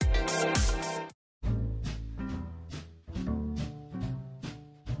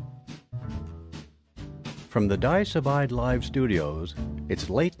From the Dice Abide Live studios, it's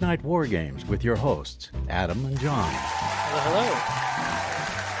Late Night War Games with your hosts, Adam and John. Hello.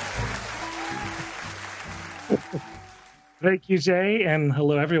 Thank you, Jay, and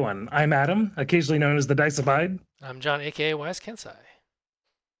hello, everyone. I'm Adam, occasionally known as the Dice Abide. I'm John, a.k.a. Wise Kensai.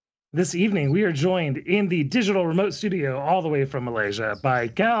 This evening, we are joined in the digital remote studio all the way from Malaysia by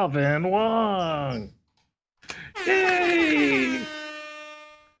Calvin Wong. Yay!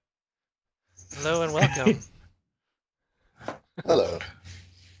 Hello and welcome. Hello.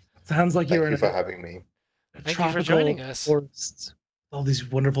 Sounds like Thank you're you in for having me. Thank you for joining us. Forest. All these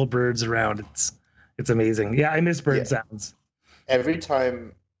wonderful birds around. It's amazing. Yeah, I miss bird sounds. Every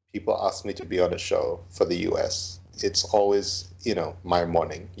time people ask me to be on a show for the US, it's always, my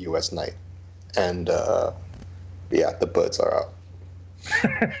morning, US night. And the birds are out.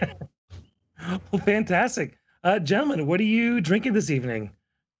 Well, fantastic. Gentlemen, what are you drinking this evening?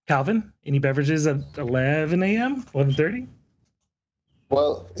 Calvin, any beverages at 11 a.m., 11:30?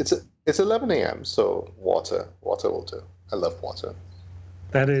 Well, it's 11 a.m., so water will do. I love water.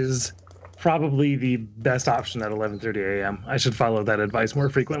 That is probably the best option at 11:30 a.m. I should follow that advice more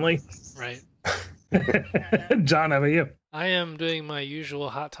frequently. Right. John, how about you? I am doing my usual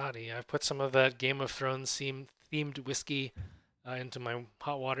hot toddy. I've put some of that Game of Thrones themed whiskey into my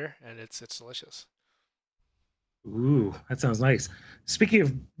hot water, and it's delicious. Ooh, that sounds nice. Speaking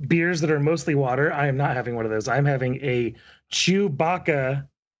of beers that are mostly water, I am not having one of those. I'm having a Chewbacca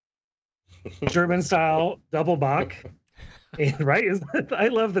German-style double bock. Right? I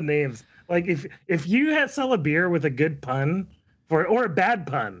love the names. Like if you sell a beer with a good pun or a bad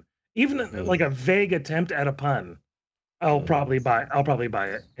pun, even like a vague attempt at a pun, I'll probably buy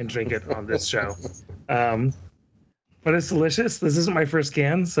it and drink it on this show. But it's delicious. This isn't my first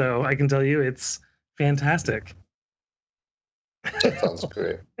can, so I can tell you it's fantastic. That sounds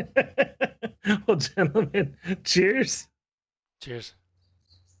great. Well, gentlemen, cheers. Cheers.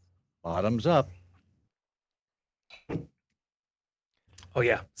 Bottoms up. Oh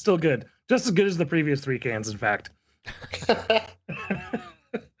yeah, still good. Just as good as the previous 3 cans, in fact.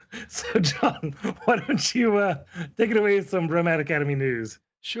 So, John, why don't you take it away with some Bromat Academy news?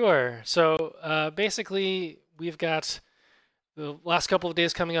 Sure. So basically, we've got the last couple of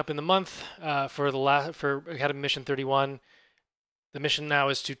days coming up in the month for Academy Mission 31. The mission now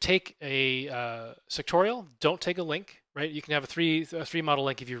is to take a sectorial. Don't take a link, right? You can have a three model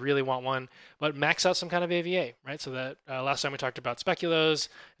link if you really want one, but max out some kind of AVA, right? So that last time we talked about Speculos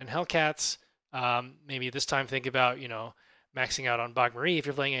and Hellcats. Maybe this time think about, maxing out on Bog Marie if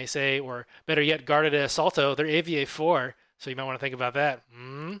you're playing ASA, or better yet, Guarda de Assalto. They're AVA 4, so you might want to think about that.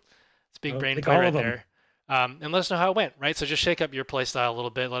 It's big brain play right there. And let us know how it went, right? So just shake up your play style a little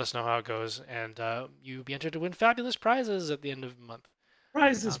bit. Let us know how it goes, and you'll be entered to win fabulous prizes at the end of the month.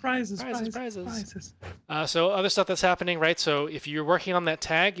 Prizes. So other stuff that's happening, right? So if you're working on that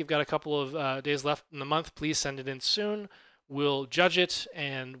tag, you've got a couple of days left in the month. Please send it in soon. We'll judge it,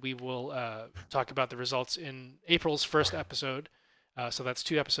 and we will talk about the results in April's first episode. So that's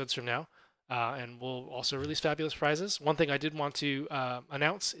 2 episodes from now. And we'll also release fabulous prizes. One thing I did want to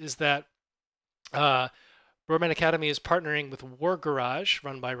announce is that Broman Academy is partnering with War Garage,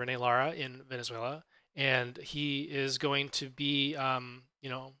 run by Rene Lara in Venezuela, and he is going to be,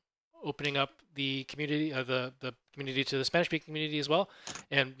 opening up the community, the community to the Spanish-speaking community as well.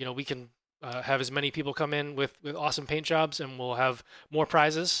 And we can have as many people come in with awesome paint jobs, and we'll have more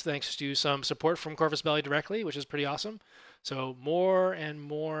prizes thanks to some support from Corvus Belli directly, which is pretty awesome. So more and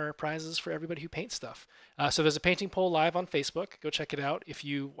more prizes for everybody who paints stuff. So there's a painting poll live on Facebook. Go check it out. If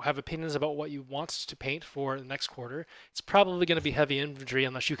you have opinions about what you want to paint for the next quarter, it's probably going to be heavy infantry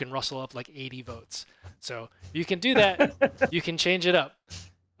unless you can rustle up like 80 votes. So you can do that. You can change it up.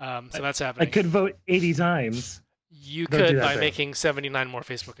 So that's happening. I could vote 80 times. You could by making 79 more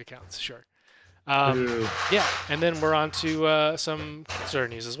Facebook accounts. Sure. Yeah, and then we're on to some Kickstarter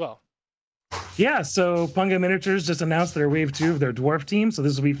news as well. Yeah, so Punga Miniatures just announced their Wave 2 of their Dwarf team, so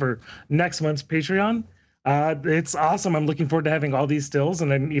this will be for next month's Patreon. It's awesome. I'm looking forward to having all these stills,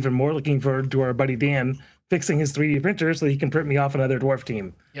 and I'm even more looking forward to our buddy Dan fixing his 3D printer so he can print me off another Dwarf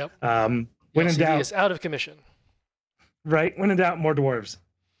team. Yep. When in doubt, is out of commission. Right, when in doubt, more dwarves.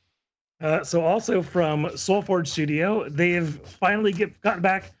 So also from Soulforge Studio, they've finally gotten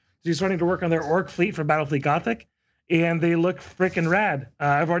back to starting to work on their orc fleet for Battlefleet Gothic, and they look freaking rad.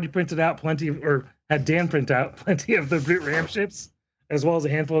 I've already printed out had Dan print out plenty of the Brute Ram ships, as well as a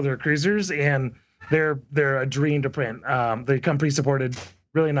handful of their cruisers, and they're a dream to print. They come pre-supported,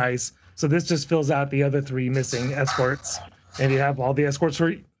 really nice. So this just fills out the other 3 missing escorts, and you have all the escorts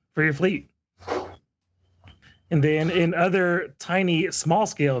for your fleet. And then in other tiny,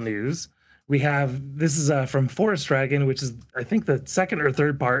 small-scale news, we have this is from Forest Dragon, which is I think the second or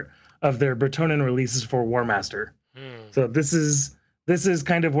third part of their Bretonnian releases for War Master. So this is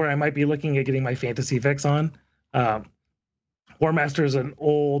kind of where I might be looking at getting my fantasy fix on. War Master is an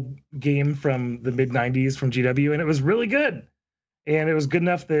old game from the mid '90s from GW, and it was really good. And it was good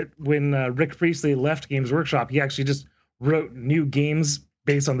enough that when Rick Priestley left Games Workshop, he actually just wrote new games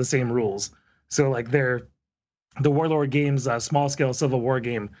based on the same rules. So like the Warlord Games small scale Civil War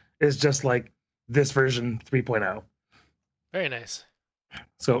game is just like this version 3.0. Very nice.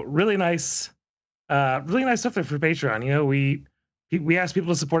 So really nice stuff there for Patreon. You know, we ask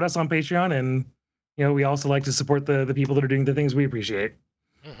people to support us on Patreon, and you know, we also like to support the people that are doing the things we appreciate.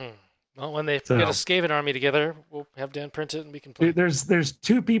 Mm-hmm. Well, when they get a Skaven army together, we'll have Dan print it and we can play. There's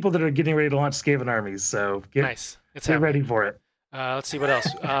 2 people that are getting ready to launch Skaven armies, so get ready for it. Let's see what else.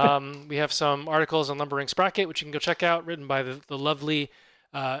 We have some articles on Lumbering Sprocket, which you can go check out, written by the lovely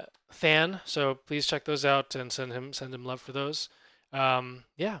Than. So please check those out and send him love for those.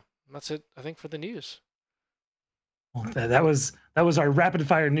 Yeah, that's it, I think, for the news. Well, that was our rapid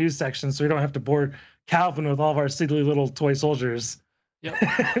fire news section, so we don't have to bore Calvin with all of our silly little toy soldiers. Yep.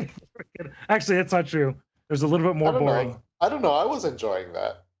 Actually, that's not true. There's a little bit more boring. I don't know. I was enjoying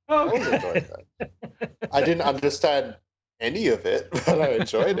that. Oh, I was enjoying that. I didn't understand any of it, but I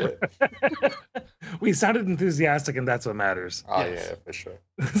enjoyed it. We sounded enthusiastic, and that's what matters. Oh, yes. Yeah, for sure.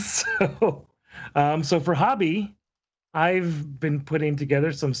 So for hobby, I've been putting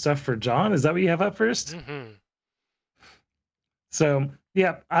together some stuff for John. Is that what you have up first? Mm-hmm. So,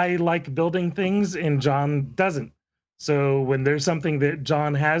 yeah, I like building things, and John doesn't. So when there's something that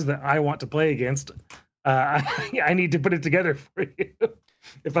John has that I want to play against, I need to put it together for you.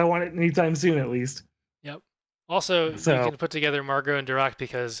 If I want it anytime soon, at least. Yep. Also, you can put together Margot and Durak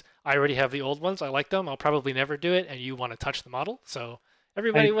because I already have the old ones. I like them. I'll probably never do it, and you want to touch the model. So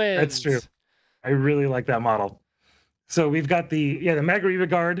everybody wins. That's true. I really like that model. So we've got the Margarita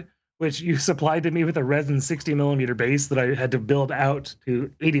Guard, which you supplied to me with a resin 60mm base that I had to build out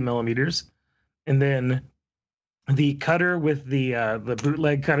to 80mm. And then the cutter with the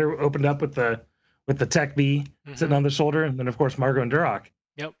bootleg cutter opened up with the Tech B sitting on the shoulder, and then of course Margot and Durak.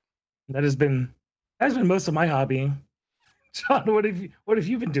 Yep. That has been most of my hobbying. John, what have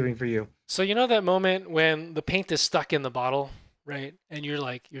you been doing for you? So you know that moment when the paint is stuck in the bottle, right? And you're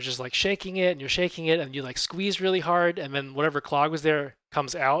just like shaking it and you're shaking it and you like squeeze really hard, and then whatever clog was there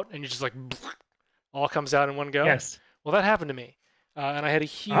comes out, and you're just like all comes out in one go. Yes. Well, that happened to me. And I had a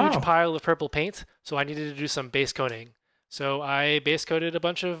huge pile of purple paint, so I needed to do some base coating. So I base coated a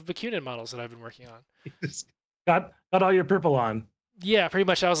bunch of Bakunin models that I've been working on. You just got all your purple on. Yeah, pretty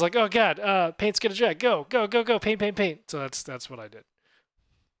much. I was like, oh god, paint's gonna dry. Go, paint. So that's what I did.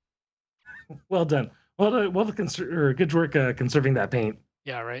 Well done. Good work conserving that paint.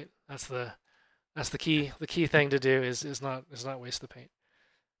 Yeah, right. That's the key. The key thing to do is not waste the paint.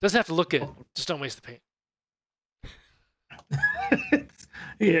 Doesn't have to look good. Just don't waste the paint.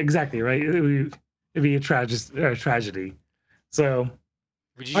 Yeah, exactly right. It'd be a tragedy. So,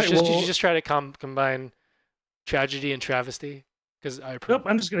 Did you just try to combine tragedy and travesty? Because I approve. Nope.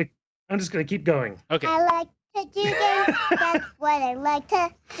 I'm just gonna keep going. Okay. I like to do this. That's what I like to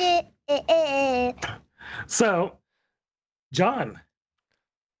do. So, John,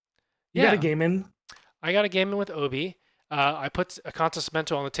 you got a game in. I got a game in with Obi. I put a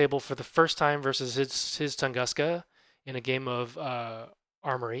Contasmento on the table for the first time versus his Tunguska in a game of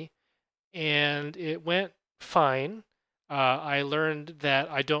Armory, and it went fine. I learned that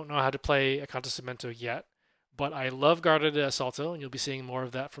I don't know how to play a Contasmento yet, but I love Guardia de Assalto, and you'll be seeing more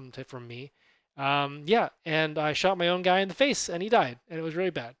of that from me. And I shot my own guy in the face, and he died, and it was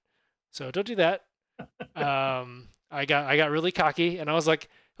really bad. So don't do that. I got really cocky, and I was like,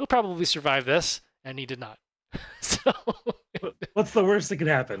 he'll probably survive this, and he did not. So what's the worst that could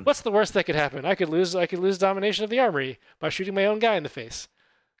happen? What's the worst that could happen? I could lose domination of the armory by shooting my own guy in the face.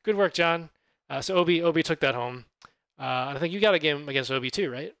 Good work, John. So Obi took that home. I think you got a game against Obi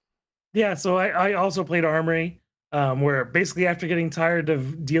too, right? Yeah. So I also played Armory, where basically after getting tired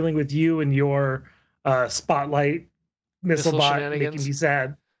of dealing with you and your spotlight missile bot making me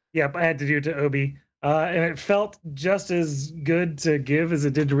sad, yep, I had to do it to Obi. And it felt just as good to give as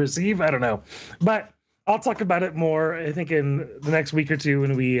it did to receive. I don't know, but I'll talk about it more, I think, in the next week or two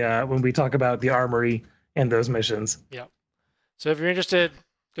when we talk about the Armory and those missions. Yeah. So if you're interested,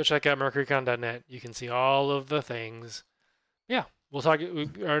 go check out mercurycon.net. You can see all of the things. Yeah, we'll talk.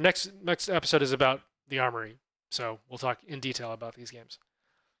 Our next episode is about the Armory, so we'll talk in detail about these games.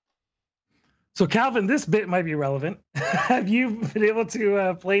 So Calvin, this bit might be relevant. Have you been able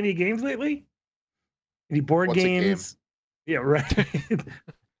to play any games lately? Any board games? Yeah, right.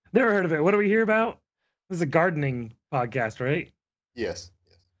 Never heard of it. What do we hear about? This is a gardening podcast, right? Yes.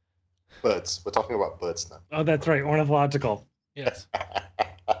 Birds. We're talking about birds now. Oh, that's right. Ornithological. Yes.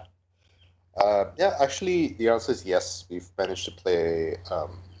 Yeah, actually, the answer is yes. We've managed to play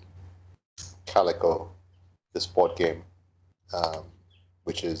Calico, this board game,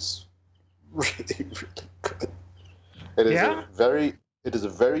 which is really, really good. It is Yeah? a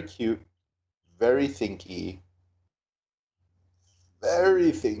very cute, very thinky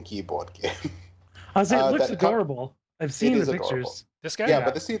board game. I was saying, it looks that co- adorable. I've seen is the adorable. pictures. This guy? Yeah,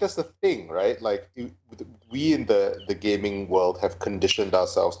 but see, that's the thing, right? Like, we in the gaming world have conditioned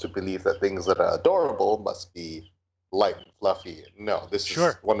ourselves to believe that things that are adorable must be light and fluffy. No, this Sure.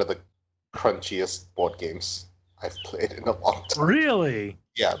 is one of the crunchiest board games I've played in a long time. Really?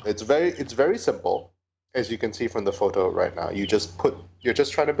 Yeah, it's very simple, as you can see from the photo right now. You're just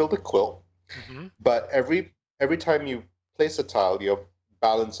trying to build a quilt, hmm but every time you place a tile, you're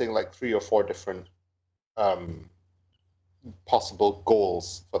balancing like 3 or 4 different possible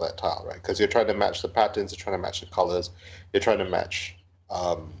goals for that tile, right? Because you're trying to match the patterns, you're trying to match the colors, you're trying to match,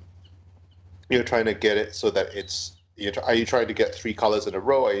 you're trying to get it so that it's. Are you trying to get 3 colors in a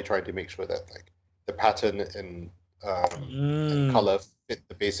row? Are you trying to make sure that like the pattern and color fit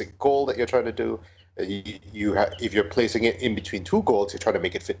the basic goal that you're trying to do? If you're placing it in between 2 goals, you're trying to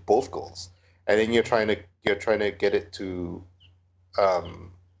make it fit both goals, and then you're trying to get it to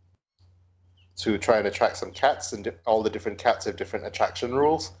try and attract some cats, and all the different cats have different attraction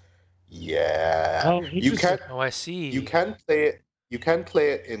rules. Yeah, Oh, you interesting. can Oh, I see. you can play it. You can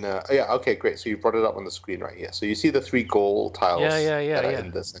play it in a. Oh, yeah, okay, great. So you brought it up on the screen right here. So you see the 3 goal tiles Yeah, that are yeah.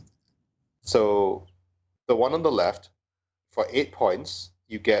 in this. So the one on the left, for 8 points,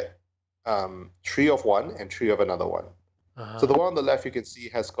 you get 3 of one and 3 of another one. Uh-huh. So the one on the left you can see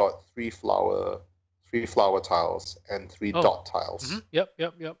has got 3 flower tiles and 3 Oh. dot tiles. Mhm. Yep.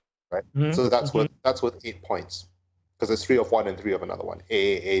 Right. Mhm, So that's mhm. worth 8 points because it's 3 of one and 3 of another one.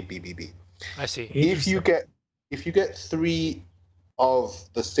 A B B B. I see. If you get 3 of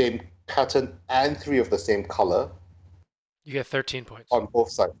the same pattern and 3 of the same color You get 13 points. on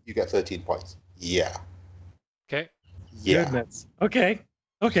both sides, you get 13 points. Yeah. Okay. Yeah. Goodness. Okay.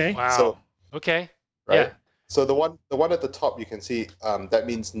 Wow. So- okay. Right. Yeah. So the one at the top you can see that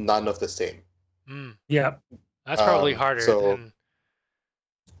means none of the same. Mm. Yeah. That's probably Um, harder so- than.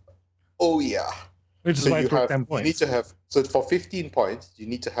 Oh yeah. Which is So why you it's worth have 10 you points. need to have so for 15 points you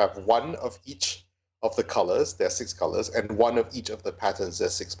need to have 1 of each of the colors. There are 6 colors, and 1 of each of the patterns.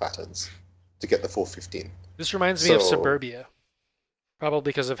 There's 6 patterns to get the full 15. This reminds me of so- Suburbia. Probably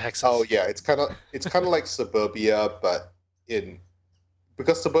because of hexes. Oh yeah, it's kind of like Suburbia, but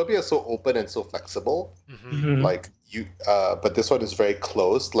because Suburbia is so open and so flexible. Mhm. Mhm. Like but this one is very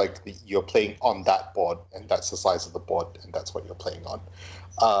closed. Like you're playing on that board, and that's the size of the board, and that's what you're playing on.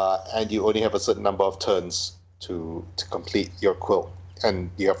 And you only have a certain number of turns to complete your quilt, and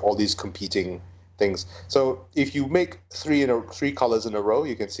you have all these competing things. So if you make 3 colors in a row,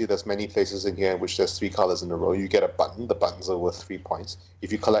 you can see there's many places in here in which there's 3 colors in a row. You get a button. The buttons are worth 3 points.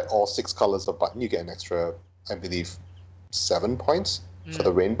 If you collect all 6 colors of button, you get an extra, I believe, 7 points for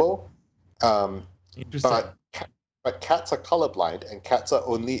the rainbow. Interesting. But cats are colorblind, and cats are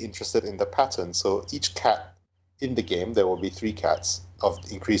only interested in the pattern. So each cat in the game, there will be 3 cats of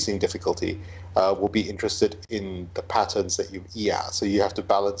increasing difficulty, will be interested in the patterns that you. Yeah, so you have to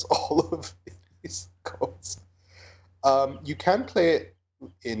balance all of these goals. You can play it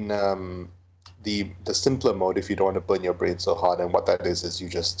in the simpler mode if you don't want to burn your brain so hard. And what that is you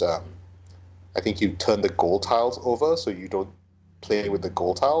just, I think you turn the goal tiles over, so you don't play with the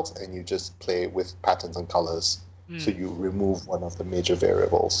goal tiles, and you just play with patterns and colors. So you remove one of the major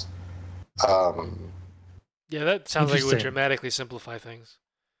variables. Yeah, that sounds like it would Interesting. dramatically simplify things.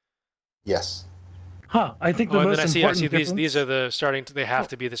 Yes. Huh. I think the Oh, and most then I see important these difference... these are the starting. They have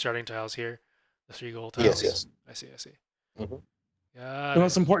to be the starting tiles here. The 3 gold tiles. Yes. I see. Mhm. Yeah. The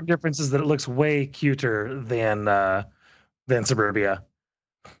most important difference is that it looks way cuter than Suburbia.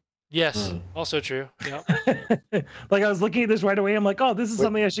 Yes. Mm. Also true. Yeah. Like I was looking at this right away. I'm like, oh, this is Wait,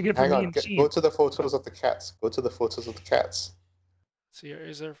 something I should get for Hang me on. and Go Sheen. to the photos of the cats. Go to the photos of the cats. See,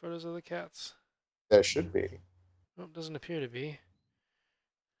 is there photos of the cats? There should be. Oh, it doesn't appear to be.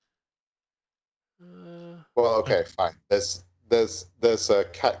 Well, okay, fine. There's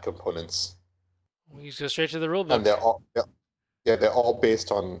cat components, We just go straight to the rule and book. they're all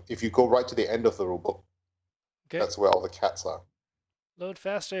based on. If you go right to the end of the rulebook, Okay. that's where all the cats are. Load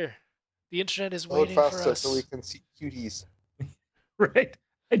faster. The internet is Load waiting for faster us. so we can see cuties. Right.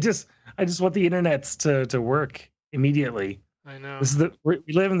 I just want the internets to work immediately. I know. This is we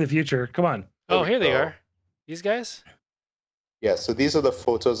live in the future. Come on. Oh, There we here they go. are. These guys? Yeah, so these are the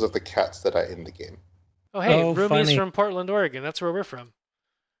photos of the cats that are in the game. Oh, hey, Oh, Rumi's funny. from Portland, Oregon. That's where we're from.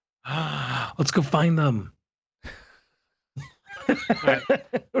 Let's go find them. Right.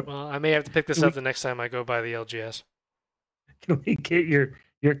 Well, I may have to pick this up the next time I go by the LGS. Can we get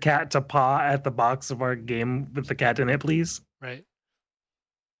your cat to paw at the box of our game with the cat in it, please? Right.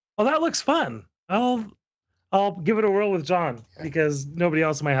 Well, that looks fun. I'll give it a whirl with John Yeah. because nobody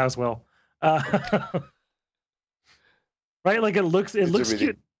else in my house will. Right? Like it looks It's a really-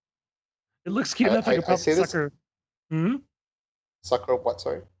 cute. It looks cute enough. I could I probably say this- sucker. Hmm? Sucker what,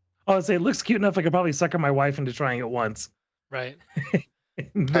 sorry? Oh, I'd say it looks cute enough. I could probably sucker my wife into trying it once. Right.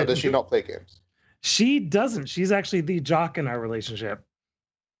 How does she not play games? She doesn't. She's actually the jock in our relationship.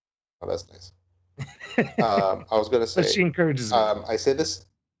 Oh, that's nice. I was gonna But say, she encourages me. I say this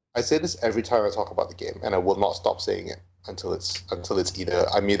every time I talk about the game, and I will not stop saying it until it's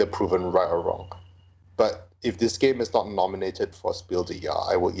I'm either proven right or wrong. But if this game is not nominated for Spiel des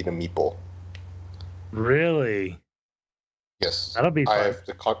Jahres, I will eat a meatball. Really? Yes, That'll be I fun. have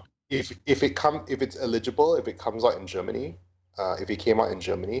the if it's eligible, if it comes out in Germany, if it came out in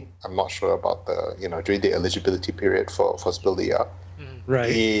Germany, I'm not sure about the during the eligibility period for Spiel des Jahres. Mhm. Right.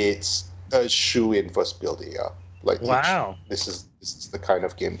 It's a shoe in for Spiel des Jahres. Like Wow. this is the kind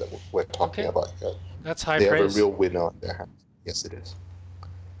of game that we're talking Okay. about here. That's high They have praise. a real winner on their hands. Yes, it is.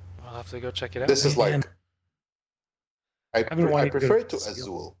 I'll have to go check it out. This is Man. like I been wanting to prefer go it to to Spiel.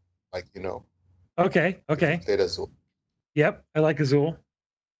 Azul. Like Okay. Okay. played Azul. Yep. I like Azul.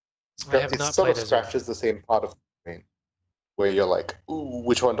 I have It not sort of played Azul. scratches the same part of the brain where you're like, ooh,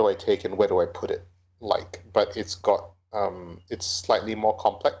 which one do I take and where do I put it? Like, but it's got it's slightly more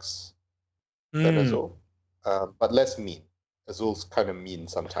complex than Mm. Azul, but less mean. Azul's kind of mean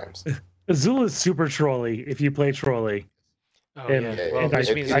sometimes. Azul is super trolly if you play trolly. Oh, and- yeah. Yeah, Well, and which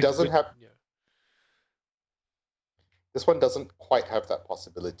I- means it doesn't would- have- yeah. This one doesn't quite have that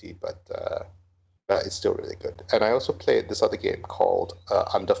possibility, but it's still really good. And I also played this other game called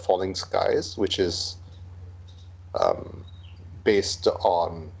Under Falling Skies, which is based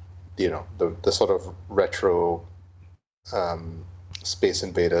on the sort of retro Space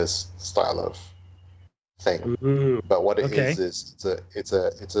Invaders style of thing. Ooh. But what it Okay. is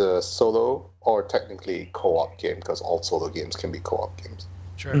it's a solo or technically co-op game because all solo games can be co-op games.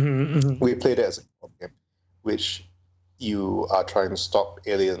 Sure. Mhm, mhm. We played it as a co-op game, which you are trying to stop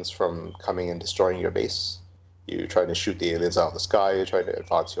aliens from coming and destroying your base. You're trying to shoot the aliens out of the sky. You're trying to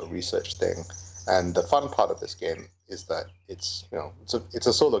advance your research thing. And the fun part of this game is that it's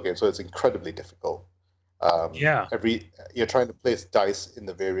a solo game, so it's incredibly difficult. Yeah. You're trying to place dice in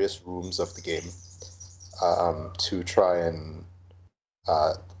the various rooms of the game to try and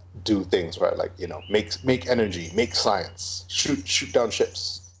do things right, like make energy, make science, shoot down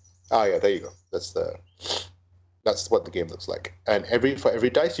ships. Oh yeah, there you go. That's what the game looks like. And for every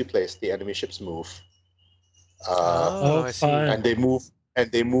dice you place, the enemy ships move. Oh, I see. fun.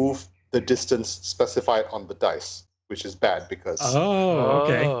 And they move the distance specified on the dice, which is bad because Oh,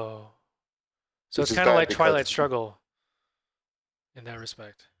 okay. Oh. So Which it's is kind of bad like because- Twilight Struggle in that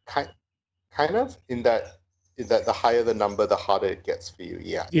respect. kind of in that the higher the number, the harder it gets for you.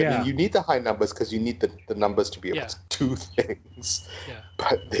 Yeah. I Yeah. mean, you need the high numbers because you need the numbers to be able Yeah. to do things. Yeah.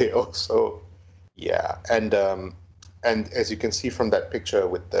 But they also, yeah, and as you can see from that picture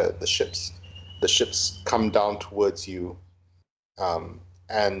with the ships come down towards you,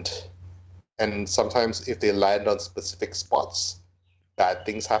 and sometimes if they land on specific spots, bad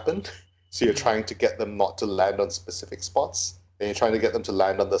things happen. So you're trying to get them not to land on specific spots, and you're trying to get them to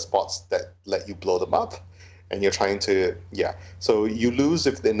land on the spots that let you blow them up. And you're trying to, yeah. So you lose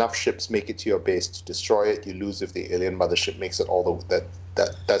if enough ships make it to your base to destroy it. You lose if the alien mothership makes it all the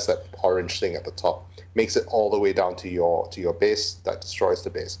that's that orange thing at the top, makes it all the way down to your base. That destroys the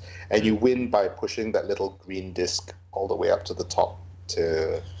base, and you win by pushing that little green disc all the way up to the top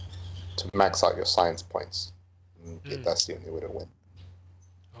to max out your science points. That's the only way to win.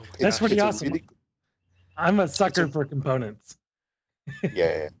 Oh my That's gosh. pretty It's a awesome. really- I'm a sucker a- for components.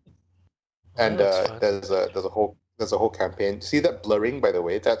 yeah. Well, And that's fun. there's a whole campaign. See that blurring, by the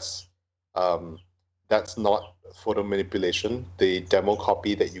way? That's not photo manipulation. The demo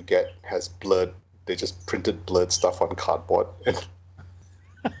copy that you get has blurred. They just printed blurred stuff on cardboard.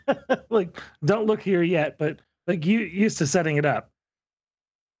 Like, don't look here yet, but like you used to setting it up.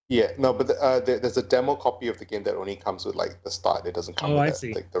 Yeah, no, but there's a demo copy of the game that only comes with like the start. It doesn't come Oh, with I it,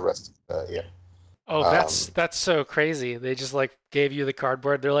 see. like the rest. Yeah. Oh, that's so crazy. They just like gave you the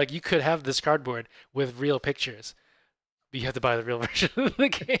cardboard. They're like, you could have this cardboard with real pictures, but you have to buy the real version of the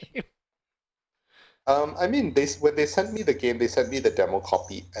game. I mean, when they sent me the game, they sent me the demo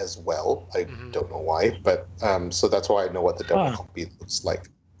copy as well. I don't know why, but so that's why I know what the demo copy looks like.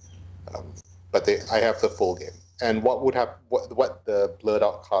 But I have the full game. And what the blurred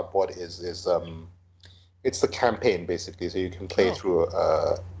out cardboard is it's the campaign basically. So you can play through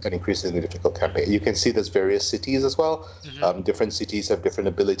an increasingly difficult campaign. You can see there's various cities as well. Different cities have different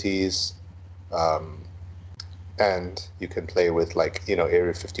abilities. And you can play with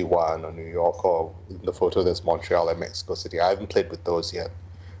Area 51 or New York, or in the photo there's Montreal and Mexico City. I haven't played with those yet,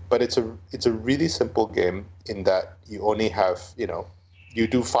 but it's a really simple game in that you only have you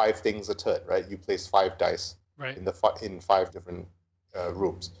do 5 things a turn, right? You place 5 dice in 5 different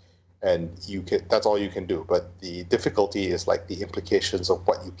rooms, and that's all you can do. But the difficulty is like the implications of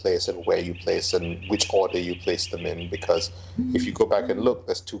what you place and where you place and which order you place them in, because if you go back and look,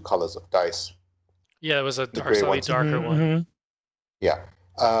 there's 2 colors of dice. Yeah, it was a slightly darker one. Yeah.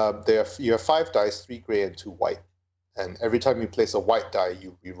 You have 5 dice, 3 gray and 2 white. And every time you place a white die,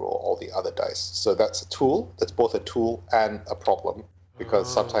 you reroll all the other dice. So that's a tool. That's both a tool and a problem,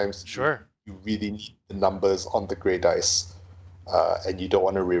 because sometimes you really need the numbers on the gray dice, and you don't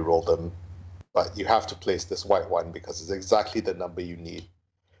want to reroll them. But you have to place this white one because it's exactly the number you need.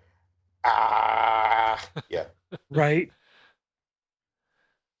 Yeah. Right.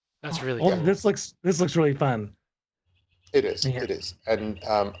 That's really cool. cool. This looks really fun. It is. Yeah. It is, and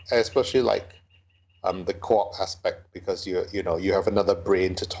especially the co-op aspect, because you have another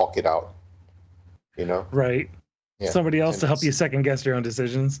brain to talk it out. Right. Yeah. Somebody else to help you second guess your own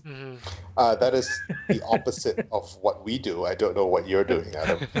decisions. Mm-hmm. That is the opposite of what we do. I don't know what you're doing,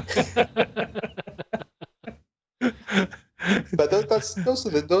 Adam. But those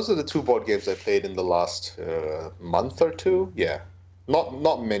are the 2 board games I played in the last month or 2. Yeah.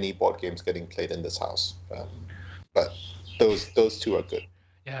 Not many board games getting played in this house, but those 2 are good.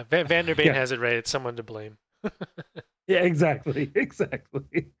 Yeah, Vanderbane has it right. It's someone to blame. Yeah, exactly.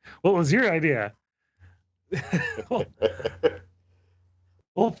 What was your idea?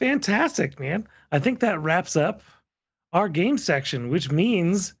 Well, fantastic, man. I think that wraps up our game section, which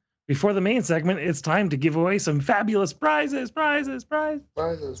means before the main segment, it's time to give away some fabulous prizes.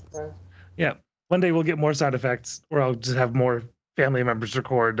 Yeah. One day we'll get more sound effects, or I'll just have more family members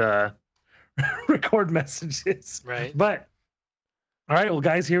record messages. Right. But all right, well,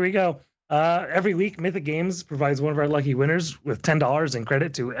 guys, here we go. Every week, Mythic Games provides one of our lucky winners with $10 in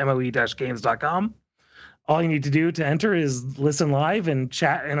credit to moe-games.com. All you need to do to enter is listen live and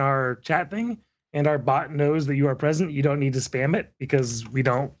chat in our chat thing, and our bot knows that you are present. You don't need to spam it because we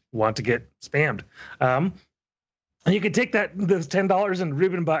don't want to get spammed. And you can take those $10 in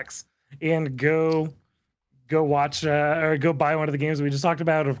Reuben bucks and go watch or go buy one of the games that we just talked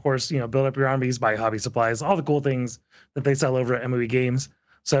about. Of course, build up your armies, buy hobby supplies, all the cool things that they sell over at MOE Games.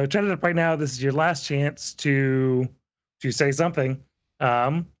 So chat it up right now. This is your last chance to say something,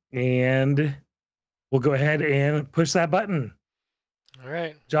 and we'll go ahead and push that button. All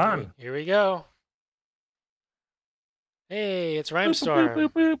right, John. Here we go. Hey, it's Rhymestorm. Boop,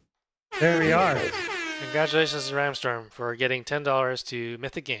 boop, boop, boop. There we are. Congratulations to Rhymestorm for getting $10 to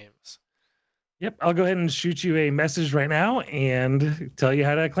Mythic Games. Yep, I'll go ahead and shoot you a message right now and tell you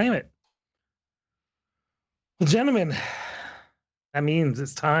how to claim it. Well, gentlemen, that means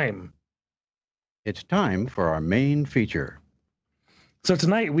it's time. It's time for our main feature. So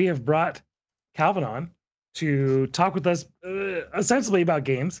tonight we have brought Calvin on to talk with us ostensibly about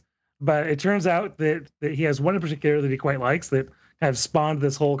games, but it turns out that he has one in particular that he quite likes that kind of spawned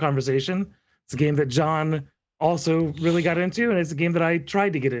this whole conversation. It's a game that John also really got into, and it's a game that I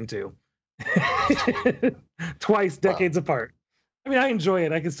tried to get into. Twice, decades apart. I mean, I enjoy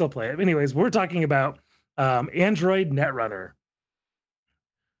it. I can still play it. Anyways, we're talking about Android Netrunner,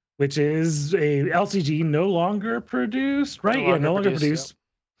 which is a LCG no longer produced, right? No longer produced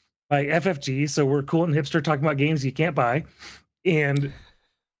by FFG. So we're cool and hipster talking about games you can't buy, and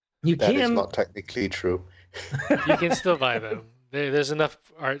that is not technically true. You can still buy them. There's enough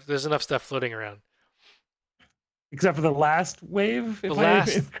art. There's enough stuff floating around. Except for the last wave. The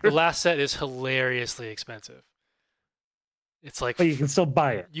last set is hilariously expensive. It's like, but you can still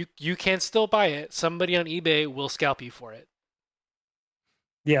buy it. You can still buy it. Somebody on eBay will scalp you for it.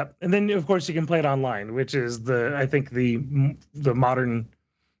 Yeah, and then of course you can play it online, which is I think the modern,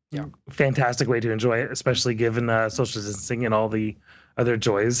 fantastic way to enjoy it, especially given social distancing and all the other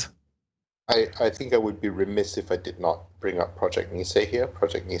joys. I think I would be remiss if I did not bring up Project Nisei here.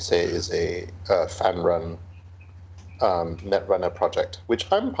 Project Nisei is a fan-run Netrunner project,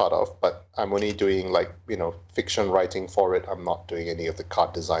 which I'm part of, but I'm only doing fiction writing for it. I'm not doing any of the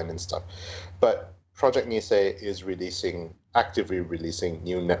card design and stuff. But Project Nisei is actively releasing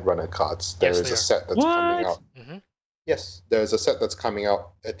new Netrunner cards. There Yes, is they a are. set that's coming out. Mm-hmm. Yes, there is a set that's coming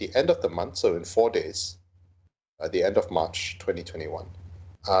out at the end of the month, so in 4 days, at the end of March 2021.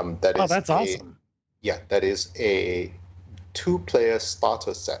 That Oh, is that's awesome. Yeah, that is a 2-player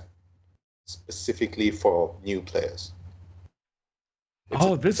starter set specifically for new players.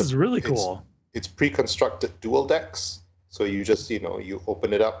 This is really cool. It's pre-constructed dual decks, so you just you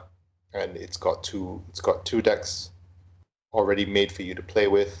open it up, and it's got two decks already made for you to play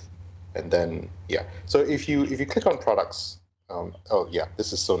with, and then So if you click on products,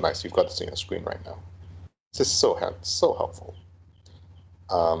 this is so nice. You've got this on your screen right now. This is so helpful.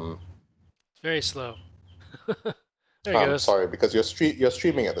 It's very slow. There it goes. Sorry, because you're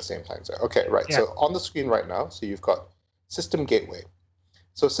streaming at the same time. So okay, right. Yeah. So on the screen right now, so you've got System Gateway.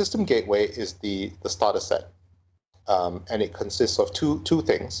 So System Gateway is the starter set, and it consists of two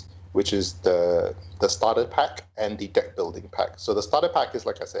things, which is the starter pack and the deck building pack. So the starter pack is,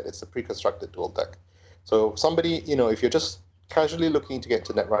 like I said, it's a pre-constructed dual deck. So somebody, if you're just casually looking to get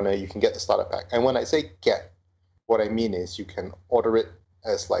into Netrunner, you can get the starter pack. And when I say get, what I mean is you can order it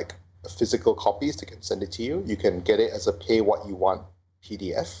as like a physical copies. They can send it to you. You can get it as a pay what you want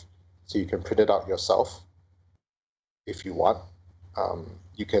PDF, so you can print it out yourself if you want.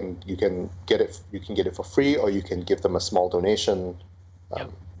 You can get it for free, or you can give them a small donation,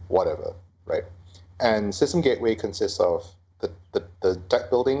 whatever, right? And System Gateway consists of the deck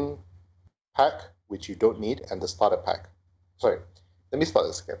building pack, which you don't need, and the starter pack. Sorry, let me start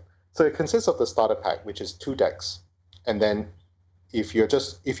this again. So it consists of the starter pack, which is 2 decks, and then if you're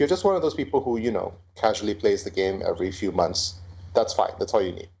just one of those people who casually plays the game every few months, that's fine. That's all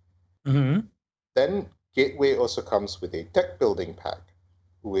you need. Mm-hmm. Then Gateway also comes with a deck building pack,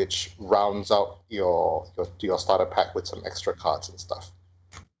 which rounds out your starter pack with some extra cards and stuff.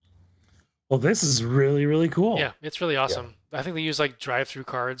 Well, this is really, really cool. Yeah, it's really awesome. Yeah. I think they use like drive-through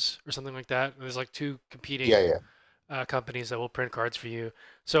cards or something like that. There's like 2 competing companies that will print cards for you.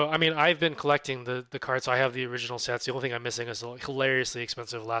 So, I mean, I've been collecting the cards. So I have the original sets. The only thing I'm missing is the hilariously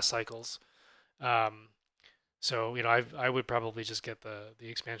expensive Last Cycles. So, I would probably just get the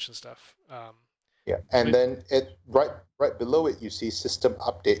expansion stuff. And then right below it, you see System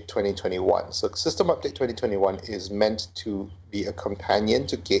Update 2021. So System Update 2021 is meant to be a companion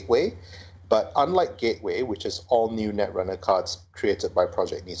to Gateway, but unlike Gateway, which is all new Netrunner cards created by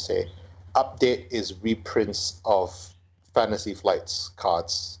Project Nisei, Update is reprints of Fantasy Flight's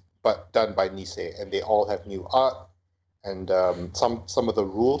cards, but done by Nisei, and they all have new art, and some of the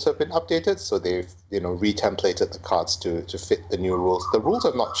rules have been updated, so they've retemplated the cards to fit the new rules. The rules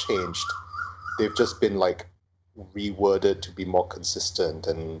have not changed. They've just been like reworded to be more consistent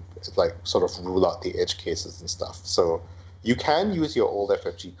and like sort of rule out the edge cases and stuff. So you can use your old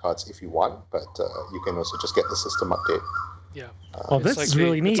FFG cards if you want, but you can also just get the system update. Yeah. This is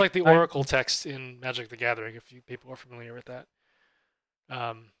really neat. It's like the Oracle text in Magic the Gathering, if people are familiar with that.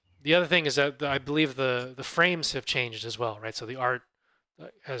 The other thing is that I believe the frames have changed as well, right? So the art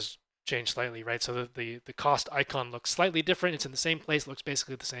has changed slightly, right? So the cost icon looks slightly different. It's in the same place, looks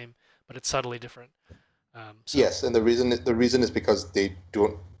basically the same, but it's subtly different. Yes, and the reason is because they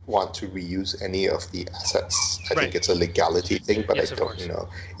don't want to reuse any of the assets. I think it's a legality thing, but yes, I don't know.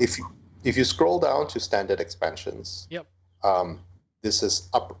 If you scroll down to standard expansions, this is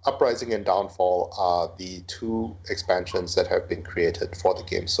Uprising and Downfall are the 2 expansions that have been created for the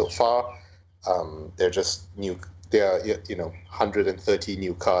game so far. They're just new. They are 130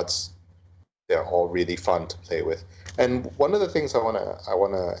 new cards. They're all really fun to play with. And one of the things I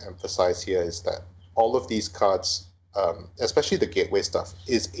wanna emphasize here is that all of these cards, especially the Gateway stuff,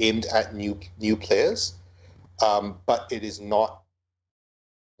 is aimed at new players, but it is not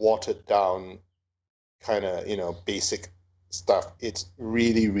watered down kind of basic stuff. It's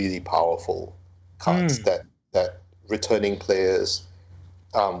really, really powerful cards that returning players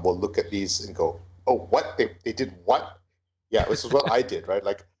will look at these and go, oh, what? They did what? Yeah, this is what I did, right?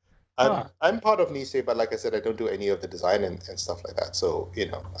 Like, I'm part of Nisei, but like I said, I don't do any of the design and stuff like that. So,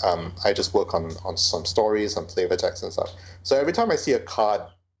 I just work on some stories, on flavor text and stuff. So every time I see a card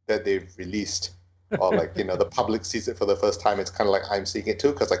that they've released, or like, the public sees it for the first time, it's kind of like I'm seeing it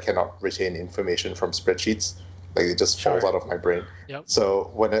too, because I cannot retain information from spreadsheets. Like, it just falls out of my brain. Yep. So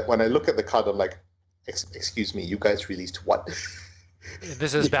when I look at the card, I'm like, excuse me, you guys released what?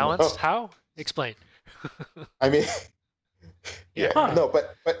 This is balanced? How? Explain. I mean... No,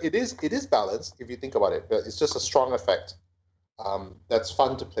 but it is balanced if you think about it. But it's just a strong effect that's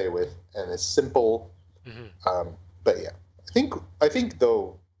fun to play with, and it's simple. But yeah, I think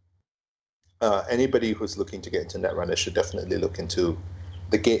though, anybody who's looking to get into Netrunner should definitely look into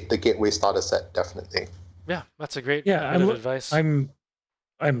the gateway starter set, definitely. Yeah, that's a great Yeah, bit of advice. I'm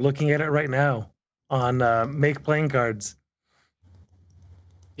looking at it right now on Make Playing Cards.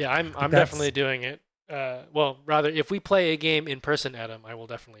 Yeah, I'm That's- definitely doing it. Well, rather, if we play a game in person, Adam, I will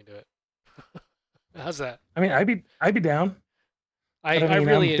definitely do it. How's that? I mean, I'd be down. I mean,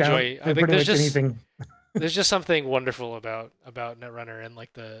 really I'm down enjoy. for I think pretty there's much just anything. there's just something wonderful about Netrunner and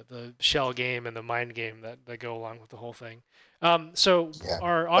like the shell game and the mind game that go along with the whole thing. So Yeah,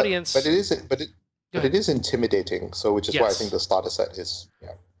 our audience, but it is Go ahead. intimidating. So which is why I Yes. think the starter set is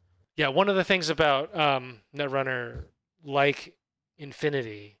yeah, one of the things about Netrunner, like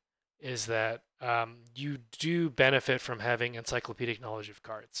Infinity, is that you do benefit from having encyclopedic knowledge of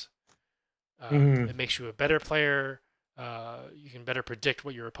cards. Mhm. It makes you a better player. You can better predict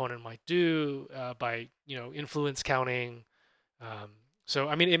what your opponent might do by influence counting. So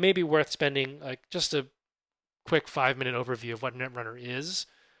I mean, it may be worth spending like just a quick 5-minute overview of what Netrunner is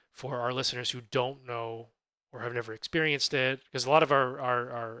for our listeners who don't know or have never experienced it, because a lot of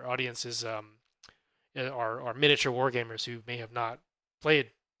our audience is are miniature wargamers who may have not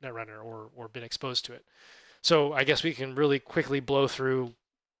played Netrunner or been exposed to it. So I guess we can really quickly blow through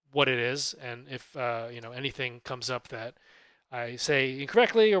what it is, and if anything comes up that I say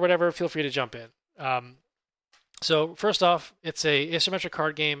incorrectly or whatever, feel free to jump in. So first off, it's a asymmetric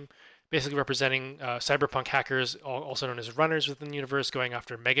card game, basically representing cyberpunk hackers, also known as runners within the universe, going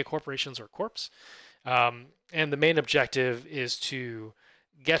after mega corporations or corps. And the main objective is to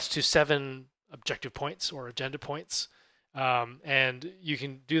get to 7 objective points or agenda points. And you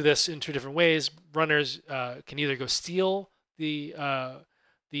can do this in 2 different ways. Runners can either go steal the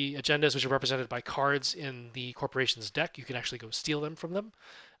agendas, which are represented by cards in the corporation's deck. You can actually go steal them from them.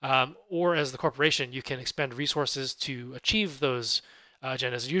 Or as the corporation, you can expend resources to achieve those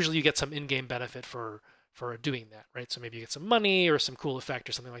agendas. Usually you get some in-game benefit for doing that, right? So maybe you get some money or some cool effect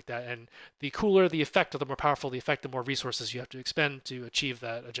or something like that. And the cooler the effect, or the more powerful the effect, the more resources you have to expend to achieve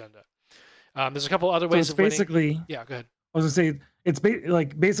that agenda. There's a couple other So ways it's of winning. basically, Yeah, go ahead. I was gonna say, it's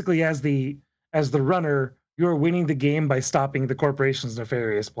basically as the runner, you're winning the game by stopping the corporation's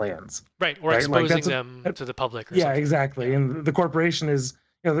nefarious plans. Right, or Right, like, exposing that's them to the public or Yeah, something. exactly. Yeah. And the corporation is,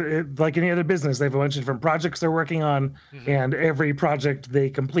 like any other business, they have a bunch of different projects they're working on, Mhm. and every project they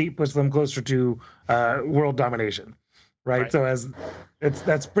complete puts them closer to world domination. Right. Right. So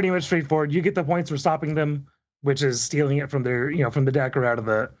that's pretty much straightforward. You get the points for stopping them, which is stealing it from their, from the deck or out of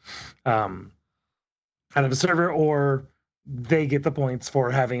the a server, or they get the points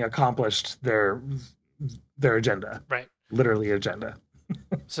for having accomplished their agenda. Right. Literally agenda.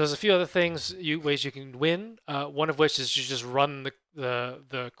 So there's a few other ways you can win. One of which is you just run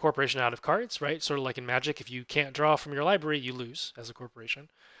the corporation out of cards, right? Sort of like in Magic, if you can't draw from your library, you lose as a corporation.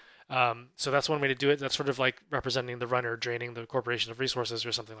 So that's one way to do it. That's sort of like representing the runner draining the corporation of resources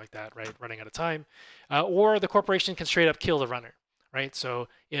or something like that, right? Running out of time. Or the corporation can straight up kill the runner, right? So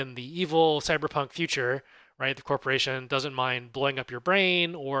in the evil cyberpunk future, right, the corporation doesn't mind blowing up your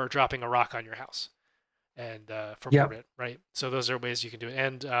brain or dropping a rock on your house. And for Yep. orbit, right? So those are ways you can do it.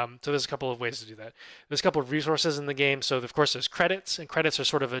 And so there's a couple of ways to do that. There's a couple of resources in the game. So of course there's credits, and credits are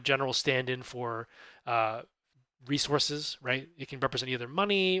sort of a general stand-in for resources, right? It can represent either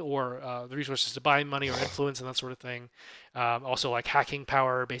money or the resources to buy money or influence and that sort of thing. Also like hacking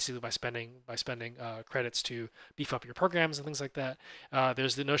power, basically by spending credits to beef up your programs and things like that.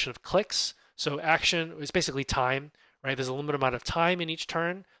 There's the notion of clicks. So action is basically time. Right, there's a limited amount of time in each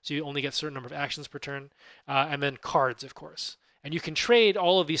turn, so you only get a certain number of actions per turn, and then cards, of course. And you can trade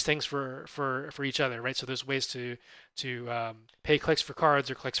all of these things for each other, right? So there's ways to pay clicks for cards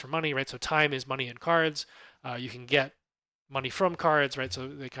or clicks for money, right? So time is money in cards. You can get money from cards, right? So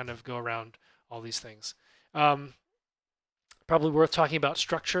they kind of go around all these things. Probably worth talking about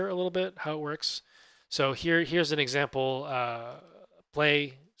structure a little bit, how it works. So here's an example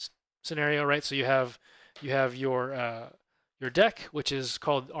play scenario, right? So you have your deck, which is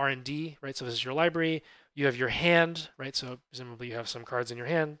called R&D, right? So this is your library. You have your hand, right? So presumably you have some cards in your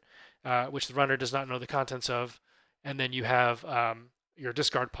hand, which the runner does not know the contents of. And then you have your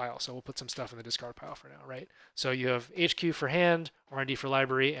discard pile. So we'll put some stuff in the discard pile for now, right? So you have HQ for hand, R&D for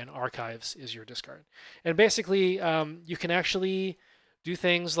library, and archives is your discard. And basically, you can actually do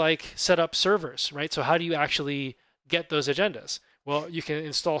things like set up servers, right? So how do you actually get those agendas? Well, you can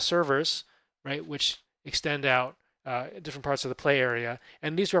install servers, right, which extend out different parts of the play area,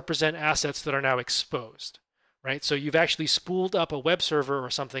 and these represent assets that are now exposed, right? So you've actually spooled up a web server or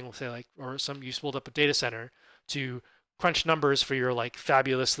something, let's say you spooled up a data center to crunch numbers for your like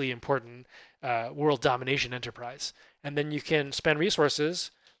fabulously important world domination enterprise, and then you can spend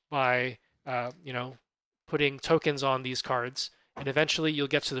resources by putting tokens on these cards and eventually you'll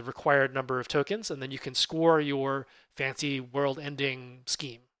get to the required number of tokens, and then you can score your fancy world-ending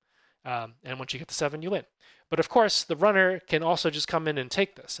scheme. And once you get to 7, you win. But of course, the runner can also just come in and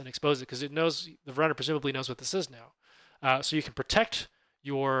take this and expose it, because it knows, the runner presumably knows what this is now. So you can protect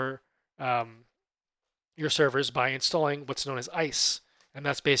your servers by installing what's known as ICE, and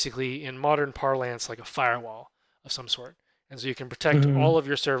that's basically, in modern parlance, like a firewall of some sort. And so you can protect all of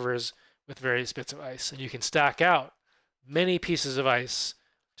your servers with various bits of ICE, and you can stack out many pieces of ICE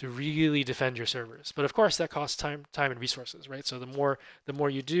to really defend your servers. But of course, that costs time and resources, right? So the more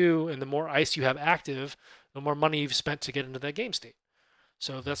you do, and the more ICE you have active, the more money you've spent to get into that game state.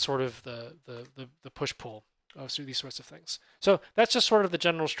 So that's sort of the push-pull through these sorts of things. So that's just sort of the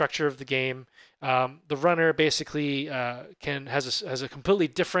general structure of the game. The runner basically has a completely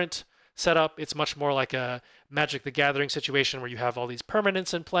different setup. It's much more like a Magic the Gathering situation where you have all these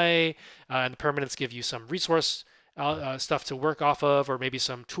permanents in play, and the permanents give you some resource stuff to work off of, or maybe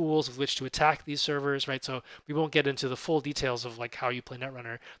some tools with which to attack these servers, right? So we won't get into the full details of like how you play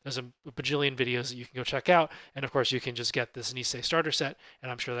Netrunner. There's a bajillion videos that you can go check out, and of course you can just get this Nisei starter set,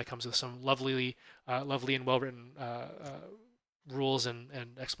 and I'm sure that comes with some lovely and well-written rules and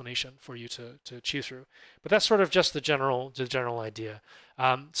explanation for you to chew through. But that's sort of just the general idea.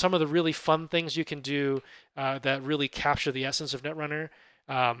 Some of the really fun things you can do that really capture the essence of Netrunner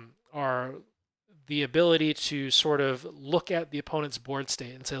are the ability to sort of look at the opponent's board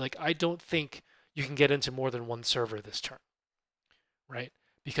state and say, like, I don't think you can get into more than one server this turn, right?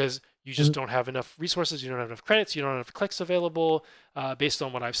 Because you just don't have enough resources, you don't have enough credits, you don't have enough clicks available based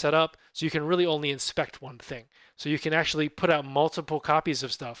on what I've set up. So you can really only inspect one thing. So you can actually put out multiple copies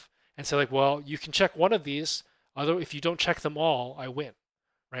of stuff and say, like, well, you can check one of these, although if you don't check them all, I win,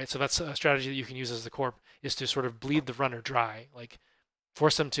 right? So that's a strategy that you can use as the corp, is to sort of bleed the runner dry, like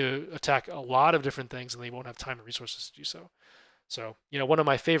force them to attack a lot of different things, and they won't have time and resources to do so. So, one of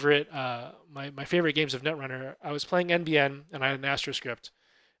my favorite my favorite games of Netrunner, I was playing NBN, and I had an AstroScript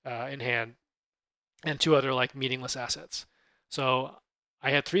in hand, and 2 other like meaningless assets. So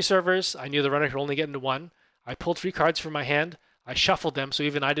I had 3 servers. I knew the runner could only get into 1. I pulled 3 cards from my hand. I shuffled them, so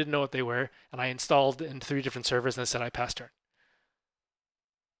even I didn't know what they were, and I installed in 3 different servers, and I said I passed turn.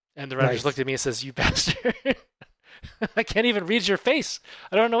 And the runner just looked at me and says, "You bastard." I can't even read your face.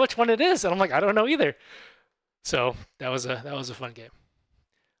 I don't know which one it is. And I'm like, I don't know either. So that was a fun game.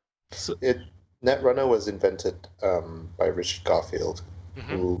 So Netrunner was invented by Richard Garfield,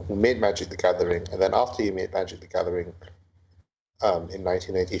 who made Magic the Gathering. And then after he made Magic the Gathering in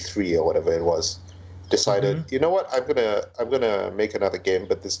 1983 or whatever it was, decided, you know what, I'm gonna make another game,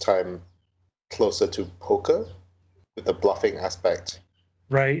 but this time closer to poker with the bluffing aspect.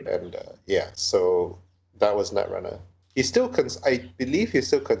 Right. And so that was Netrunner. He still, I believe, he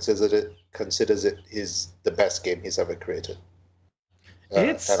still considers it the best game he's ever created.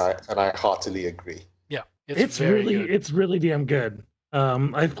 And I heartily agree. Yeah, it's really damn good.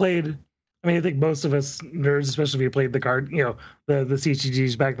 I've played. I mean, I think most of us nerds, especially if you played the card, the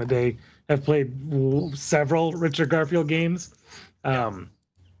CCGs back in the day, have played several Richard Garfield games.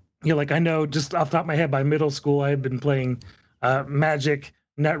 Like I know just off the top of my head, by middle school, I had been playing Magic,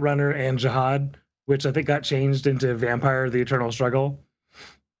 Netrunner, and Jihad, which I think got changed into Vampire: The Eternal Struggle.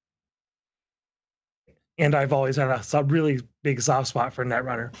 And I've always had a really big soft spot for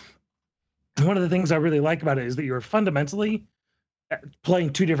Netrunner. And one of the things I really like about it is that you're fundamentally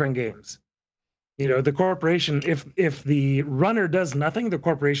playing 2 different games. The corporation, if the runner does nothing, the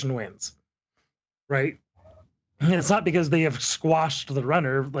corporation wins, right? And it's not because they have squashed the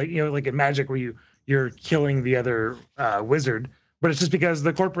runner, like in Magic where you're killing the other wizard, but it's just because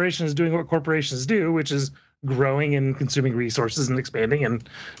the corporation is doing what corporations do, which is growing and consuming resources and expanding and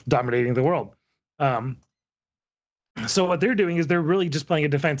dominating the world. So what they're doing is they're really just playing a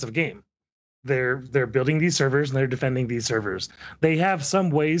defensive game. They're building these servers and they're defending these servers. They have some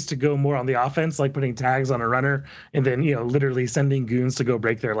ways to go more on the offense, like putting tags on a runner and then literally sending goons to go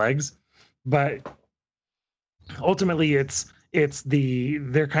break their legs. But ultimately,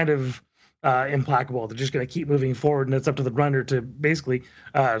 they're kind of implacable. They're just going to keep moving forward, and it's up to the runner to basically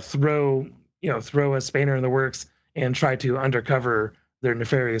throw a spanner in the works and try to undercover their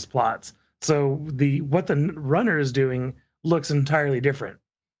nefarious plots. So what the runner is doing looks entirely different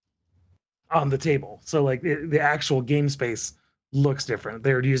on the table. So like the actual game space looks different.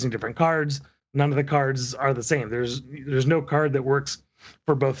 They're using different cards. None of the cards are the same. There's no card that works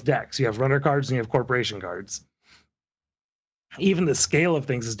for both decks. You have runner cards and you have corporation cards. Even the scale of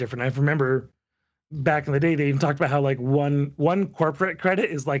things is different. I remember back in the day, they even talked about how like one corporate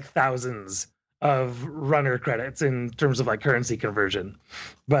credit is like thousands of runner credits in terms of like currency conversion.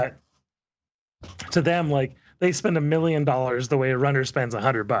 But to them, like they spend $1 million the way a runner spends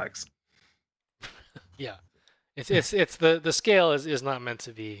 $100. Yeah, it's the scale is not meant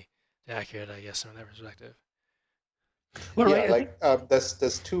to be accurate, I guess, from that perspective. Well, Yeah, right, I think-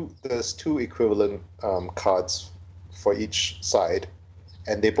 like there's two equivalent cards for each side,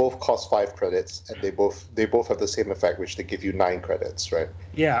 and they both cost 5 credits, and they both have the same effect, which they give you 9 credits, right?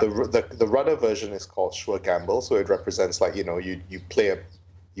 yeah, The runner version is called Sure Gamble, so it represents like you play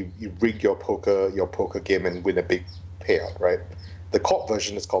you rig your poker game and win a big payout, right? The corp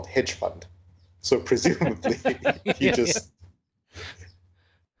version is called Hedge Fund, so presumably you Yeah, just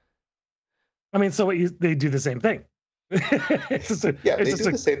I mean, so they do the same thing. It's just a, yeah it's they just do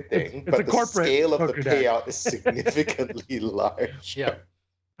a- the same thing, it's a but the corporate scale of the poker deck. payout is significantly large. Yeah.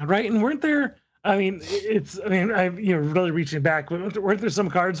 Right, and weren't there? I mean, I'm really reaching back. Weren't there some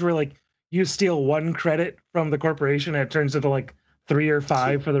cards where like you steal 1 credit from the corporation and it turns into like 3 or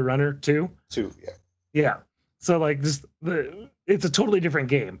 5 for the runner too? 2, yeah. Yeah. So like it's a totally different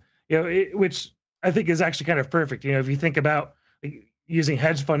game, which I think is actually kind of perfect. If you think about like, using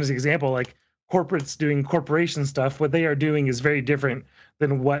hedge fund as an example, like corporates doing corporation stuff, what they are doing is very different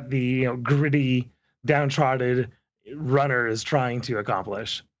than what the gritty, downtrodden runner is trying to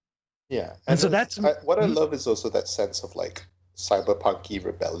accomplish. Yeah, And so it's- that's- what I Mhm. love is also that sense of like cyberpunky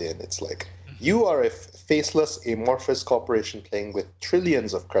rebellion. It's like you are a faceless, amorphous corporation playing with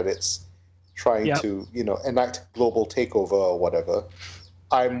trillions of credits, trying Yep. to enact global takeover or whatever.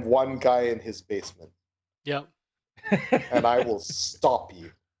 I'm one guy in his basement, Yep. and I will stop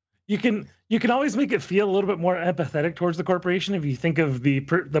you. You can always make it feel a little bit more empathetic towards the corporation if you think of the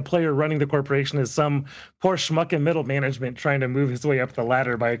player running the corporation as some poor schmuck in middle management trying to move his way up the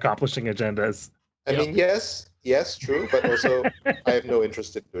ladder by accomplishing agendas. I Yeah. mean, yes, true, but also I have no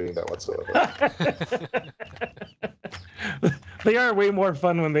interest in doing that whatsoever. They are way more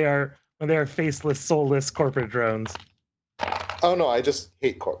fun when they are faceless, soulless corporate drones. Oh no, I just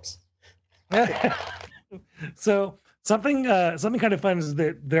hate corps. So something kind of fun is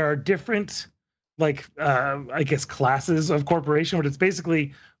that there are different, like I guess, classes of corporation, but it's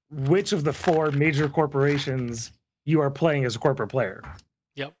basically which of the 4 major corporations you are playing as a corporate player.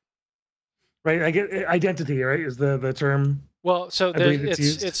 Yep. Right, I get identity. Right, is the term. Well, so I believe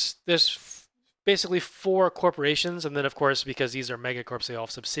it's there's basically 4 corporations, and then of course, because these are megacorps, they all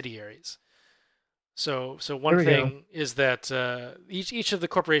have subsidiaries. So one There we go. thing is that each of the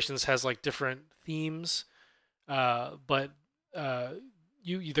corporations has like different themes, but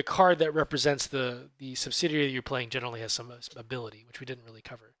the card that represents the subsidiary that you're playing generally has some ability, which we didn't really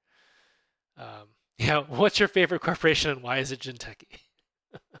cover. What's your favorite corporation and why is it Jinteki?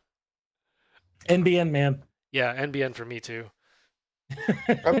 NBN, man. Yeah, NBN for me too.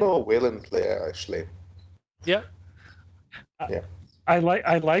 I'm a Wayland player actually. Yeah. I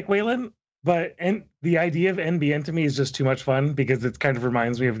like Wayland, but the idea of NBN to me is just too much fun because it kind of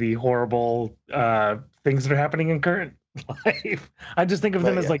reminds me of the horrible things that are happening in current life. I just think of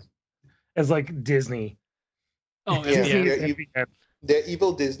them Right, as like Disney. Oh, Yeah, Disney yeah. is you- NBN. They're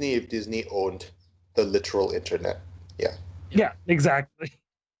evil Disney if Disney owned the literal internet. Yeah, exactly.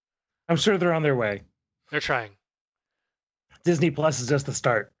 I'm sure they're on their way. They're trying. Disney Plus is just the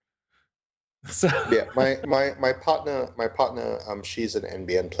start. So Yeah, my partner, she's an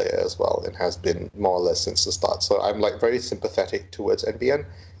NBN player as well and has been more or less since the start. So I'm like very sympathetic towards NBN,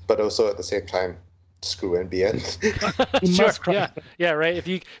 but also at the same time, screw NBN. You Sure. must cry. Yeah. Right. If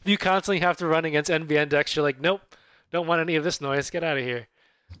you constantly have to run against NBN decks, you're like, nope, don't want any of this noise. Get out of here.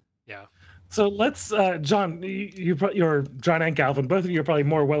 Yeah. So let's, John, you're John and Calvin. Both of you are probably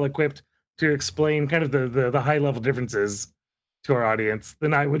more well equipped to explain kind of the high level differences to our audience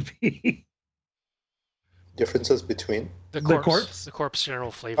than I would be. Differences between? The The corpse. corpse? The corpse general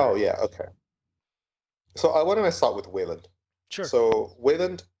flavor. Oh yeah, okay. So why don't I start with Wayland? Sure. So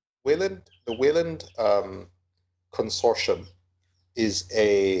the Wayland consortium is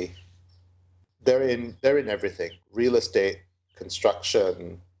they're in everything: real estate,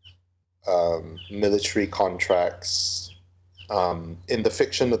 construction, military contracts. In the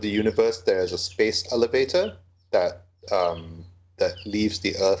fiction of the universe, there's a space elevator that leaves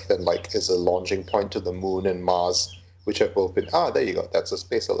the Earth and like is a launching point to the Moon and Mars, which have both been there you go. That's a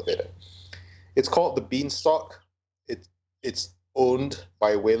space elevator. It's called the Beanstalk. It's owned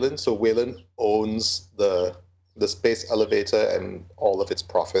by Wayland, so Wayland owns the space elevator and all of its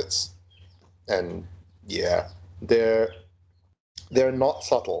profits. And yeah, they're not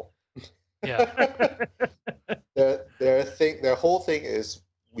subtle. Yeah. Their whole thing is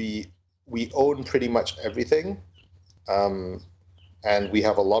we own pretty much everything, and we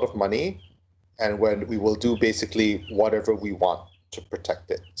have a lot of money, and when we will do basically whatever we want to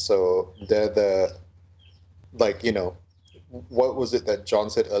protect it. So they're like, what was it that John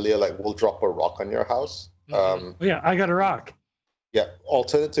said earlier? Like, we'll drop a rock on your house. Mhm. Oh, yeah, I got a rock. Yeah.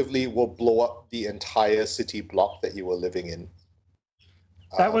 Alternatively, we'll blow up the entire city block that you were living in.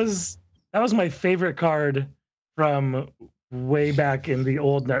 That was my favorite card from way back in the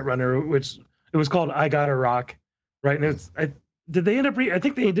old Netrunner, which it was called "I Got a Rock," right? And did they end up? I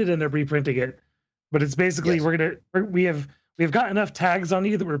think they did end up reprinting it, but it's basically Yes. we've got enough tags on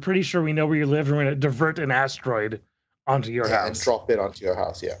you that we're pretty sure we know where you live, and we're going to divert an asteroid onto your Yeah, and house. drop it onto your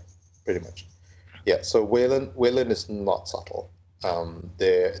house. Yeah, pretty much. Yeah. So Wayland is not subtle.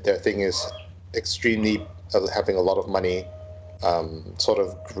 Their thing is extremely having a lot of money, sort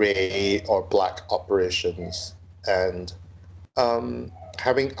of gray or black operations, and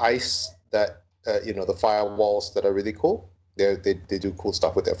having ice that the firewalls that are really cool. They do cool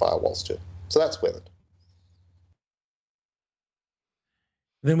stuff with their firewalls too. So that's Wayland.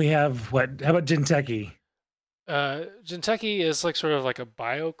 Then we have what? How about Jinteki? Jinteki is like sort of like a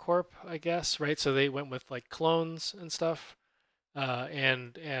biocorp, I guess, right? So they went with like clones and stuff,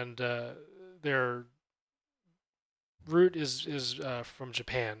 and their root is from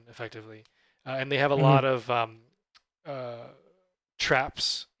Japan, effectively, and they have a Mhm. lot of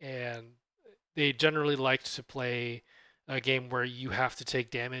traps, and they generally like to play a game where you have to take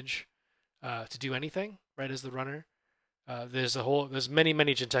damage to do anything, right? As the runner. There's many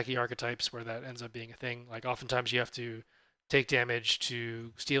Jinteki archetypes where that ends up being a thing. Like oftentimes you have to take damage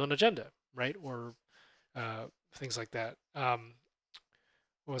to steal an agenda, right? Or things like that.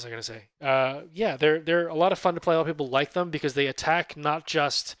 What was I gonna say? Yeah, they're a lot of fun to play. A lot of people like them because they attack not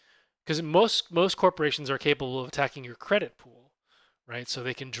just because most corporations are capable of attacking your credit pool, right? So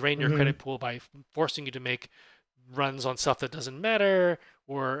they can drain your Mhm. credit pool by forcing you to make runs on stuff that doesn't matter,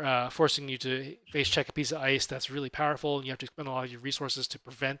 or forcing you to face check a piece of ice that's really powerful, and you have to spend a lot of your resources to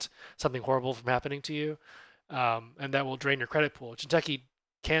prevent something horrible from happening to you, and that will drain your credit pool. Jinteki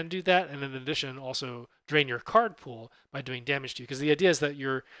can do that, and in addition, also drain your card pool by doing damage to you. Because the idea is that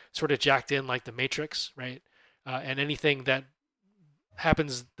you're sort of jacked in like the Matrix, right? And anything that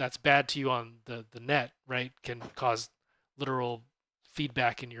happens that's bad to you on the net, right, can cause literal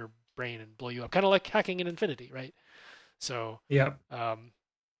feedback in your brain and blow you up, kind of like hacking in Infinity, right? So Yep.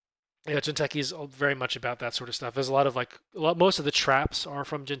 yeah, Jinteki is very much about that sort of stuff. There's a lot of most of the traps are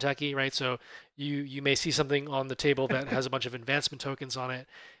from Jinteki, right? So you may see something on the table that has a bunch of advancement tokens on it,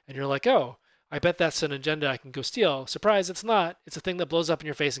 and you're like, oh, I bet that's an agenda I can go steal. Surprise, it's not. It's a thing that blows up in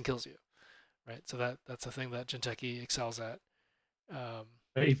your face and kills you, right? So that's a thing that Jinteki excels at. Um,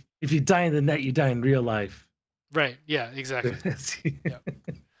 If you die in the net, you die in real life. right? Yeah, exactly. Yep.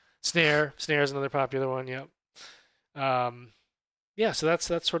 Snare is another popular one. Yep. Yeah, so that's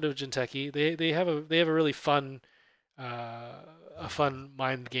sort of Jinteki. They have a really fun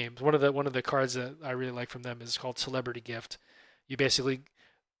mind game. One of the cards that I really like from them is called Celebrity Gift. You basically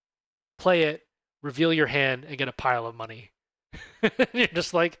play it, reveal your hand, and get a pile of money. You're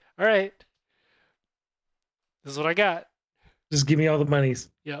just like, all right, this is what I got. Just give me all the monies.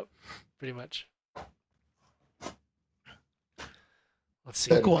 Yep, pretty much. Let's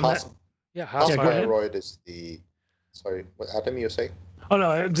see. Then cool on that. Yeah, House Yeah, go ahead. Bioroid is the. Sorry, what Adam, you were saying? Oh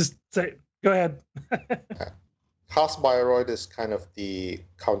no, just say. Go ahead. House Bioroid is kind of the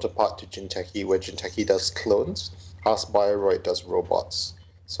counterpart to Jinteki, where Jinteki does clones. House Bioroid does robots.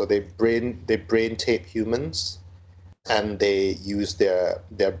 So they brain tape humans, and they use their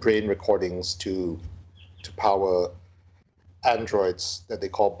brain recordings to power androids that they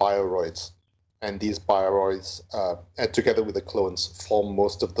call bioroids. And these bioroids, and together with the clones, form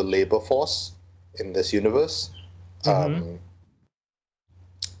most of the labor force in this universe. Mhm.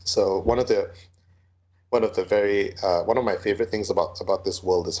 So one of my favorite things about this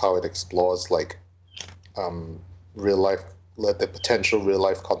world is how it explores real life, the potential real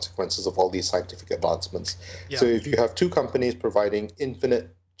life consequences of all these scientific advancements. Yeah. So if you have two companies providing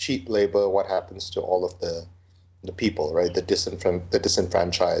infinite cheap labor, what happens to all of the people, right? The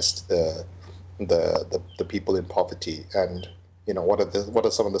disenfranchised, the people in poverty, and what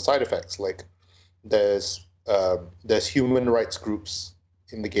are some of the side effects? Like there's human rights groups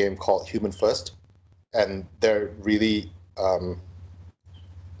in the game called Human First, and they're really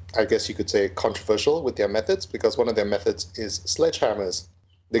I guess you could say controversial with their methods, because one of their methods is sledgehammers.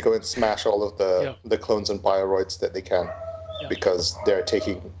 They go and smash all of the clones and bioroids that they can, because they're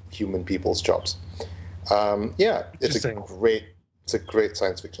taking human people's jobs. It's a great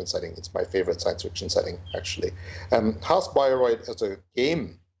science fiction setting. It's my favorite science fiction setting, actually. House Bioroid as a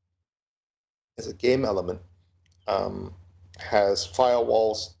game element has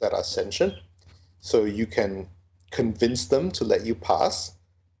firewalls that are sentient, so you can convince them to let you pass,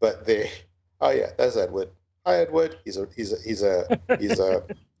 but that's Edward. Hi, Edward. He's a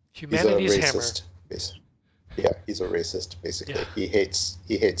Humanity's hammer. racist. Yeah, he's a racist. Basically, Yeah. he hates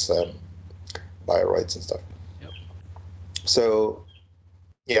Bioroids and stuff. Yep. So,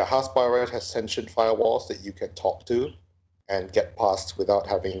 yeah, Haas Bioroid has sentient firewalls that you can talk to and get past without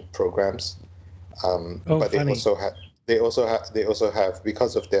having programs. But funny. they also have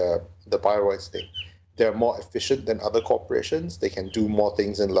because of the Bioroids thing, they're more efficient than other corporations. They can do more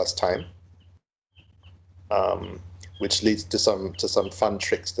things in less time. Which leads to some fun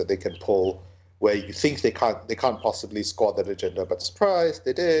tricks that they can pull where you think they can't possibly score that agenda, but surprise,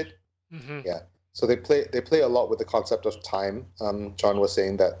 they did. Mm-hmm. Yeah. So they play a lot with the concept of time. John was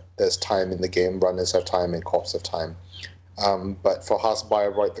saying that there's time in the game, runners have time and corps have time. But for Haas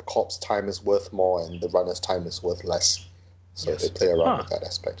Bioroid, the corps time is worth more and the runner's time is worth less. So Yes. they play around with that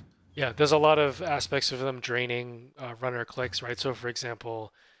aspect. Yeah, there's a lot of aspects of them draining runner clicks, right? So, for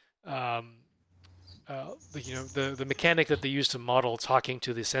example, the mechanic that they use to model talking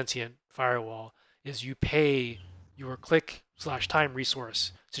to the sentient firewall is you pay your click/time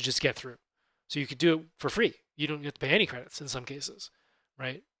resource to just get through. So you could do it for free. You don't have to pay any credits in some cases,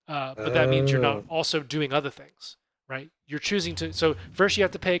 right? But that means you're not also doing other things, right? You're choosing to. So first you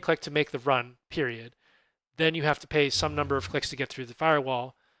have to pay a click to make the run, period. Then you have to pay some number of clicks to get through the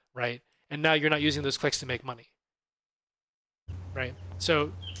firewall, right? And now you're not using those clicks to make money, right?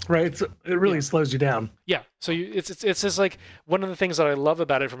 So Right. So it really slows you down. yeah, so it's just like one of the things that I love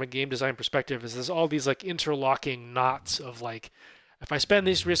about it from a game design perspective is there's all these like interlocking knots of like, if I spend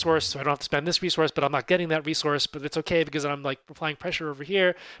this resource, so I don't have to spend this resource, but I'm not getting that resource, but it's okay because I'm like applying pressure over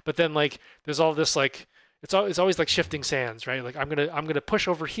here. But then like there's all this like it's always like shifting sands, right? Like I'm gonna push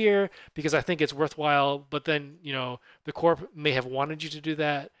over here because I think it's worthwhile, but then the corp may have wanted you to do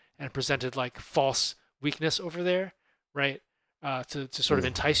that and presented like false weakness over there, right? To sort of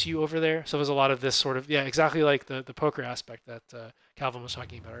entice you over there. So there's a lot of this sort of exactly like the poker aspect that Calvin was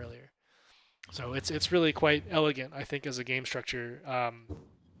talking about earlier. So it's really quite elegant, I think, as a game structure. And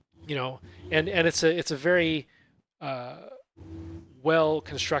it's a very well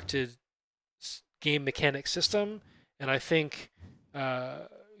constructed game mechanic system. And I think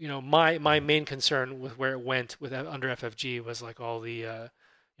my main concern with where it went with under FFG was like all the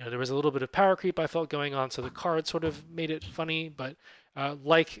there was a little bit of power creep I felt going on, so the card sort of made it funny. But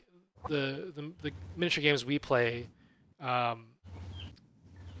like the miniature games we play,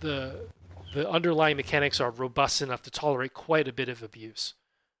 the underlying mechanics are robust enough to tolerate quite a bit of abuse,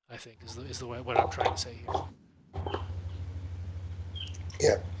 I think, is the way what I'm trying to say here.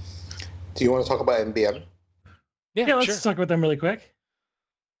 Yeah. Do you want to talk about NBM? Yeah, let's sure. talk about them really quick.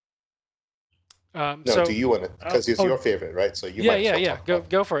 No, do you want to? Because it's your favorite, right? So you might yeah.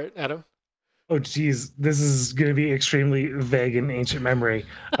 Go for it, Adam. Oh, geez, this is going to be extremely vague and ancient memory.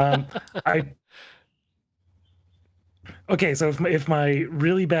 Okay, so if my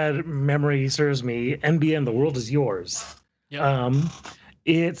really bad memory serves me, NBN, The World Is Yours. Yeah.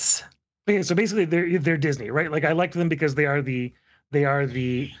 It's okay. So basically, they're Disney, right? Like I liked them because they are the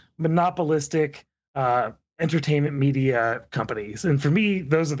monopolistic entertainment media companies, and for me,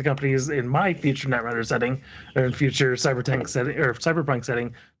 those are the companies in my future Netrunner setting or in future cyberpunk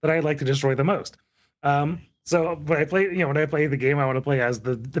setting that I like to destroy the most. So when I play the game, I want to play as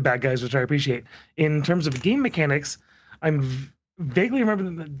the bad guys, which I appreciate. In terms of game mechanics, I'm vaguely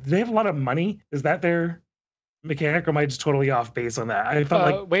remember that they have a lot of money. Is that their mechanic, or am I just totally off base on that? I felt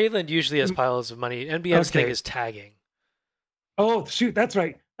like Wayland usually has piles of money. NBM's thing is tagging. Oh shoot, that's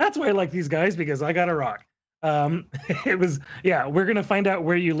right. That's why I like these guys, because I got a rock. It was we're gonna find out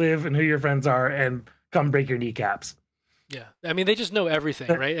where you live and who your friends are and come break your kneecaps. Yeah, I mean they just know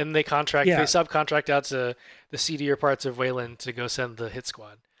everything, right? And they subcontract out to the seedier parts of Wayland to go send the hit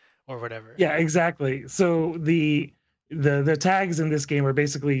squad or whatever. Yeah, exactly. So the tags in this game are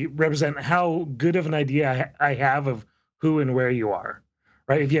basically represent how good of an idea I have of who and where you are,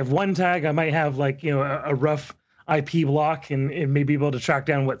 right? If you have one tag, I might have like a rough IP block and may be able to track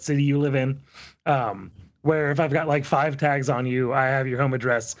down what city you live in. Where if I've got like 5 tags on you, I have your home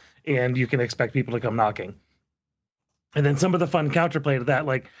address and you can expect people to come knocking. And then some of the fun counterplay to that,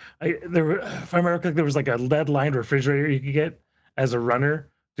 like if I remember correctly, there was like a lead-lined refrigerator you could get as a runner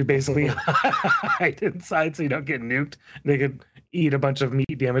to basically hide inside so you don't get nuked. They could eat a bunch of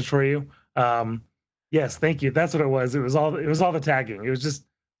meat damage for you. Yes, thank you. That's what it was. It was all the tagging. It was just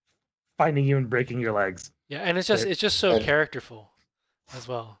finding you and breaking your legs. Yeah, and it's just so characterful as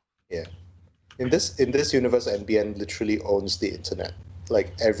well. Yeah. In this universe, NBN literally owns the internet.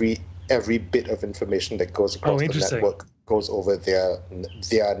 Like every bit of information that goes across the network goes over their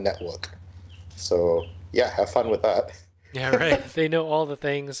network. So yeah, have fun with that. Yeah, right. They know all the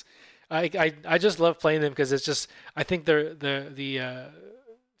things. I just love playing them because it's just I think they're the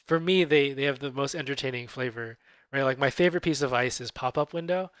for me they have the most entertaining flavor, right? Like my favorite piece of ice is pop-up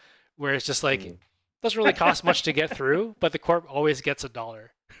window, where it's just like doesn't really cost much to get through, but the corp always gets $1.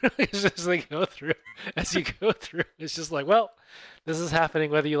 It's just like go through as you go through. It's just like, well, this is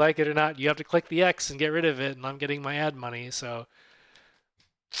happening whether you like it or not. You have to click the X and get rid of it, and I'm getting my ad money, so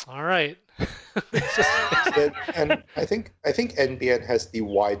all right. And I think NBN has the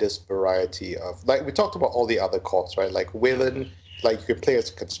widest variety of, like we talked about all the other corps, right? Like Wayland, like you can play as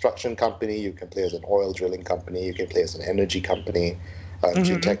a construction company, you can play as an oil drilling company, you can play as an energy company.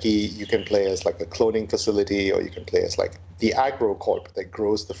 Jinteki, you can play as like a cloning facility, or you can play as like the agro corp that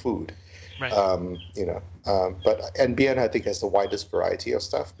grows the food. Right. But NBN I think has the widest variety of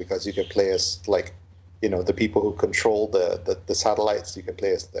stuff because you can play as like, the people who control the satellites. You can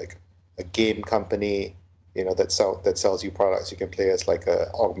play as like a game company, that sells you products. You can play as like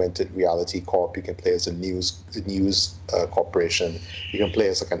a augmented reality corp. You can play as a news corporation. You can play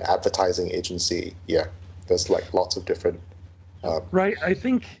as like an advertising agency. Yeah, there's like lots of different. Right. I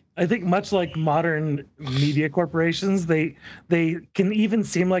think much like modern media corporations, they can even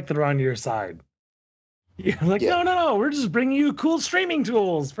seem like they're on your side. You're like, no, we're just bringing you cool streaming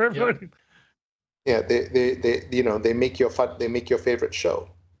tools for everybody. Yeah, they make your favorite show.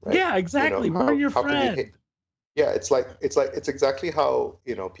 Right? Yeah, exactly. We're your friend. It's exactly how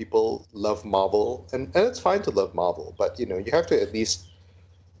people love Marvel, and it's fine to love Marvel, but you have to at least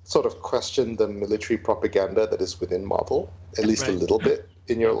sort of question the military propaganda that is within Marvel, at least a little bit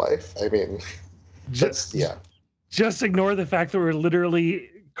in your life. I mean, just ignore the fact that we're literally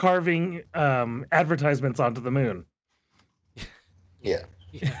carving advertisements onto the moon. Yeah.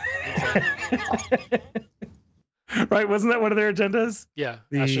 Right, wasn't that one of their agendas? Yeah,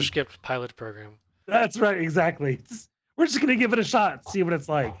 Astro Skipped pilot program. That's right, exactly. We're just gonna give it a shot, see what it's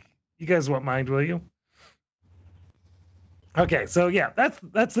like. You guys won't mind, will you? Okay, so yeah,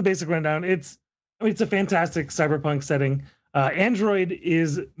 that's the basic rundown. It's a fantastic cyberpunk setting. Android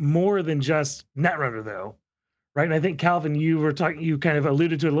is more than just Netrunner, though, right? And I think Calvin, you kind of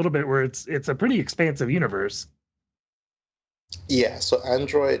alluded to it a little bit, where it's a pretty expansive universe. Yeah, so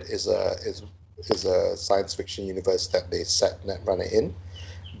Android is a science fiction universe that they set Netrunner in,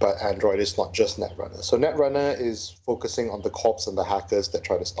 but Android is not just Netrunner. So Netrunner is focusing on the corps and the hackers that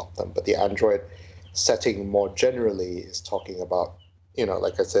try to stop them, but the Android setting more generally is talking about,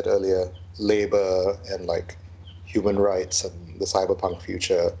 like I said earlier, labor and like human rights and the cyberpunk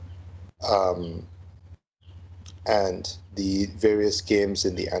future, and the various games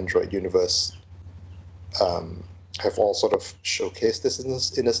in the Android universe have all sort of showcased this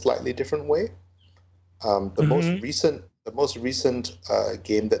in a slightly different way. The most recent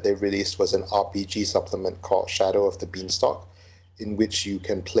game that they released was an RPG supplement called Shadow of the Beanstalk, in which you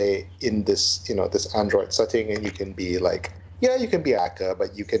can play in this this Android setting, and you can be like, you can be a hacker,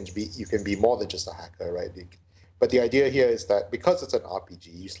 but you can be more than just a hacker, right? But the idea here is that because it's an RPG,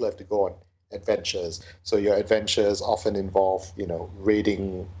 you still have to go on adventures. So your adventures often involve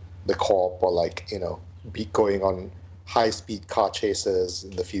raiding the corp, or like be going on high-speed car chases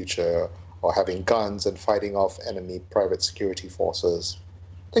in the future, or having guns and fighting off enemy private security forces,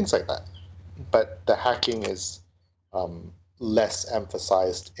 things like that. But the hacking is less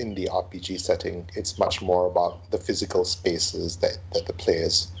emphasized in the RPG setting. It's much more about the physical spaces that the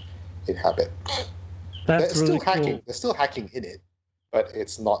players inhabit. That's really hacking. cool. There's still hacking in it, but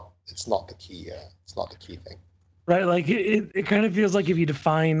it's not the key. It's not the key thing. Right, like it kind of feels like if you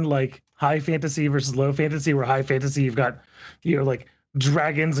define like high fantasy versus low fantasy, where high fantasy you've got like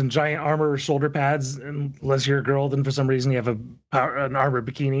dragons and giant armor shoulder pads, unless you're a girl, then for some reason you have an armor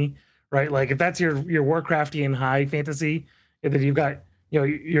bikini, right? Like if that's your Warcraftian high fantasy, and then you've got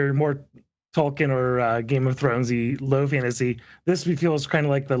your more Tolkien or Game of Thronesy low fantasy. This we feel is kind of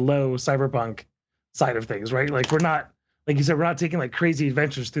like the low cyberpunk side of things, right? Like we're not, like you said, we're not taking like crazy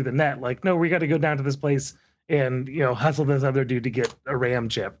adventures through the net. Like no, we got to go down to this place and hustle this other dude to get a RAM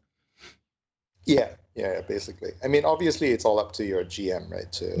chip. Yeah, basically. I mean, obviously, it's all up to your GM,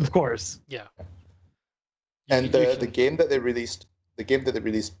 right? Of course. Yeah. And the game that they released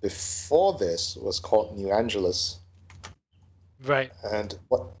before this was called New Angeles. Right. And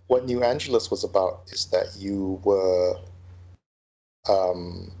what New Angeles was about is that you were,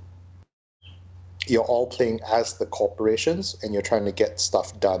 you're all playing as the corporations, and you're trying to get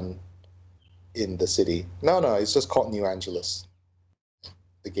stuff done in the city. No, it's just called New Angeles.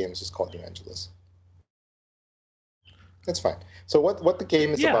 The game is just called New Angeles. That's fine. So what the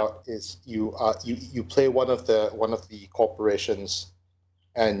game is about is you play one of the corporations,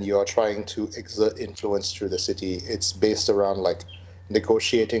 and you're trying to exert influence through the city. It's based around like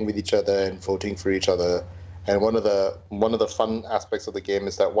negotiating with each other and voting for each other. And one of the fun aspects of the game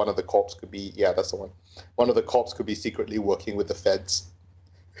is that one of the corps could be that's the one. One of the corps could be secretly working with the feds.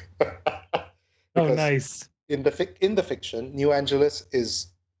 Oh, nice. In the fiction, New Angeles is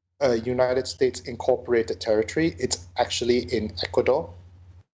a United States incorporated territory. It's actually in Ecuador.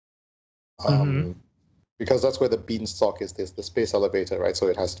 Because that's where the beanstalk is. There's the space elevator, right? So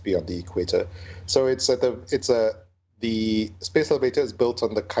it has to be on the equator. So the space elevator is built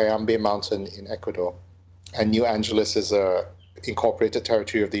on the Cayambe Mountain in Ecuador, and New Angeles is a incorporated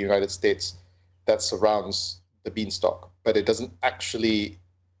territory of the United States that surrounds the beanstalk. But it doesn't actually,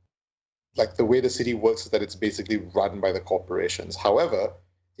 like, the way the city works is that it's basically run by the corporations. However,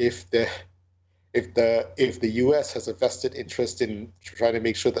 if the U.S. has a vested interest in trying to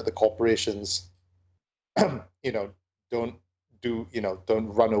make sure that the corporations, don't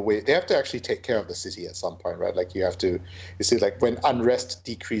run away. They have to actually take care of the city at some point, right? Like you see, like when unrest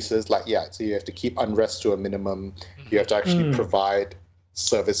decreases, so you have to keep unrest to a minimum. You have to actually provide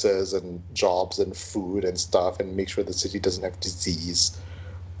services and jobs and food and stuff and make sure the city doesn't have disease.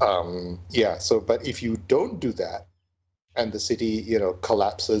 But if you don't do that, and the city,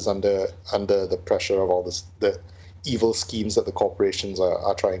 collapses under the pressure of all the evil schemes that the corporations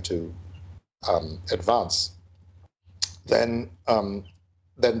are trying to advance, then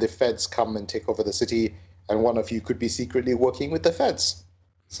the feds come and take over the city, and one of you could be secretly working with the feds.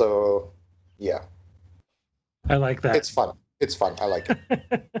 So, yeah. I like that. It's fun. I like it.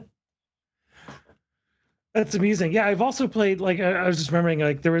 That's amusing. Yeah, I've also played, I was just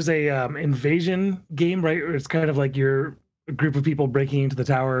remembering, there was a invasion game, right? Where it's kind of like you're a group of people breaking into the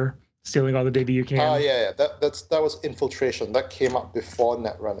tower, stealing all the data you can. Oh, yeah. That was Infiltration. That came up before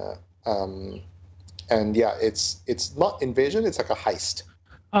Netrunner. And yeah, it's not invasion. It's like a heist.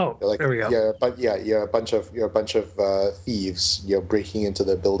 Oh, there we go. Yeah, but you're a bunch of thieves. You're breaking into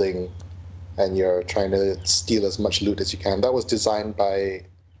the building, and you're trying to steal as much loot as you can. That was designed by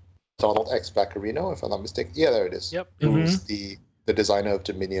Donald X. Vaccarino, if I'm not mistaken. Yeah, there it is. Yep. Who's the designer of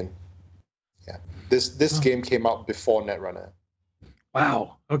Dominion. Yeah. This game came out before Netrunner.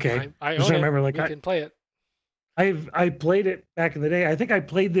 Wow. Okay. I just own remember, it. You can play it. I played it back in the day. I think I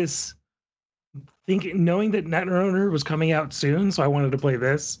played this knowing that Netrunner was coming out soon, so I wanted to play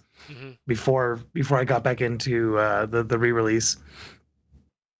this before I got back into the re-release.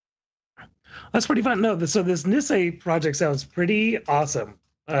 That's pretty fun. No, so this Nisei project sounds pretty awesome.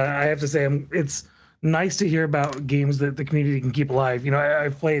 I have to say, it's nice to hear about games that the community can keep alive.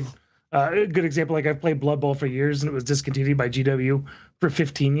 I've played a good example. I've played Blood Bowl for years, and it was discontinued by GW for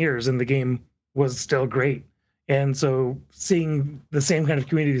 15 years, and the game was still great. And so, seeing the same kind of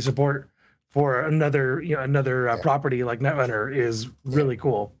community support for another property like Netrunner is really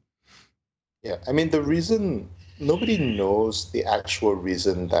cool. Yeah, I mean, the reason nobody knows the actual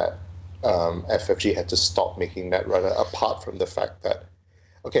reason that FFG had to stop making Netrunner, apart from the fact that,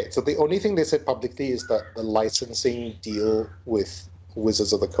 so the only thing they said publicly is that the licensing deal with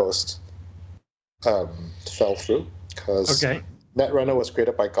Wizards of the Coast fell through because Netrunner was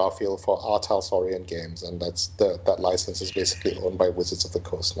created by Garfield for R. Talsorian Games, and that license is basically owned by Wizards of the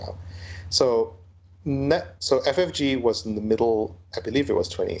Coast now. So FFG was in the middle, I believe it was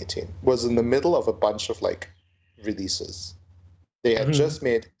 2018, was in the middle of a bunch of releases. They had just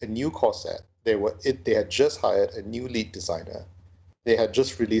made a new core set. They had just hired a new lead designer. They had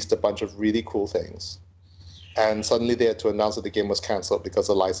just released a bunch of really cool things. And suddenly they had to announce that the game was canceled because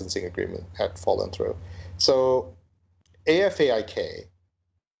the licensing agreement had fallen through. So AFAIK,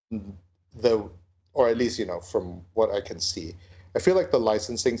 or at least, from what I can see, I feel like the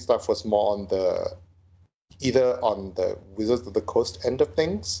licensing stuff was more either on the Wizards of the Coast end of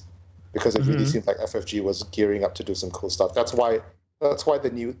things, because it really seemed like FFG was gearing up to do some cool stuff. That's why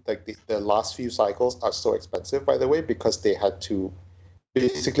the new, the last few cycles are so expensive, by the way, because they had to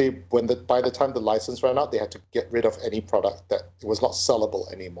basically, by the time the license ran out, they had to get rid of any product that was not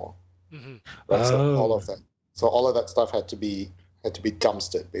sellable anymore. Right? So all of that stuff had to be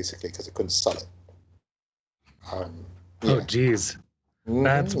dumpstered, basically, because it couldn't sell it. Oh, geez.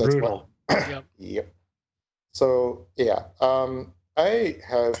 That's brutal. Yep. So, yeah. I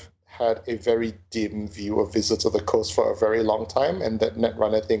have had a very dim view of Wizards of the Coast for a very long time, and that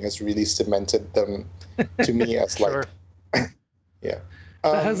Netrunner thing has really cemented them to me as Sure. Yeah.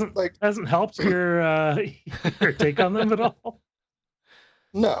 That hasn't helped your take on them at all?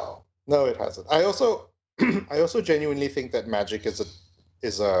 No, it hasn't. I also genuinely think that Magic is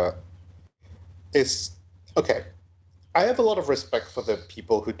okay. I have a lot of respect for the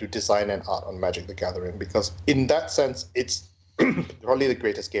people who do design and art on Magic the Gathering, because in that sense, it's probably the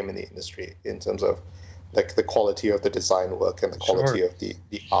greatest game in the industry in terms of like the quality of the design work and the quality Sure. of the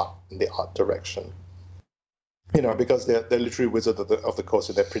art and the art direction. Because they're literally wizards of the coast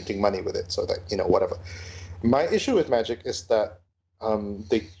and they're printing money with it. So that whatever. My issue with Magic is that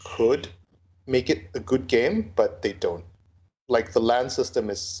they could make it a good game, but they don't. Like the land system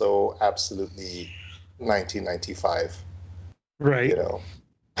is so absolutely 1995, Right.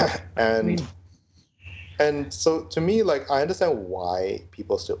 and and so to me, like I understand why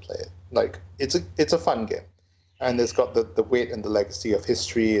people still play it. Like it's a fun game, and it's got the weight and the legacy of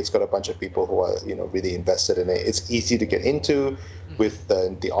history. It's got a bunch of people who are really invested in it. It's easy to get into with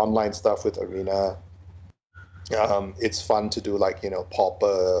the online stuff with Arena. It's fun to do like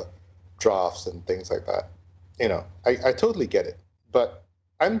pauper drafts and things like that. I totally get it, but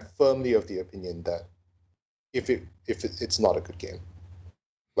I'm firmly of the opinion that if it's not a good game,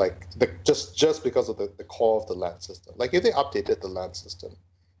 like just because of the core of the land system. Like if they updated the land system,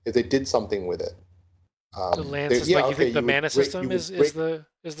 if they did something with it, The land system, like you think the mana system is break,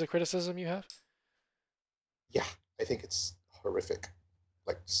 the criticism you have? Yeah, I think it's horrific,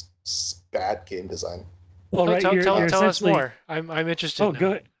 like bad game design. Well, No, right. tell us essentially- more. I'm interested. Oh, now.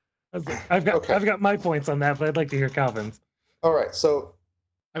 good. I've Okay. got my points on that, but I'd like to hear Calvin's. All right, so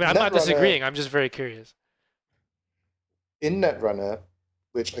I mean, I'm not Netrunner- disagreeing. I'm just very curious. in Netrunner,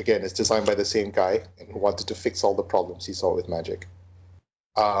 which again is designed by the same guy and who wanted to fix all the problems he saw with Magic,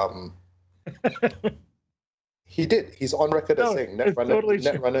 he did. He's on record as No, saying it's totally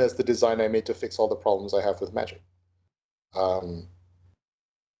true. Netrunner is the design I made to fix all the problems I have with Magic. The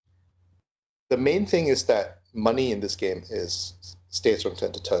main thing is that money in this game stays from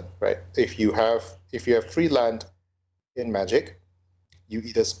turn to turn, right? If you have 3 land in Magic, you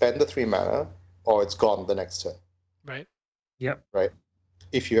either spend the 3 mana or it's gone the next turn. Right. Yep. Right.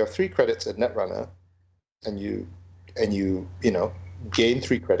 If you have 3 credits in Netrunner, and you gain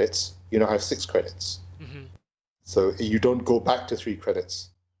 3 credits, you now have 6 credits. Hmm. So you don't go back to 3 credits.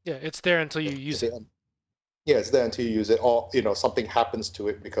 Yeah, it's there until you use it. Yeah, it's there until you use it, or something happens to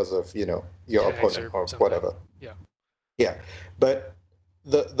it because of your Tags opponent or or something. whatever. Yeah. Yeah, but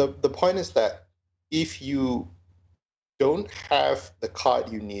the point is that if you don't have the card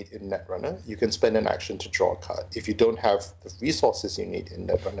you need in Netrunner, you can spend an action to draw a card. If you don't have the resources you need in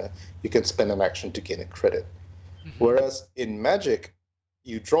Netrunner, you can spend an action to gain a credit. Mhm. Whereas in Magic,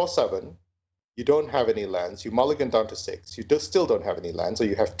 you draw 7, you don't have any lands, you mulligan down to 6, you still don't have any lands, or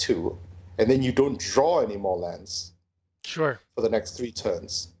you have 2, and then you don't draw any more lands Sure. for the next 3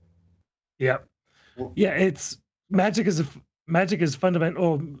 turns. Yep. Yeah, Magic is fundamental.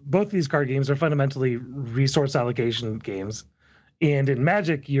 Oh, both these card games are fundamentally resource allocation games, and in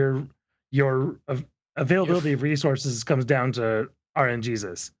Magic, your availability of resources comes down to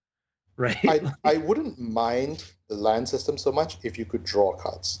RNGesus, right? I wouldn't mind the land system so much if you could draw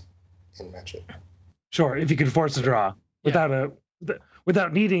cards in Magic. Sure, if you could force a draw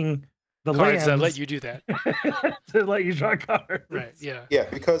without needing the Cards lands that let you do that. to let you draw cards. Right. Yeah. Yeah,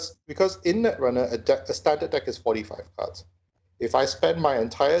 because in Netrunner, a standard deck is 45 cards. If I spend my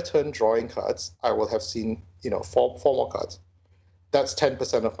entire turn drawing cards, I will have seen, 4 more cards. That's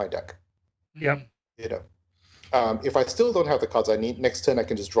 10% of my deck. Yep. If I still don't have the cards I need, next turn I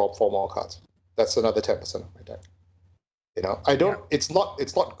can just draw 4 more cards. That's another 10% of my deck. I don't. Yeah. It's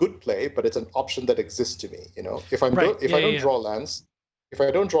not good play, but it's an option that exists to me. If I Right. don't draw lands, if I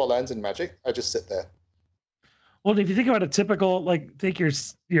don't draw lands in Magic, I just sit there. Well, if you think about a typical, take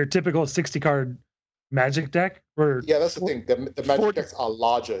your typical 60 card Magic deck, where Yeah, that's the thing. The Magic 40 decks are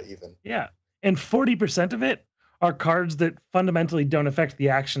larger even. yeah, and 40% of it are cards that fundamentally don't affect the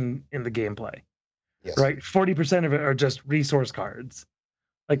action in the gameplay. Yes. Right? 40% of it are just resource cards.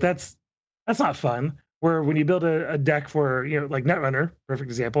 Like that's not fun. Where when you build a deck for like Netrunner, perfect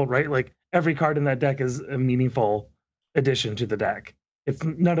example, right? Like every card in that deck is a meaningful addition to the deck.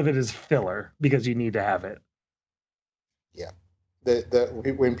 None of it is filler because you need to have it. Yeah.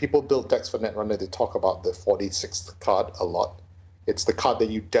 When people build decks for Netrunner, they talk about the 46th card a lot. It's the card that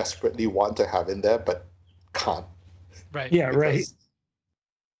you desperately want to have in there, but can't. Right. Yeah, right. because-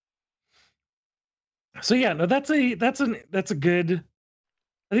 So yeah, no, that's a good.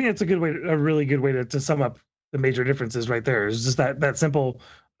 I think that's a really good way to sum up the major differences right there. Is just that simple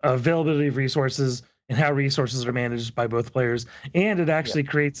availability of resources and how resources are managed by both players, and it actually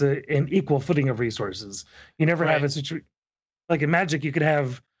creates an equal footing of resources. You never have a Right. situation like in Magic.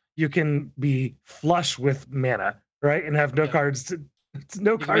 You can be flush with mana, right, and have no Yeah. cards to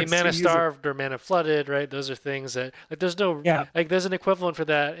You can be mana use it. starved or mana flooded, right? Those are things that there's no Yeah. there's an equivalent for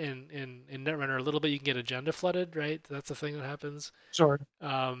that in Netrunner a little bit. You can get agenda flooded, right? That's the thing that happens. Sure.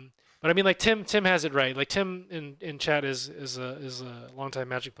 But I mean, like Tim has it right. Like Tim in chat is a longtime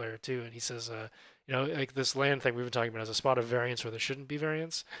Magic player too, and he says like this land thing we've been talking about as a spot of variance where there shouldn't be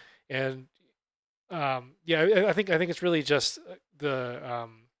variance, and I think it's really just the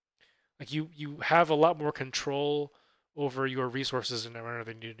like you have a lot more control over your resources in Netrunner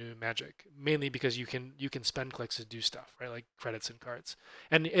than you do in Magic, mainly because you can spend clicks to do stuff, right? Like credits and cards.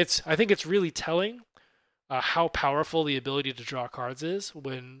 And I think it's really telling how powerful the ability to draw cards is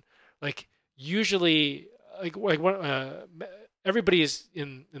when, like, usually everybody is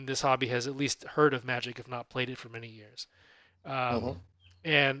in this hobby has at least heard of Magic, if not played it for many years.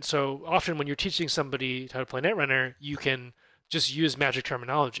 And so often when you're teaching somebody how to play Netrunner, you can just use Magic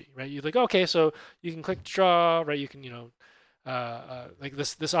terminology, right? You're like, okay, so you can click to draw, right? You can, like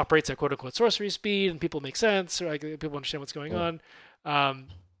this operates at quote unquote sorcery speed, and people make sense, or like people understand what's going on.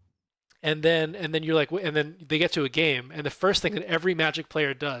 And then you're like, and then they get to a game, and the first thing that every Magic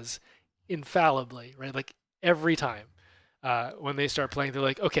player does, infallibly, right? Like every time when they start playing, they're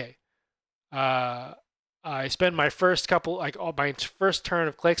like, okay, I spend my first my first turn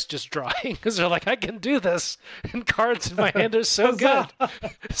of clicks just drawing because they're like, I can do this, and cards in my hand are so good.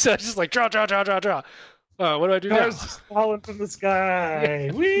 So it's just like draw. What do I do now? Cards just falling from the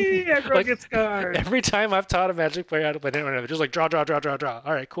sky. Whee! Everyone gets cards. Every time I've taught a Magic player how to play Netrunner, they're just like draw.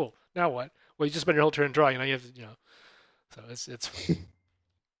 All right, cool. Now what? Well, you just spend your whole turn drawing. You have to, So it's.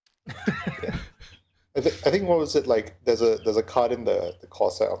 Yeah. I think what was it like? There's a card in the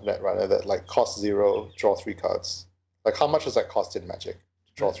core set of Netrunner that like costs 0, draw 3 cards. Like how much does that cost in Magic?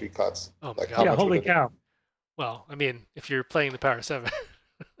 Draw 3 cards. Oh my God. How Yeah, much holy would it- cow. Well, I mean, if you're playing the Power 7.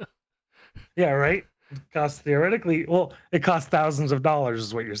 Yeah, right. It costs theoretically. Well, it costs thousands of dollars,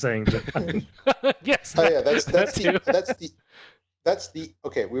 is what you're saying, John. Yes. Oh yeah, that's too. the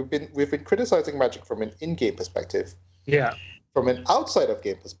okay. We've been criticizing Magic from an in-game perspective. Yeah. From an outside of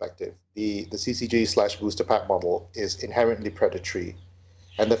game perspective, the CCG/booster pack model is inherently predatory,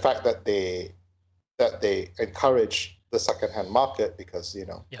 and the fact that they encourage the secondhand market because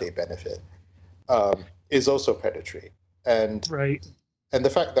they benefit is also predatory, and Right. and the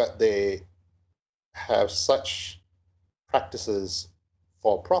fact that they have such practices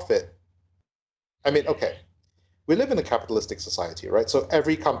for profit. I mean, okay, we live in a capitalistic society, right? So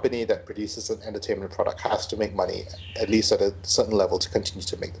every company that produces an entertainment product has to make money, at least at a certain level, to continue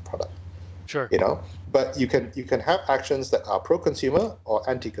to make the product. Sure. But you can have actions that are pro-consumer or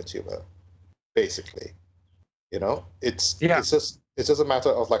anti-consumer, basically. It's just a matter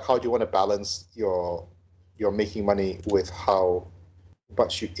of like how do you want to balance your making money with how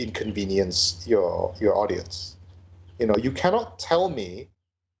much you inconvenience your audience. You cannot tell me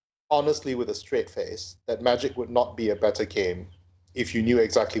honestly with a straight face that Magic would not be a better game if you knew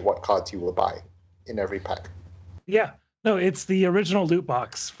exactly what cards you were buying in every pack. Yeah. No, it's the original loot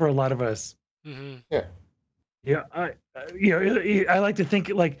box for a lot of us. Mm-hmm. Yeah. Yeah. I like to think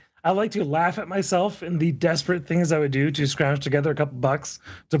I like to laugh at myself and the desperate things I would do to scrounge together a couple bucks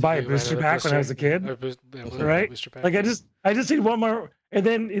to buy a booster pack when I was a kid. Right? Like I just need one more, and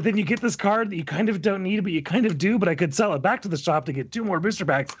then you get this card that you kind of don't need, but you kind of do. But I could sell it back to the shop to get 2 more booster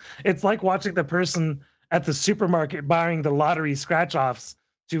packs. It's like watching the person at the supermarket buying the lottery scratch offs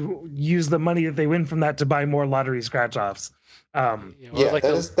to use the money that they win from that to buy more lottery scratch offs.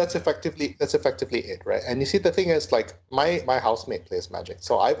 That's effectively it, right? And you see, the thing is, like my housemate plays Magic,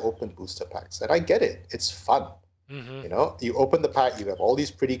 so I've opened booster packs, and I get it. It's fun. Mm-hmm. You open the pack, you have all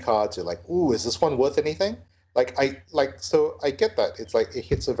these pretty cards. You're like, ooh, is this one worth anything? So I get that. It's like it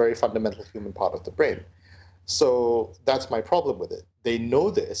hits a very fundamental human part of the brain. So that's my problem with it. They know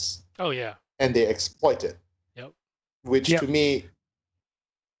this. Oh yeah. And they exploit it. Yep. Which to me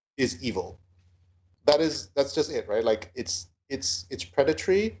is evil. That's just it, right? Like it's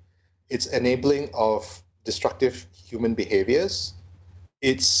predatory. It's enabling of destructive human behaviors.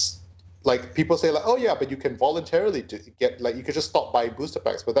 It's like people say like, oh yeah, but you can voluntarily you could just stop buying booster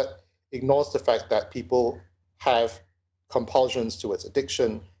packs, but that ignores the fact that people have compulsions towards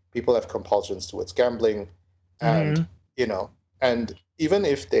addiction. People have compulsions towards gambling, and and even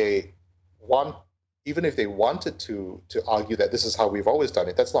if they wanted to argue that this is how we've always done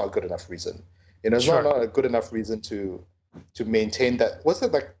it, that's not a good enough reason. It's not a good enough reason to maintain that. What's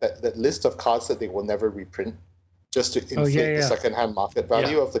it like that list of cards that they will never reprint just to inflate the secondhand market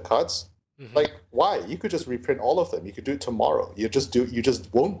value of the cards? Mm-hmm. Like, why? You could just reprint all of them. You could do it tomorrow. You just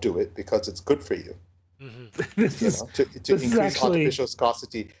won't do it because it's good for you. Mm-hmm. To increase artificial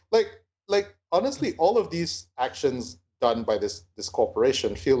scarcity. Like honestly, all of these actions done by this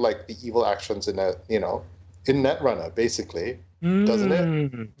corporation feel like the evil actions in Netrunner, basically, doesn't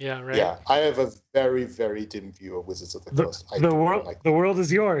it? Yeah, right. Yeah, I have a very, very dim view of Wizards of the Coast. The world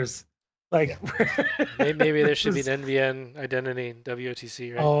is yours. Like, Maybe there should be an NVN identity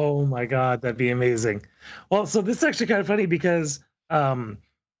WOTC, right? oh my God, that'd be amazing. Well, so this is actually kind of funny because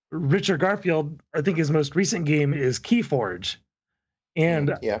Richard Garfield, I think his most recent game is Keyforge,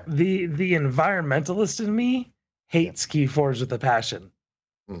 and Yeah. the environmentalist in me hates Keyforge with a passion,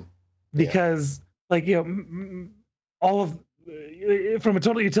 because like all of from a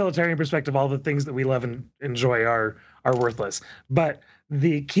total utilitarian perspective, all the things that we love and enjoy are worthless, but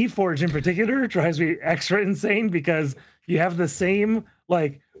the Keyforge in particular drives me extra insane because you have the same,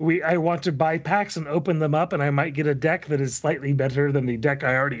 like, I want to buy packs and open them up, and I might get a deck that is slightly better than the deck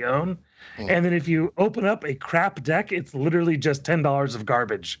I already own. And then if you open up a crap deck, it's literally just $10 of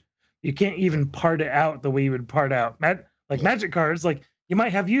garbage. You can't even part it out the way you would part out Magic cards. Like, you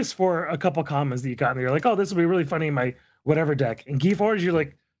might have use for a couple commons that you got, and you're like, oh, this will be really funny in my whatever deck. In Keyforge, you're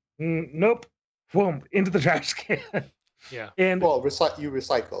like, nope, boom, into the trash can. Yeah. And Well, you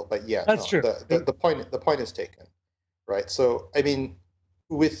recycle, but yeah, That's true. The point is taken, right? So I mean,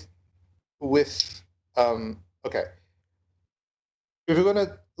 with okay, if we're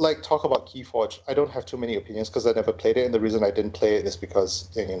gonna like talk about Keyforge, I don't have too many opinions because I never played it, and the reason I didn't play it is because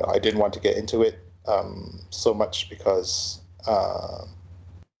I didn't want to get into it so much because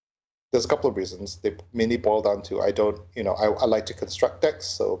there's a couple of reasons. They mainly boil down to I like to construct decks,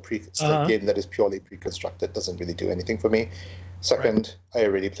 so a game that is purely pre-constructed doesn't really do anything for me. Second, I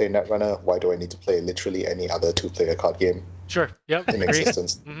already play Netrunner. Why do I need to play literally any other 2-player card game Sure. Yep. in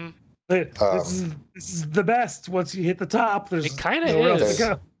existence? this is the best. Once you hit the top, there's It kinda nowhere else is. to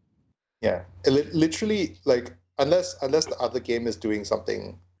go. Yeah, literally, like unless the other game is doing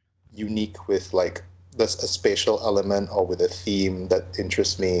something unique with like there's a spatial element or with a theme that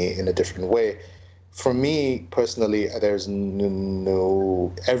interests me in a different way. For me personally, there's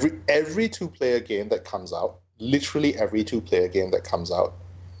no every 2-player game that comes out, literally every 2-player game that comes out,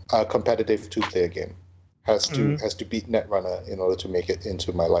 a competitive 2-player game has to beat Netrunner in order to make it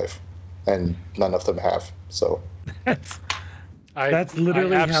into my life, and none of them have. So That's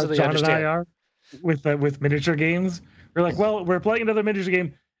literally how absolutely John and I understand. are with miniature games. We're like, well, we're playing another miniature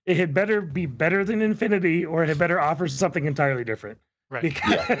game. It had better be better than Infinity, or it had better offer something entirely different. Right.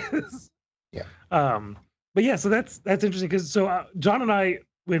 Because, Yeah. But yeah, so that's interesting because John and I,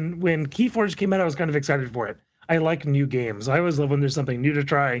 when Keyforge came out, I was kind of excited for it. I like new games. I always love when there's something new to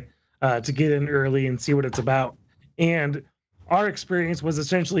try, to get in early and see what it's about. And our experience was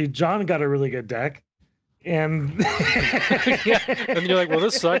essentially John got a really good deck, and Yeah. And you're like, well,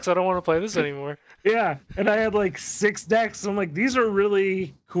 this sucks. I don't want to play this anymore. yeah, and I had like 6 decks. So I'm like, these are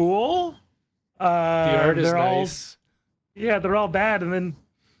really cool. The art is they're nice. they're all bad. And then,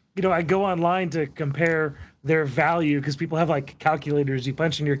 I go online to compare their value because people have like calculators. You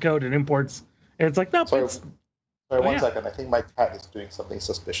punch in your code and imports, and it's like, no, Sorry, it's one yeah. second. I think my cat is doing something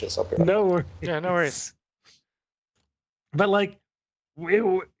suspicious up here. no worries. Yeah, no worries. But like,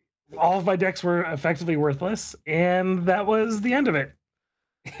 all of my decks were effectively worthless, and that was the end of it.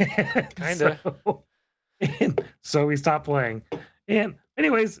 Kinda. So we stopped playing. And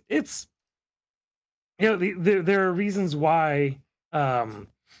anyways, it's there are reasons why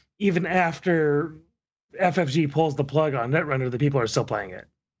even after FFG pulls the plug on Netrunner, the people are still playing it.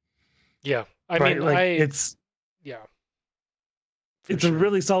 Yeah. I right? mean, like, it's it's for a sure.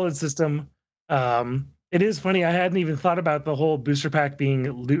 really solid system. It is funny. I hadn't even thought about the whole booster pack being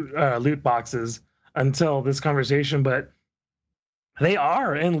loot boxes until this conversation, but they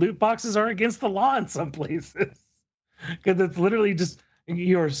are, and loot boxes are against the law in some places because it's literally just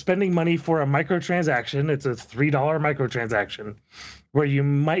you're spending money for a microtransaction. It's a $3 microtransaction where you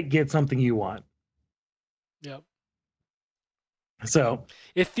might get something you want. Yep. So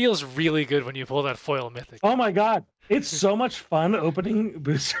It feels really good when you pull that foil mythic. oh my god, it's so much fun opening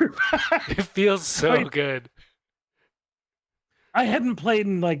booster packs. It feels so I mean, good. I hadn't played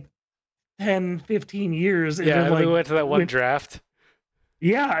in like 10, 15 years. And Yeah, then, and like, we went to that one when- draft.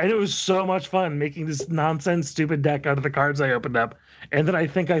 Yeah, and it was so much fun making this nonsense, stupid deck out of the cards I opened up. And then I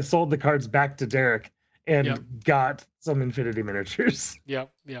think I sold the cards back to Derek and Yep. got some Infinity miniatures.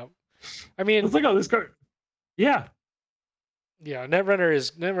 Yep. I mean, It's like, oh, this card. Yeah. yeah, Netrunner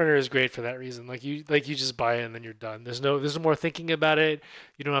is great for that reason. Like you just buy it and then you're done. There's no more thinking about it.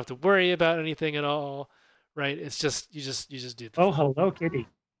 You don't have to worry about anything at all, right? It's just you just do. The Oh, hello, Kitty.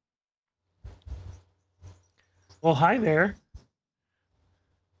 Well, hi there.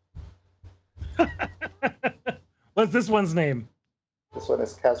 What's this one's name? This one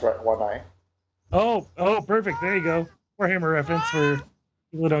is Kazrat One Eye. Oh, perfect. There you go. Warhammer reference for people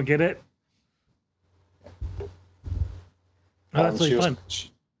who don't get it. Oh, that's really fun.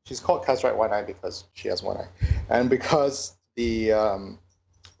 She's called Kazrat One Eye because she has one eye, and because the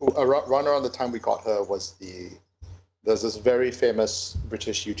around the time we got her was there's this very famous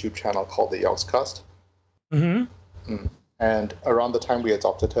British YouTube channel called the Yogscast. Mm-hmm. And around the time we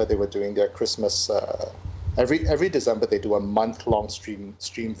adopted her, they were doing their Christmas. Every December they do a month-long stream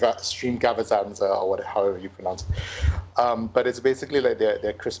Gavazanza or whatever, however you pronounce it. But it's basically like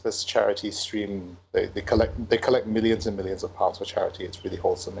their Christmas charity stream. They collect millions and millions of pounds for charity. It's really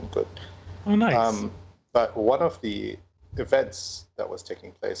wholesome and good. Oh, nice. But one of the events that was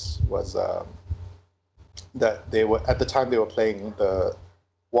taking place was that they were at the time they were playing the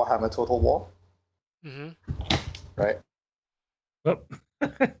Warhammer Total War. Mm-hmm. Right. Oh.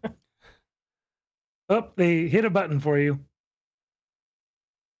 Oh, they hit a button for you.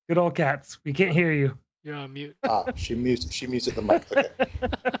 Good old cats. We can't hear you. You're on mute. She muted the mic. Okay.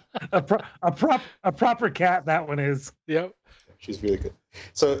 a proper cat. That one is. Yep. She's really good.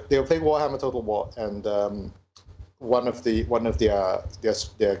 So they were playing Warhammer Total War, and one of their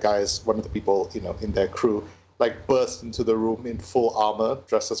guys, one of the people in their crew, like burst into the room in full armor,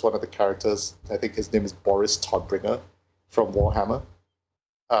 dressed as one of the characters. I think his name is Boris Todbringer from Warhammer.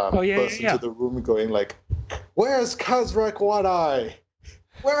 Burst into the room going like, "Where's Kazrak One-Eye?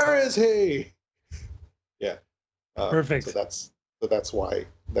 Where is he?" Yeah. Perfect. So that's why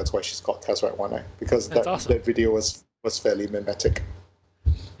she's called Kazrak One-Eye, because awesome. that video was fairly mimetic.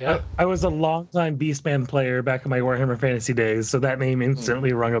 Yeah. I was a longtime Beastman player back in my Warhammer Fantasy days, so that name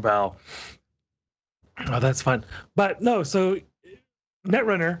instantly rung a bell. Oh, that's fun. But no, so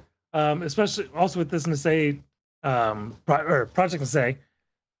Netrunner, especially also with this Nisei, Project Nisei,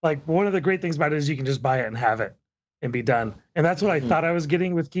 like one of the great things about it is you can just buy it and have it and be done. And that's what I thought I was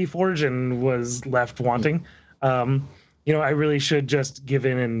getting with Keyforge and was left wanting. I really should just give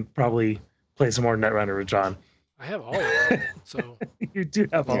in and probably play some more Netrunner with John. I have all of it, so You do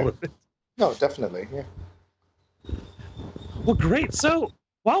have all of it. No, definitely. Yeah. Well, great. So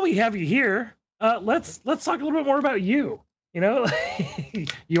while we have you here, let's talk a little bit more about you.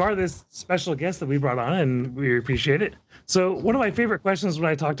 You are this special guest that we brought on, and we appreciate it. So one of my favorite questions when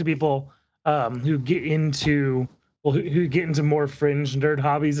I talk to people who get into more fringe nerd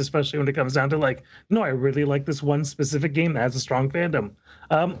hobbies, especially when it comes down to like, no, I really like this one specific game that has a strong fandom.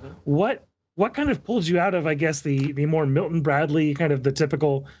 What kind of pulled you out of, I guess, the more Milton Bradley, kind of the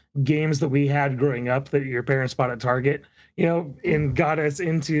typical games that we had growing up that your parents bought at Target, and got us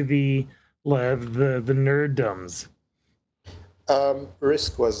into the nerddoms?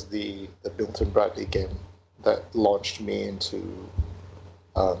 Risk was the Milton Bradley game that launched me into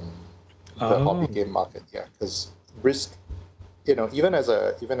the hobby game market. Yeah, because Risk, even as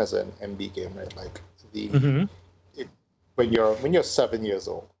an MB game, right? Like when you're 7 years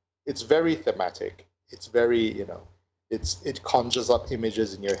old, it's very thematic. It's very it conjures up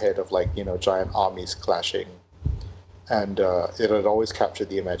images in your head of like giant armies clashing, and it had always captured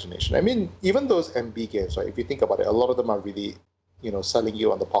the imagination. I mean, even those MB games, right? If you think about it, a lot of them are really selling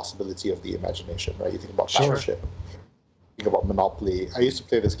you on the possibility of the imagination, right? You think about Battleship, think about Monopoly. I used to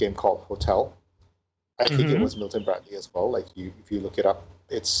play this game called Hotel. I think it was Milton Bradley as well. Like if you look it up,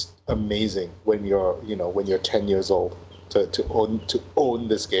 it's amazing when you're 10 years old to own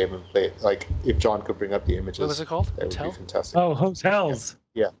this game and play it. Like if John could bring up the images, what was it called? That Hotel? would be fantastic. Oh, Hotels.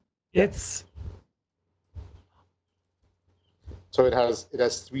 Yeah. It's So it has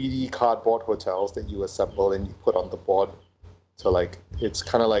 3D cardboard hotels that you assemble and you put on the board. So like it's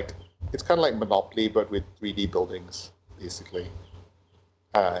kind of like Monopoly but with 3D buildings basically.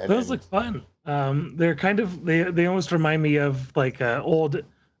 Those look fun. They're kind of they almost remind me of like old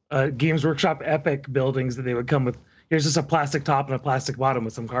Games Workshop Epic buildings that they would come with. Here's just a plastic top and a plastic bottom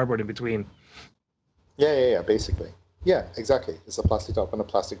with some cardboard in between. Yeah, basically. Yeah, exactly. It's a plastic top and a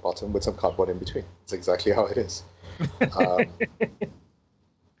plastic bottom with some cardboard in between. It's exactly how it is.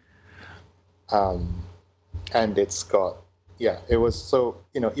 And it's got, it was so,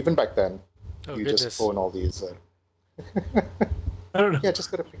 even back then, just own all these. I don't know. Yeah, just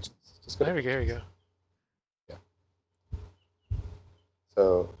go to pictures. There we go. Yeah.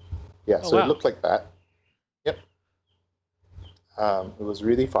 So, It looked like that. Yep. It was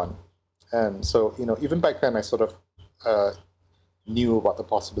really fun. And so, even back then, I sort of knew about the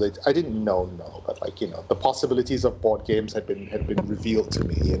possibility. I didn't know, but like, the possibilities of board games had been revealed to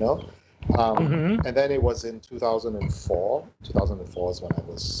me, And then it was in 2004. 2004 is when I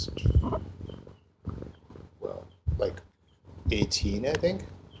was, 18, I think.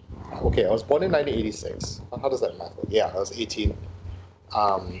 Okay, I was born in 1986. How does that matter? Yeah, I was 18.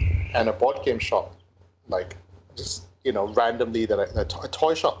 And a board game shop, randomly a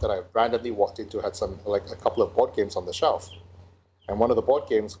toy shop that I randomly walked into had a couple of board games on the shelf. And one of the board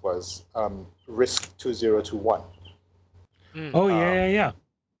games was Risk 2021. Oh, yeah.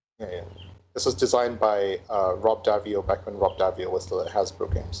 Yeah. This was designed by Rob Daviau back when Rob Daviau was still at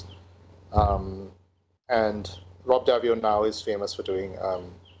Hasbro Games. And Rob Daviau now is famous for doing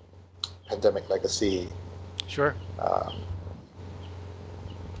Pandemic Legacy. Sure.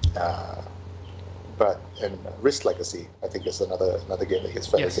 And Risk Legacy, I think, is another game that he's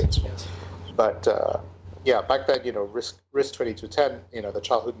fairly famous for. Yes. But yeah, back then, Risk 2210, the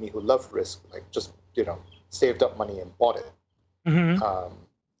childhood me who loved Risk, like just saved up money and bought it. Mm-hmm.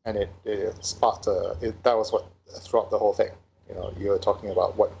 And it sparked that was what throughout the whole thing. You're talking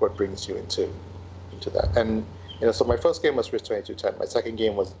about what brings you into that. And so my first game was Risk 2210. My second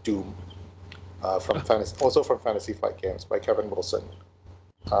game was Doom, from Fantasy Flight Games by Kevin Wilson,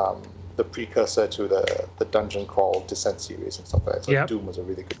 the precursor to the Dungeon Crawl Descent series and stuff like that. So Yep. Doom was a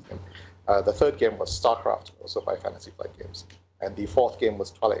really good game. The third game was StarCraft, also by Fantasy Flight Games, and the fourth game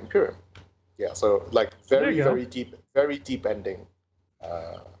was Twilight Imperium. Yeah, so like very deep ending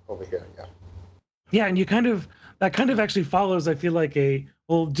over here. Yeah. Yeah, and that kind of actually follows, I feel like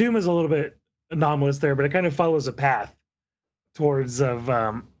Doom is a little bit anomalous there, but it kind of follows a path towards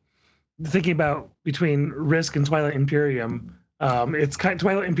thinking about between Risk and Twilight Imperium.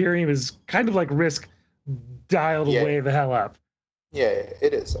 Twilight Imperium is kind of like Risk dialed way the hell up. Yeah,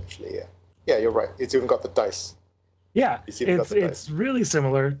 it is actually. Yeah, you're right. It's even got the dice. Yeah, it's really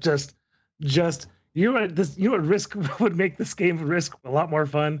similar. Just what Risk would make this game of Risk a lot more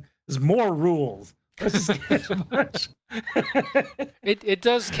fun is more rules. It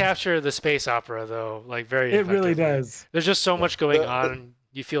does capture the space opera though, like very. It really effectively. does. There's just so much going on.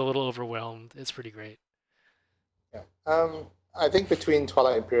 You feel a little overwhelmed. It's pretty great. Yeah. I think between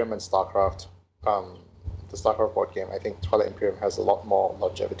Twilight Imperium and StarCraft, the StarCraft board game, I think Twilight Imperium has a lot more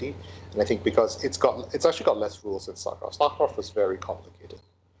longevity, and I think because it's actually got less rules than StarCraft. StarCraft was very complicated,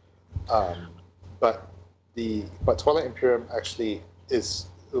 but Twilight Imperium actually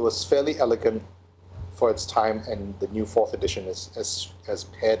was fairly elegant for its time, and the new 4th edition has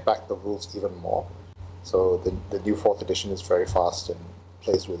pared back the rules even more. So the new 4th edition is very fast and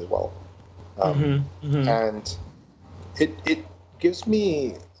plays really well, and it gives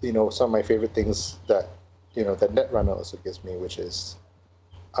me some of my favorite things that that Netrunner also gives me, which is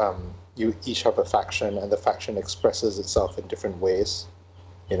you each have a faction, and the faction expresses itself in different ways,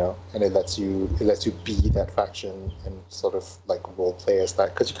 and it lets you be that faction and sort of like role play as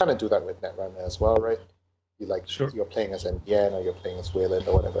that, because you kind of do that with Netrunner as well, right? You're playing as NBN or you're playing as Wayland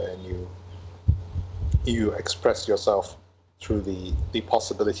or whatever, and you express yourself through the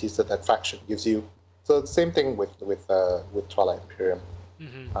possibilities that faction gives you. So the same thing with Twilight Imperium.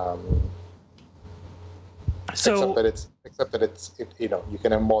 Except that it's you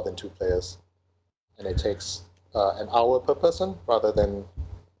can have more than 2 players, and it takes an hour per person rather than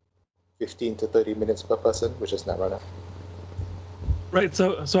 15 to 30 minutes per person, which is Netrunner. Right.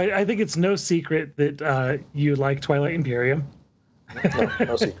 So I think it's no secret that you like Twilight Imperium.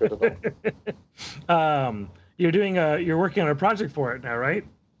 No secret at all. You're working on a project for it now, right?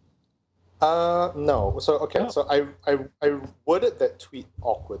 No. So okay. Oh. So I worded that tweet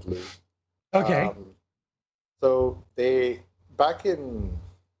awkwardly. Okay. So they back in,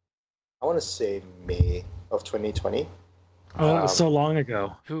 I want to say May of 2020. Oh, it was so long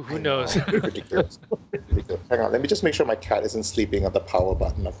ago. Who knows? Ridiculous. Hang on, let me just make sure my cat isn't sleeping at the power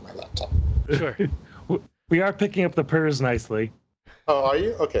button of my laptop. Sure. We are picking up the purrs nicely. Oh, are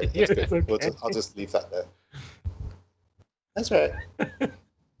you? Okay. That's good. Okay. I'll just leave that there. That's right.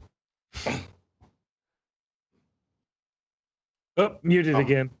 Oh, muted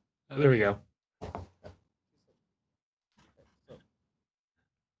again. There we go.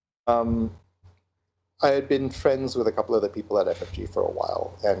 I had been friends with a couple of the people at FFG for a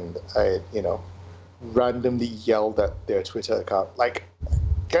while, and I, randomly yelled at their Twitter account, like,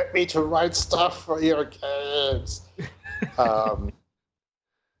 "Get me to write stuff for your games."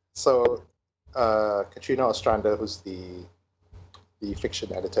 So Katrina Ostrander, who's the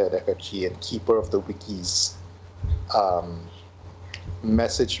fiction editor at FFG and keeper of the wikis,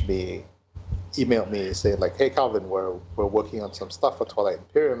 messaged me, emailed me saying like, "Hey Calvin, we're working on some stuff for Twilight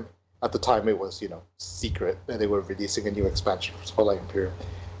Imperium." At the time, it was secret, and they were releasing a new expansion for Twilight Imperium.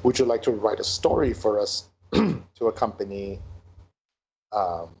 Would you like to write a story for us to accompany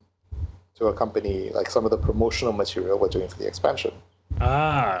like some of the promotional material we're doing for the expansion?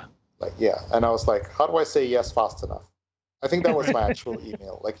 Like, yeah. And I was like, how do I say yes fast enough? I think that was my actual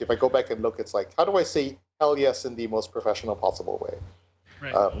email. Like, if I go back and look, it's like, how do I say hell yes in the most professional possible way?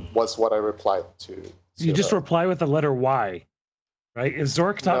 Right. Was what I replied to. You just reply with the letter Y, right? If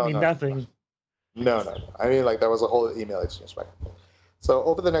Zork taught me nothing. No. I mean, like, there was a whole email exchange back. So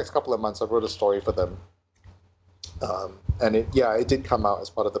over the next couple of months, I wrote a story for them. And it did come out as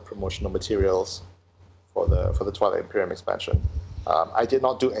part of the promotional materials for the Twilight Imperium expansion. I did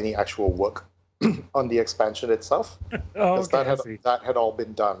not do any actual work on the expansion itself, Oh, because okay. that had all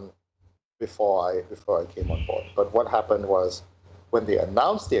been done before I came on board. But what happened was, when they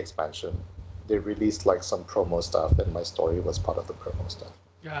announced the expansion, they released like some promo stuff, and my story was part of the promo stuff.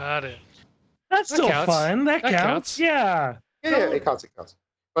 Got it. That's That still counts. fun. That That counts. counts. Yeah. Yeah, it counts. It counts.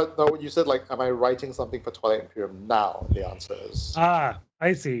 But no, you said like, am I writing something for Twilight Imperium now? The answer is Ah,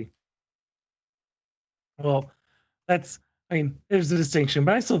 I see. Well, there's a distinction,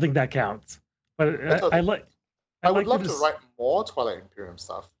 but I still think that counts. But totally I like. I would like love to write more Twilight Imperium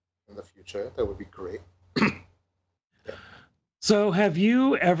stuff in the future. That would be great. So, have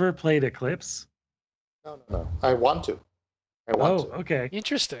you ever played Eclipse? No. I want to. Oh, okay.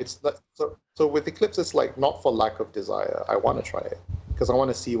 Interesting. It's like, so with Eclipse, it's like not for lack of desire. I want to try it because I want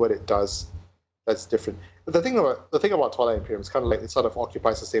to see what it does. That's different. But the thing about Twilight Imperium is kind of like, it sort of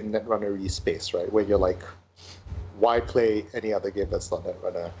occupies the same Netrunner-y space, right? Where you're like, why play any other game that's not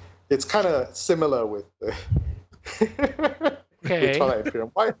Netrunner? It's kind of similar with the Okay. with Twilight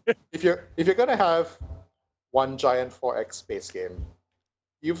Imperium. Why, if you're gonna have one giant 4X space game,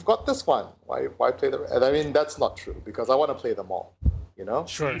 you've got this one. Why play the? And I mean, that's not true, because I want to play them all. You know.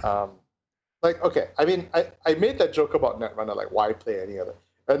 Sure. Like, okay, I mean, I made that joke about Netrunner, like, why play any other?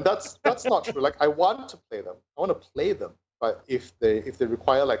 And that's not true. Like, I want to play them. I want to play them. But if they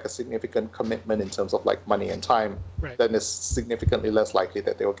require like a significant commitment in terms of like money and time, Right. then it's significantly less likely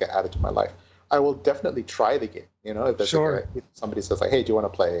that they will get added to my life. I will definitely try the game. You know, if there's Sure. if somebody says like, hey, do you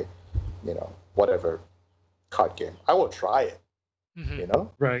want to play, whatever card game? I will try it. Mhm. You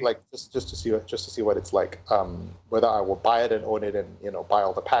know, Right. like just to see what it's like. Whether I will buy it and own it and buy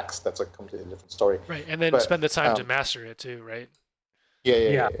all the packs, that's a completely different story. Right. And then But, spend the time to master it too, right?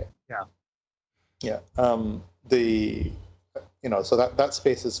 Yeah. So that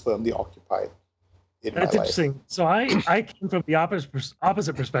space is firmly occupied in That's my life. interesting. So I came from the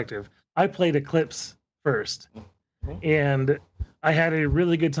opposite perspective. I played Eclipse first, and I had a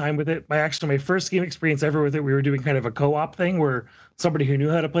really good time with it. My first game experience ever with it, we were doing kind of a co-op thing where somebody who knew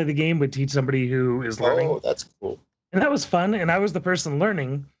how to play the game would teach somebody who is learning, Oh, that's cool. and that was fun. And I was the person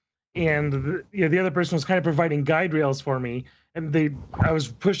learning, and the other person was kind of providing guide rails for me, and I was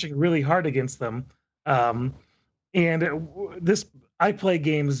pushing really hard against them. I play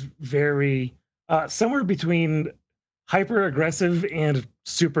games very somewhere between hyper aggressive and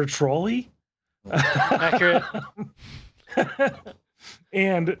super trolly. Accurate.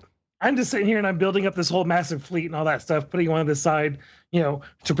 And I'm just sitting here and I'm building up this whole massive fleet and all that stuff, putting one on the side, to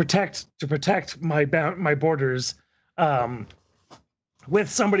protect my borders, with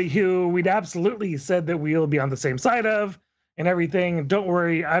somebody who we'd absolutely said that we'll be on the same side of and everything. Don't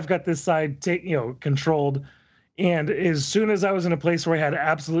worry, I've got this side controlled. And as soon as I was in a place where I had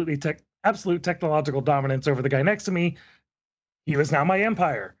absolute technological dominance over the guy next to me, he was now my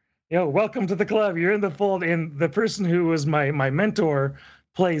empire. Welcome to the club. You're in the fold. And the person who was my mentor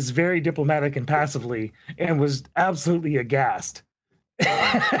plays very diplomatic and passively, and was absolutely aghast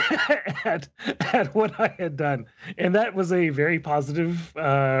at what I had done. And that was a very positive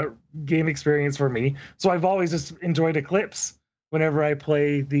game experience for me. So I've always just enjoyed Eclipse whenever I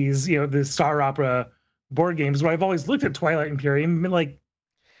play these, the Star Opera board games, where I've always looked at Twilight Imperium and been like,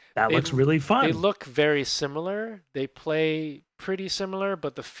 that looks really fun. They look very similar. They play pretty similar,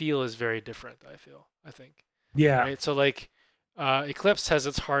 but the feel is very different, I think. Yeah. Right? So like Eclipse has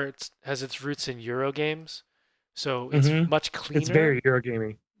its roots in Euro games. So it's much cleaner. It's very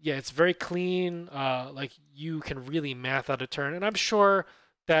Eurogaming. Yeah, it's very clean. Like you can really math out a turn. And I'm sure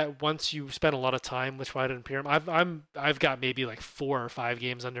that once you spend a lot of time with Twilight Imperium, I've got maybe like 4 or 5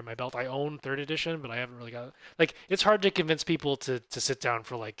 games under my belt. I own 3rd edition, but I haven't really got like, it's hard to convince people to sit down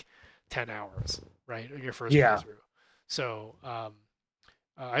for like 10 hours, right, in your first playthrough. So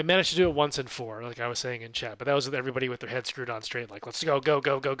I managed to do it once in 4, like I was saying in chat, but that was with everybody with their head screwed on straight, like, let's go,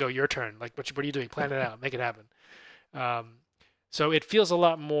 your turn. Like, what are you doing? Plan it out, make it happen. So it feels a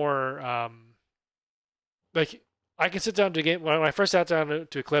lot more like I can sit down to game. When I first sat down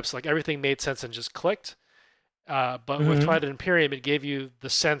to Eclipse, like everything made sense and just clicked. But with Twilight Imperium, it gave you the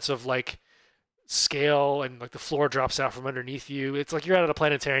sense of like scale, and like the floor drops out from underneath you. It's like you're out at a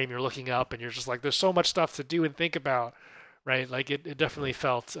planetarium, you're looking up, and you're just like, there's so much stuff to do and think about, right? Like it definitely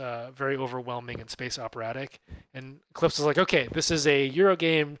felt very overwhelming and space operatic. And Eclipse was like, okay, this is a Euro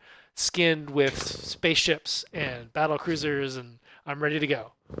game skinned with spaceships and battle cruisers, and I'm ready to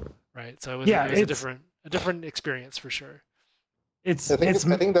go, right? So it was a different experience for sure. It's I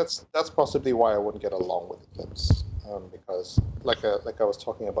think that's possibly why I wouldn't get along with Eclipse, because like I was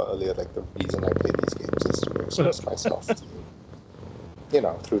talking about earlier, like the reason I play these games is to express myself,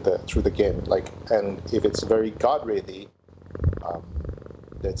 through the game. Like, and if it's very guardraily,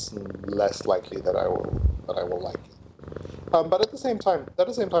 it's less likely that I will like it. But at the same time,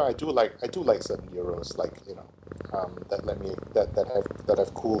 I do like certain Euros, like that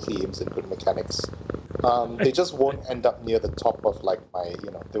have cool themes and good mechanics. They just won't end up near the top of like my,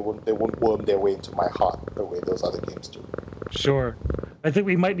 they won't worm their way into my heart the way those other games do. Sure. I think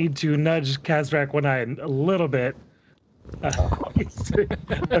we might need to nudge Kazrak One-Eye a little bit.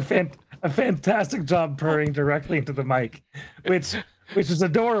 A fantastic job purring directly into the mic, which is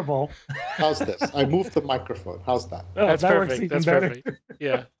adorable. How's this? I moved the microphone. How's that? Oh, That's that perfect. works even That's better. perfect.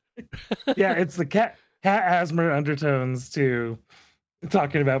 Yeah. Yeah, it's the cat asthma undertones to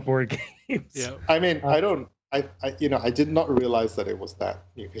talking about board games. Yeah. I mean, I did not realize that it was that,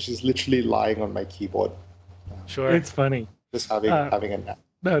 because she's literally lying on my keyboard, Sure. It's funny. just having a nap.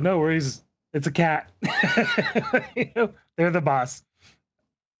 No worries. It's a cat. They're the boss.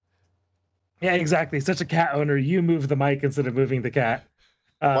 Yeah, exactly. Such a cat owner, you move the mic instead of moving the cat.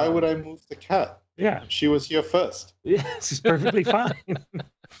 Why would I move the cat? Yeah, She was here first. yeah, she's perfectly fine.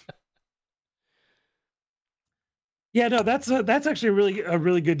 Yeah, no, that's actually a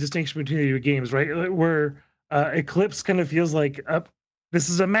really good distinction between the two games, right? Where Eclipse kind of feels like this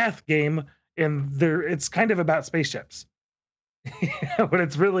is a math game, and it's kind of about spaceships. But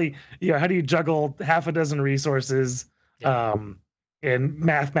it's really, how do you juggle half a dozen resources, and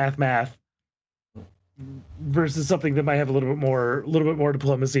math, versus something that might have a little bit more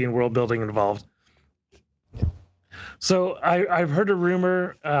diplomacy and world building involved. So I've heard a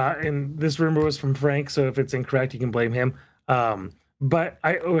rumor, and this rumor was from Frank, so if it's incorrect, you can blame him. But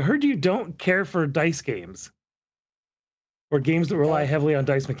I heard you don't care for dice games or games that rely heavily on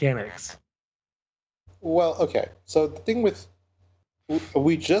dice mechanics. Well, okay. So the thing with,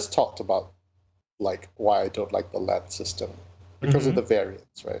 we just talked about like why I don't like the land system because of the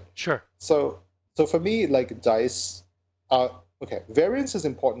variance, right? Sure. So for me, like dice, variance is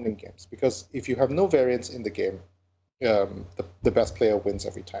important in games because if you have no variance in the game, the best player wins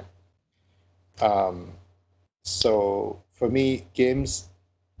every time. So for me, games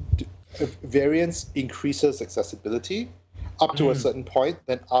variance increases accessibility up to a certain point.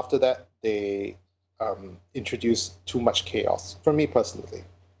 Then after that, they introduce too much chaos. For me personally,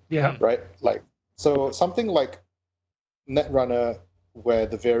 Yeah. right? Like, so something like Netrunner, where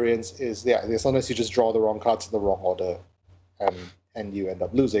the variance is, sometimes you just draw the wrong cards in the wrong order, and you end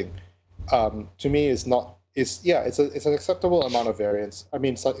up losing. To me, it's an acceptable amount of variance. I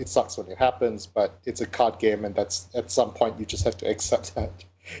mean, it sucks when it happens, but it's a card game, and that's at some point you just have to accept that.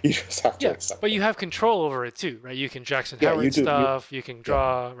 You just have to accept. But that. you have control over it too, right? You can Jackson Yeah, Howard you do. stuff. You can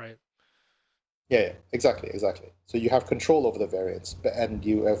draw, right? Yeah, exactly. So you have control over the variance, and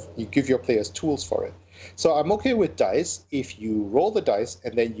you give your players tools for it. So I'm okay with dice if you roll the dice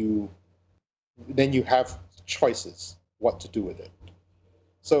and then you have choices what to do with it.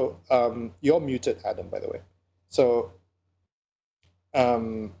 So you're muted, Adam, by the way. So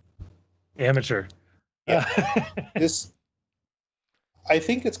Amateur. Yeah. I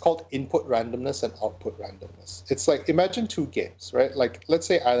think it's called input randomness and output randomness. It's like, imagine two games, right? Like, let's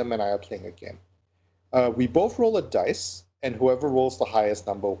say Adam and I are playing a game. We both roll a dice, and whoever rolls the highest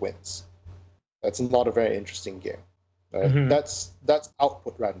number wins. That's not a very interesting game. Right? Mhm. That's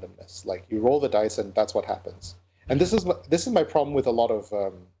output randomness. Like, you roll the dice, and that's what happens. And this is my problem with a lot of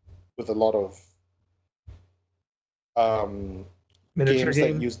Miniature games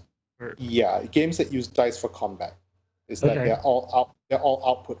game? that use Or- games that use dice for combat. Is that Okay. they're all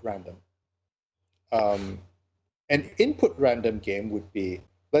output random. An input random game would be,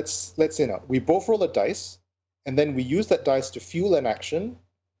 let's we both roll a dice, and then we use that dice to fuel an action,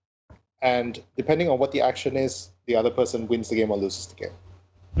 and depending on what the action is, the other person wins the game or loses the game.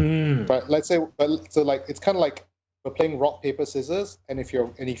 But let's say, it's kind of like we're playing rock paper scissors, and if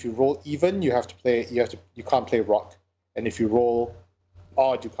you roll even, you can't play rock, and if you roll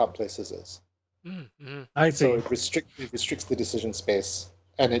odd, you can't play scissors. Mm-hmm. I see. So it restricts the decision space,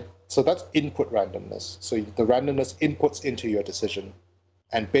 and so that's input randomness. So the randomness inputs into your decision,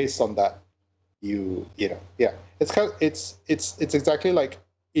 and based on that, it's exactly like,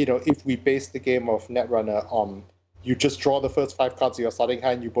 if we base the game of Netrunner on, you just draw the first 5 cards of your starting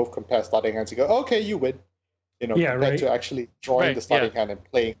hand, you both compare starting hands, you go, okay, you win. Compared to actually drawing the starting hand and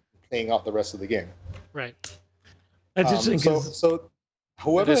playing out the rest of the game. Right. That's interesting. So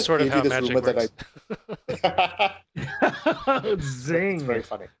whoever That is sort of gave you how this magic rumor works. that Zing. it's very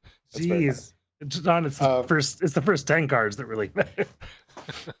funny. It's very Jeez. John, it's the first 10 cards that really matter.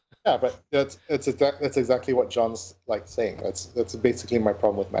 Yeah, but that's exactly what John's like saying. That's basically my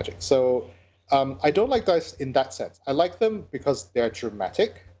problem with Magic. So I don't like dice in that sense. I like them because they're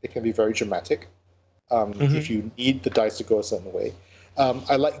dramatic. They can be very dramatic if you need the dice to go a certain way.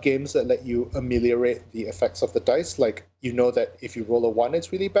 I like games that let you ameliorate the effects of the dice. Like, you know that if you roll a 1,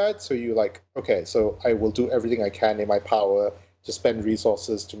 it's really bad. So you like, okay, so I will do everything I can in my power to spend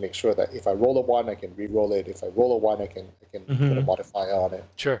resources to make sure that if I roll a 1, I can re-roll it. If I roll a 1, I can put a modifier on it.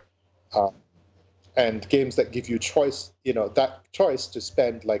 Sure. And games that give you choice, that choice to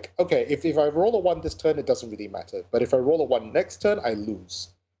spend, like, okay, if I roll a 1 this turn, it doesn't really matter. But if I roll a 1 next turn, I lose.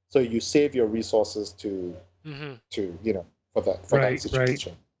 So you save your resources to for that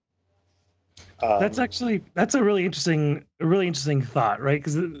situation. Right. That's a really interesting thought, right?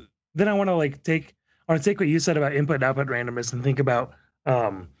 Because then I want to take what you said about input and output randomness and think about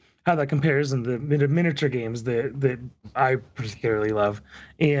how that compares in the miniature games that I particularly love.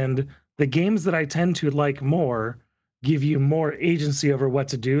 And the games that I tend to like more give you more agency over what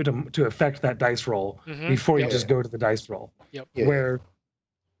to do to affect that dice roll before you just go to the dice roll. Yep. Yeah. Where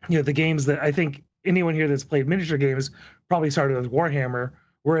the games that I think anyone here that's played miniature games probably started with Warhammer,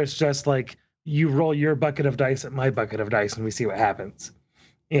 where it's just like you roll your bucket of dice at my bucket of dice and we see what happens.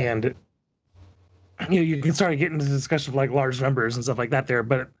 And you can start getting into the discussion of like large numbers and stuff like that there,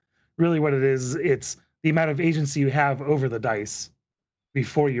 but really what it is, it's the amount of agency you have over the dice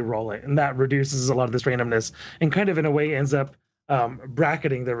before you roll it, and that reduces a lot of this randomness and kind of in a way ends up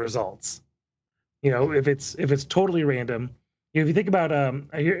bracketing the results. If it's totally random, if you think about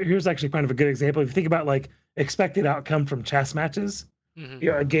here's actually kind of a good example. If you think about like expected outcome from chess matches,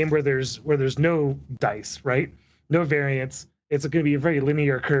 a game where there's no dice, right? No variance. It's going to be a very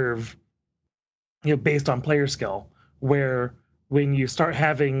linear curve, based on player skill, where when you start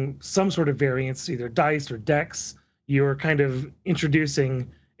having some sort of variance, either dice or decks, you're kind of introducing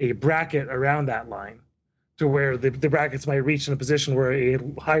a bracket around that line to where the brackets might reach in a position where a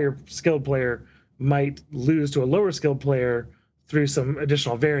higher skilled player might lose to a lower skilled player through some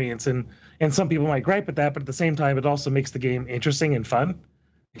additional variance. And some people might gripe at that, but at the same time, it also makes the game interesting and fun.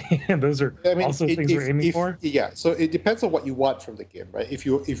 And those are also things we're aiming for. Yeah, so it depends on what you want from the game, right? If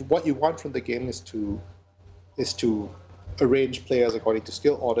what you want from the game is to arrange players according to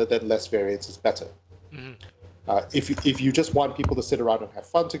skill order, then less variance is better. If you just want people to sit around and have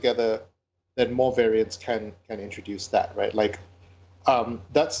fun together, then more variance can introduce that, right? Like,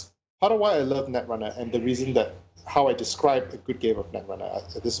 that's part of why I love Netrunner, and the reason that how I describe a good game of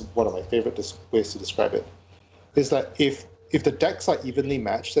Netrunner, this is one of my favorite ways to describe it, is that if the decks are evenly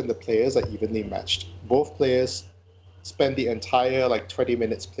matched and the players are evenly matched, both players spend the entire 20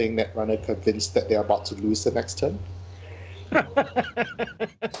 minutes playing Netrunner convinced that they're about to lose the next turn.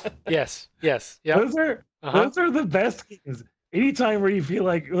 Yes. Yeah. Those are the best games. Anytime where you feel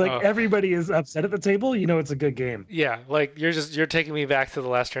like everybody is upset at the table, it's a good game. Yeah, like you're taking me back to the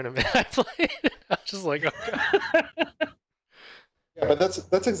last tournament I played. I was just like, okay. Yeah, but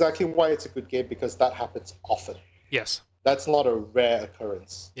that's exactly why it's a good game, because that happens often. Yes. That's not a rare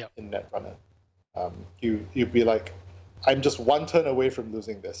occurrence in Netrunner. You'd be like, I'm just one turn away from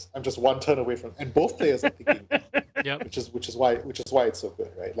losing this. I'm just one turn away from, and both players are thinking, which is why it's so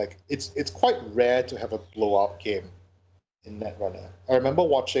good, right? Like it's quite rare to have a blowout game in Netrunner. I remember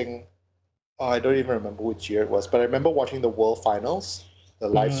watching, I don't even remember which year it was, but I remember watching the World Finals, the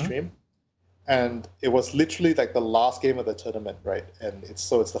live stream, and it was literally like the last game of the tournament, right? And it's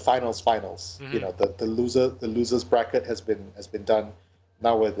the finals. The losers bracket has been done.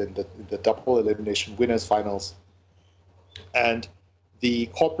 Now we're in the double elimination winners finals, and the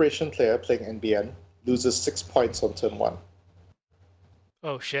corporation player playing NBN loses 6 points on turn 1.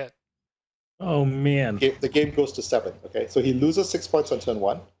 Oh shit. Oh man. The game goes to 7. Okay, so he loses 6 points on turn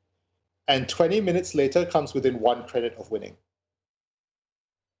 1, and 20 minutes later comes within 1 credit of winning.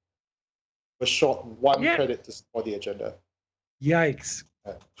 Was short 1 credit to score the agenda. Yikes.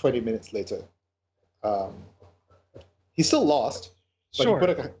 20 minutes later. He still lost,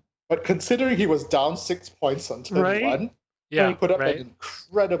 but but considering he was down 6 points on turn 1, he put up an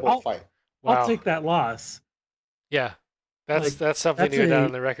incredible fight. Wow. I'll take that loss. Yeah, that's something to go down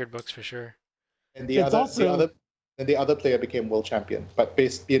in the record books for sure. And the other player became world champion, but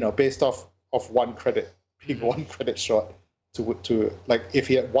based off 1 credit, being 1 credit short. To like, if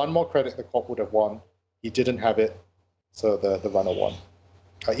he had 1 more credit, the corp would have won. He didn't have it, so the runner won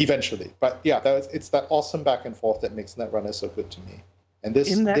eventually. But yeah, it's that awesome back and forth that makes Netrunner so good to me. And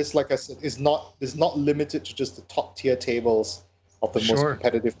this, like I said, is not limited to just the top tier tables of the most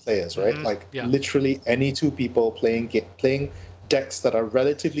competitive players, right? Literally any 2 people playing decks that are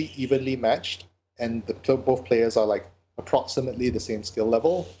relatively evenly matched and both players are like approximately the same skill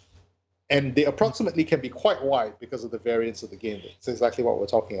level, and they approximately can be quite wide because of the variance of the game. It's exactly what we're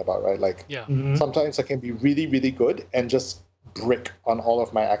talking about, right? Like Yeah. sometimes I can be really, really good and just brick on all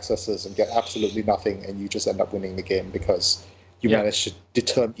of my accesses and get absolutely nothing, and you just end up winning the game because you managed to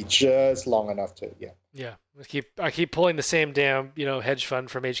deter me just long enough to Yeah. I keep pulling the same damn, hedge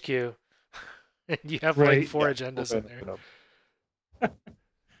fund from HQ. And you have like four agendas in there.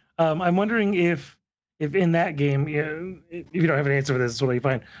 I'm wondering if in that game, if you don't have an answer for this, it's totally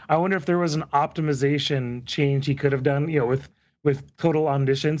fine. I wonder if there was an optimization change he could have done, with total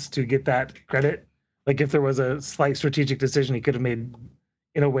omniscience to get that credit. Like if there was a slight strategic decision he could have made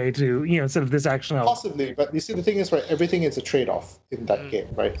in a way to, instead of this action. Possibly, but you see, the thing is, right, everything is a trade-off in that game,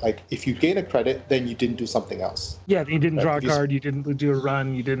 right? Like if you gain a credit, then you didn't do something else. Yeah, you didn't draw a card, you didn't do a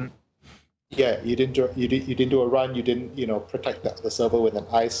run, you didn't. Yeah, you didn't do a run. You didn't, protect the server with an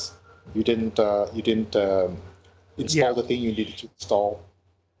ice. You didn't install the thing you needed to install.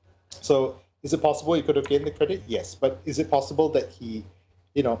 So is it possible he could have gained the credit? Yes, but is it possible that he,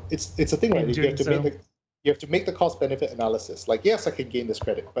 it's a thing, right? You have to make the cost benefit analysis. Like, yes, I can gain this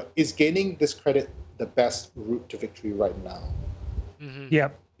credit, but is gaining this credit the best route to victory right now? Mm-hmm.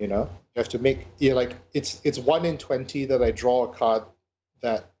 Yep. You have to make it's 1 in 20 that I draw a card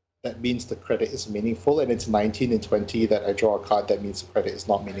that means the credit is meaningful, and it's 19 in 20 that I draw a card that means the credit is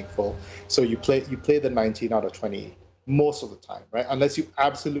not meaningful. So you play the 19 out of 20 most of the time, right? Unless you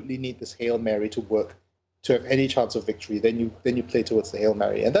absolutely need this Hail Mary to work to have any chance of victory, then you play towards the Hail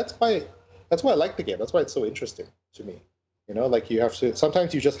Mary. And that's why I like the game. That's why it's so interesting to me. Like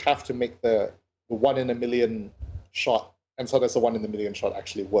sometimes you just have to make the 1 in a million shot, and sometimes the 1 in a million shot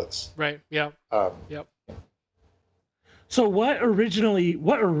actually works. Right. Yeah. Yep. So what originally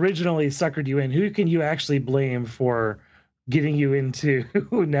suckered you in? Who can you actually blame for getting you into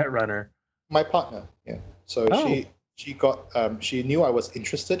Netrunner? My partner, yeah. So she got she knew I was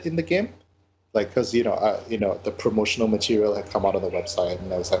interested in the game, like because the promotional material had come out on the website,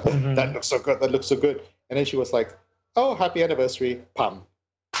 and I was like, that looks so good. And then she was like, oh, happy anniversary, pam,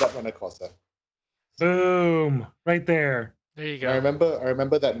 Netrunner Corsa. Boom, right there. There you go. I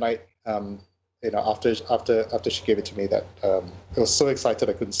remember that night. After she gave it to me, that I was so excited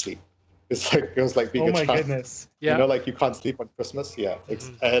I couldn't sleep. It was like being a child. Oh my goodness! Yeah. Like you can't sleep on Christmas. Yeah,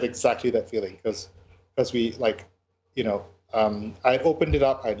 I had exactly that feeling because we I had opened it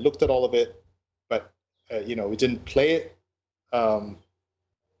up, I looked at all of it, but we didn't play it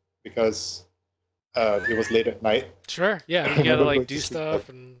because it was late at night. Sure. Yeah, you gotta do stuff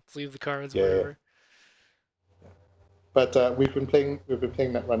and leave the cards or whatever. But we've been playing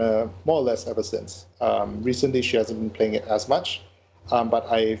Netrunner more or less ever since. Recently, she hasn't been playing it as much, but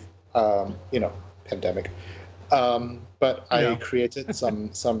I've pandemic. But I created some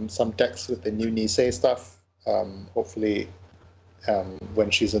decks with the new Nisei stuff. Hopefully, when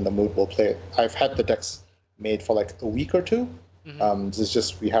she's in the mood, we'll play it. I've had the decks made for like a week or two. It's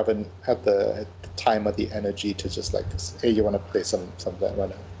just we haven't had the time or the energy to just like, hey, you want to play some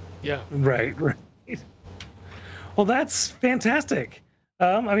Netrunner? Yeah. Right. Well, that's fantastic.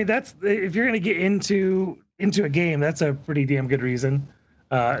 That's if you're going to get into a game, that's a pretty damn good reason.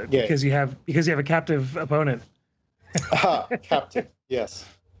 Because you have a captive opponent. Captive, yes.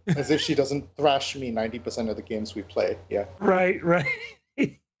 As if she doesn't thrash me 90% of the games we play. Yeah. Right.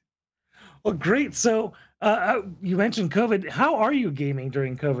 Well, great. So you mentioned COVID. How are you gaming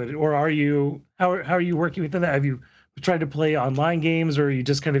during COVID, or how are you working within that? Have you tried to play online games, or are you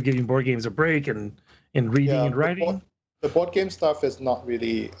just kind of giving board games a break and reading and writing? The board game stuff has not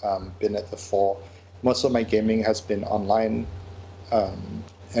really been at the fore. Most of my gaming has been online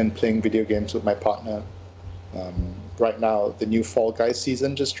and playing video games with my partner. Right now, the new Fall Guys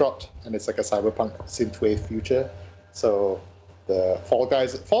season just dropped, and it's like a cyberpunk synthwave future. So the Fall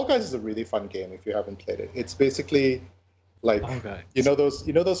Guys is a really fun game if you haven't played it. It's basically like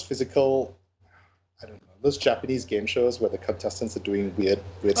those physical, I don't know, those Japanese game shows where the contestants are doing weird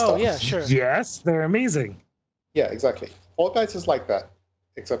stuff. Oh yeah, sure. Yes, they're amazing. Yeah, exactly. Fall Guys is like that,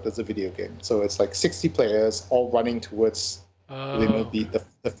 except it's a video game. So it's like 60 players all running towards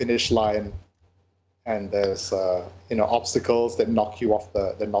the finish line, and there's obstacles that knock you off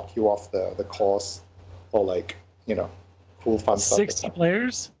the course, or like cool fun stuff. 60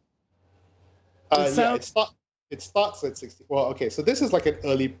 players? It starts at 60. Well, okay, so this is like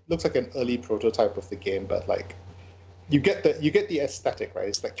looks like an early prototype of the game, but like you get the aesthetic, right?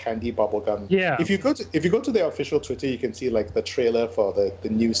 It's like candy bubblegum. Yeah. If you go to their official Twitter, you can see like the trailer for the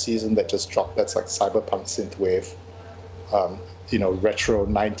new season that just dropped. That's like cyberpunk synthwave, retro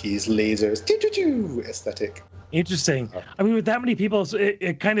 90s lasers, aesthetic. Interesting. With that many people,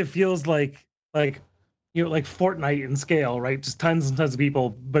 it kind of feels like like like Fortnite in scale, right? Just tons and tons of people.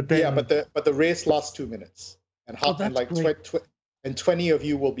 But then Yeah, but the race lasts 2 minutes, and Oh, that's like great. 20 of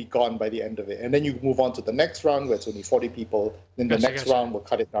you will be gone by the end of it, and then you move on to the next round where it's only 40 people. Then the Gotcha, next gotcha. round will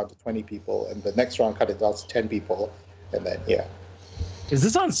cut it down to 20 people, and the next round cut it down to 10 people, and then yeah, is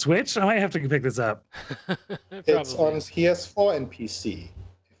this on Switch? I might have to pick this up. it's Probably on is. PS4 and PC,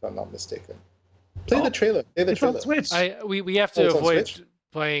 if I'm not mistaken. Play Oh, the trailer. Play the It's on trailer. Switch. We have Oh, to it's on avoid Switch?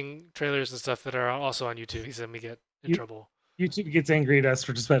 playing trailers and stuff that are also on YouTube because then we get in You- trouble. YouTube gets angry at us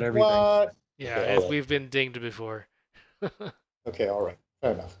for just about everything. What? Yeah, Okay, as alright. we've been dinged before. Okay, all right,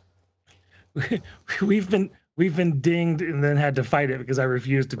 fair enough. we've been dinged and then had to fight it because I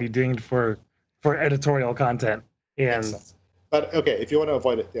refused to be dinged for editorial content. Makes And sense. But okay, if you want to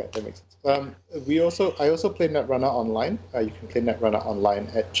avoid it, yeah, that makes sense. I also play Netrunner online. You can play Netrunner online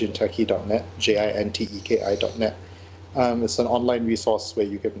at jinteki.net, jinteki.net. It's an online resource where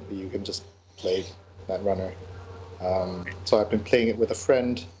you can just play Netrunner. So I've been playing it with a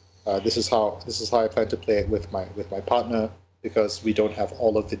friend. This is how I plan to play it with my partner because we don't have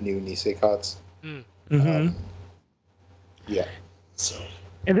all of the new Nisei cards. Mhm. Yeah. So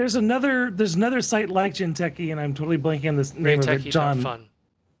and there's another site like Jinteki, and I'm totally blanking on this name of it. John, Fun.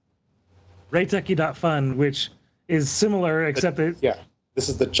 Rayteki.fun, which is similar except that yeah, this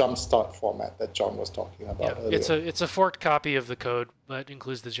is the jumpstart format that John was talking about Yeah, earlier. it's a forked copy of the code, but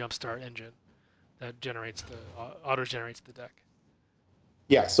includes the Jumpstart engine that generates the auto generates the deck.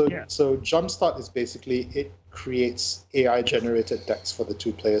 Yeah, so Yeah. so Jumpstart is basically it creates AI generated decks for the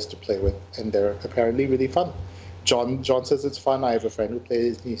two players to play with, and they're apparently really fun. John says it's fun. I have a friend who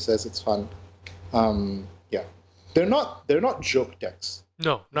plays, and he says it's fun. Yeah, they're not joke decks.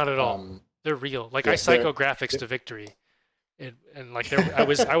 No, not at all. They're real. Like I psychographics to victory, and like I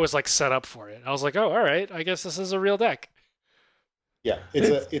was like set up for it. I was like, oh, all right, I guess this is a real deck. Yeah,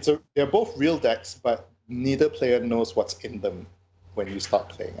 they're both real decks, but neither player knows what's in them when you start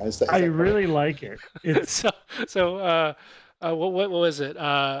playing. And I really like it. It's What was it?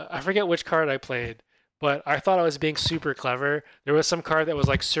 I forget which card I played, but I thought I was being super clever. There was some card that was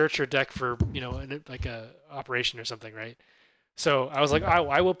like search your deck for like a operation or something, right? So I was like,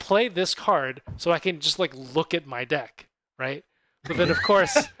 I will play this card so I can just like look at my deck, right? But then of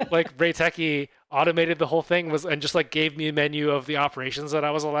course, like Rayteki automated the whole thing and just like gave me a menu of the operations that I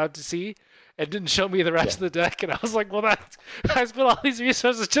was allowed to see. And didn't show me the rest of the deck, and I was like, "Well, I spent all these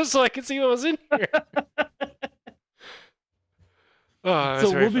resources just so I could see what was in here."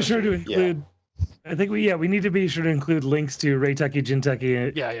 so we'll be sure to include. I think we need to be sure to include links to Rayteki,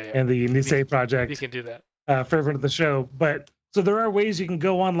 Jinteki, Yeah. and the Nisei project. You can do that. For everyone at the show. But so there are ways you can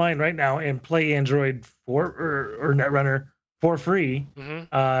go online right now and play Android or Netrunner for free,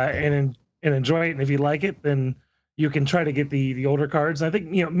 and enjoy it. And if you like it, then you can try to get the older cards. I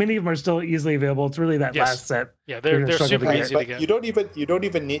think many of them are still easily available. It's really that last set. Yeah, they're super Right, easy to but get. you don't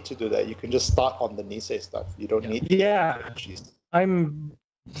even need to do that. You can just start on the Nisei stuff. You don't need. Yeah, Jeez. I'm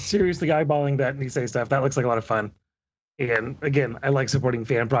seriously eyeballing that Nisei stuff. That looks like a lot of fun. And again, I like supporting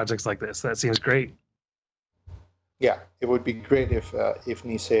fan projects like this. That seems great. Yeah, it would be great if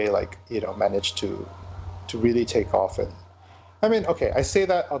Nisei managed to really take off. And I mean, okay, I say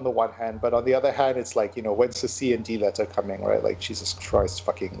that on the one hand, but on the other hand, it's like, when's the C&D letter coming, right? Like, Jesus Christ,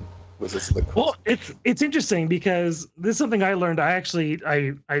 fucking Wizards of the Coast. Well, it's interesting because this is something I learned.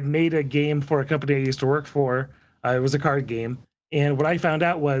 I made a game for a company I used to work for. It was a card game, and what I found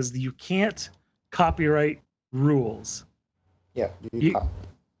out was you can't copyright rules. Yeah, you can't.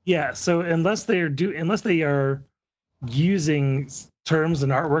 Yeah, so unless they are using terms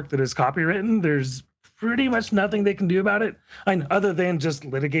and artwork that is copywritten, there's pretty much nothing they can do about it. Other than just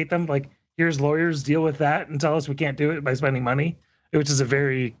litigate them. Like, here's lawyers, deal with that, and tell us we can't do it by spending money, which is a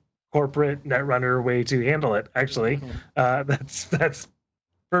very corporate Netrunner way to handle it. Actually, that's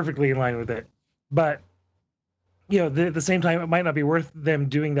perfectly in line with it. But at the same time, it might not be worth them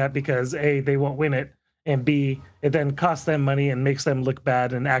doing that because A, they won't win it, and B, it then costs them money and makes them look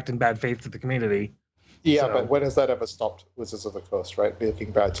bad and act in bad faith to the community. Yeah, So- but when has that ever stopped Wizards of the Coast, right? Looking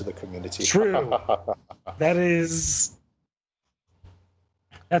bad to the community. True.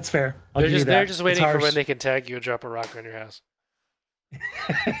 That's fair. I'll They're give you they're that. just It's waiting for harsh. when they can tag you and drop a rock on your house.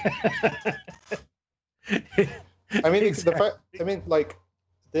 I mean, Exactly.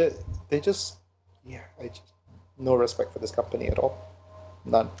 they just, no respect for this company at all.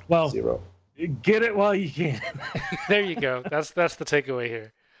 None. Well, Zero. get it while you can. There you go. That's the takeaway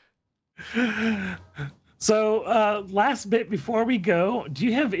here. So, last bit before we go, do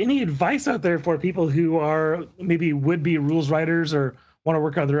you have any advice out there for people who are maybe would-be rules writers or want to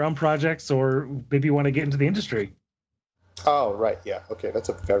work on their own projects or maybe want to get into the industry? Oh, right. Yeah. Okay. That's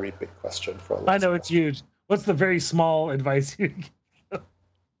a very big question for a I lot know of it's huge. What's the very small advice you give?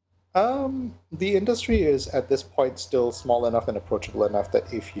 The industry is at this point still small enough and approachable enough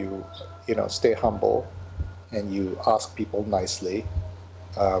that if you, stay humble and you ask people nicely,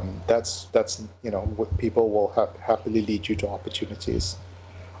 that's what people will happily lead you to opportunities.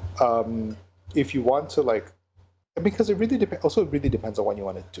 Um, if you want to because it really depends. Also, it really depends on what you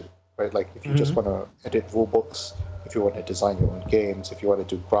want to do, right? Like if you just want to edit rule books, if you want to design your own games, if you want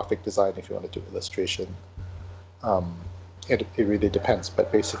to do graphic design, if you want to do illustration, um, it really depends.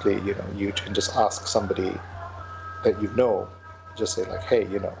 But basically, you can just ask somebody that just say like, hey,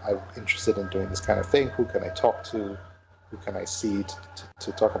 I'm interested in doing this kind of thing. Who can I talk to? Who can I see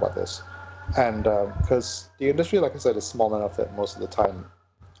to talk about this? And because the industry, like I said, is small enough that most of the time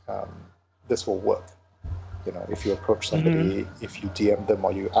um, this will work. If you approach somebody, if you DM them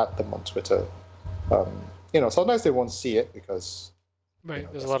or you add them on Twitter, sometimes they won't see it because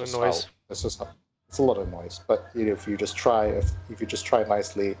there's a lot of noise. It's a lot of noise. But if you just try, if you just try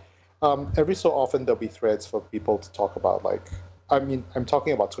nicely, every so often there'll be threads for people to talk about. I'm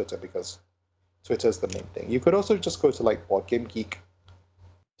talking about Twitter because Twitter is the main thing. You could also just go to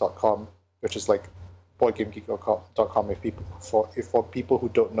BoardGameGeek.com, which is like BoardGameGeek.com. If for people who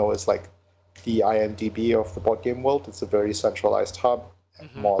don't know, is like the IMDb of the board game world. It's a very centralized hub, and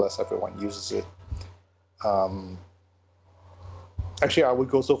more or less everyone uses it. Actually, I would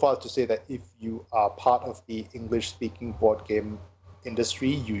go so far as to say that if you are part of the English-speaking board game industry,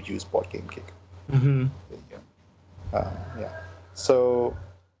 you use BoardGameGeek. Yeah. So,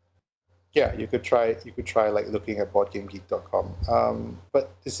 yeah, you could try like looking at BoardGameGeek.com.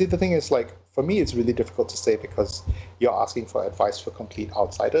 But you see, the thing is, like, for me, it's really difficult to say because you're asking for advice for complete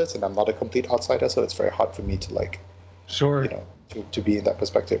outsiders, and I'm not a complete outsider, so it's very hard for me to to be in that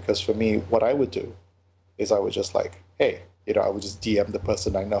perspective. Because for me, what I would do is I would just hey, I would just DM the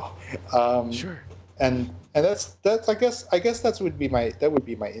person I know. Sure. And that's I guess that would be my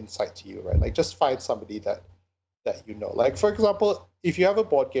insight to you, right? Like, just find somebody that Like, for example, if you have a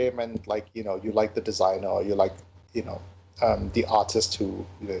board game and you like the designer, or you like the artist who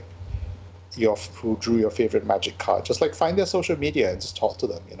who drew your favorite Magic card, just find their social media and just talk to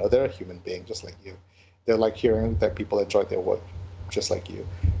them. They're a human being just like you. They're like hearing that people enjoy their work just like you.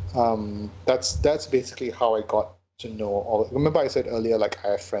 That's basically how I got to know remember I said earlier, I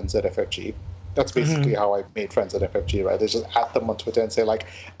have friends at FFG. That's basically how I made friends at FFG, right? They just add them on Twitter and say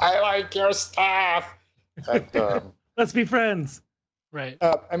I like your stuff. And let's be friends. Right.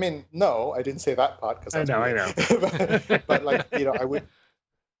 I mean, no, I didn't say that part because I know. but I would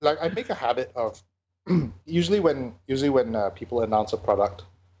I make a habit of usually when people announce a product,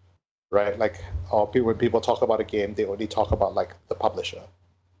 right? When people talk about a game, they only talk about the publisher,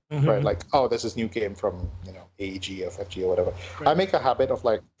 right? Oh, there's this new game from AEG or FFG or whatever. Right. I make a habit of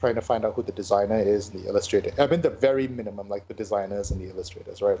trying to find out who the designer is and the illustrator. I mean, the very minimum, the designers and the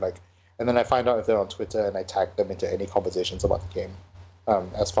illustrators, right? And then I find out if they're on Twitter and I tag them into any conversations about the game,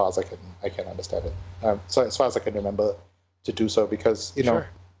 as far as I can understand it. So as far as I can remember to do so, because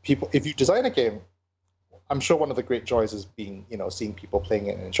people, if you design a game, I'm sure one of the great joys is being seeing people playing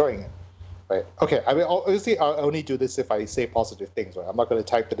it and enjoying it. Right. Okay. I mean, obviously, I'll only do this if I say positive things. Right. I'm not going to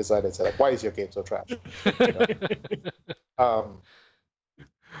tag the designer and say "Why is your game so trash?"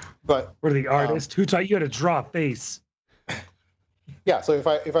 But or the artist who taught you how to draw a face. Yeah. So if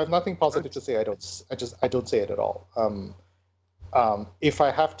I have nothing positive to say, I don't say it at all. If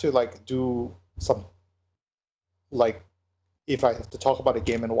I have to do some if I have to talk about a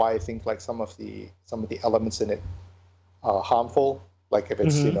game and why I think some of the elements in it are harmful. If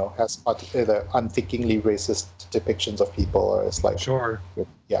it's has either unthinkingly racist depictions of people, or it's sure,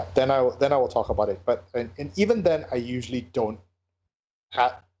 yeah, then I will talk about it. But and even then, I usually don't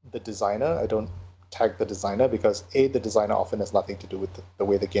at the designer. I don't tag the designer because the designer often has nothing to do with the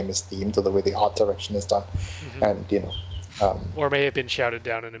way the game is themed or the way the art direction is done, and or may have been shouted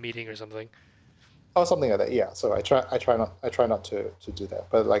down in a meeting or something. Or something like that. Yeah. So I try not to do that.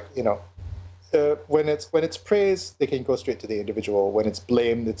 But when it's praise, they can go straight to the individual. When it's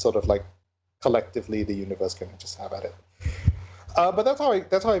blamed, it's sort of collectively the universe can just have at it. But that's how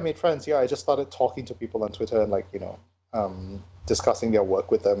I made friends. Yeah, I just started talking to people on Twitter and discussing their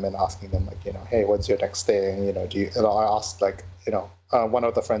work with them and asking them hey, what's your next thing? Do you? I asked one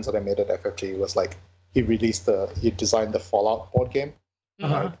of the friends that I made at FFG was he designed the Fallout board game.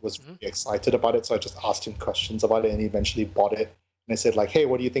 I was really excited about it, so I just asked him questions about it, and he eventually bought it. And I said hey,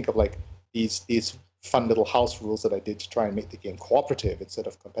 what do you think of these fun little house rules that I did to try and make the game cooperative instead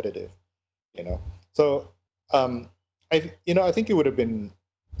of competitive, So, I think it would have been,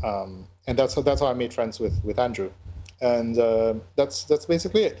 and that's how I made friends with Andrew, And that's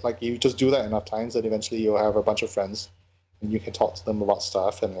basically it. Like, you just do that enough times, and eventually you'll have a bunch of friends, and you can talk to them about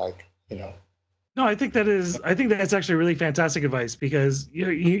stuff, and like, you know. No, I think that's actually really fantastic advice, because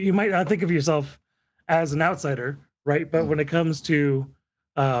you might not think of yourself as an outsider, right? But when it comes to,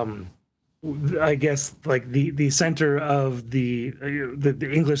 I guess, like the center of the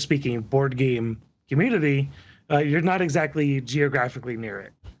English speaking board game community, you're not exactly geographically near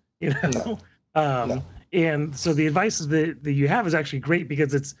it, you know. No. And so the advice that you have is actually great,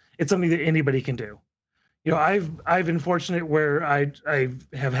 because it's something that anybody can do. You know, I've been fortunate where I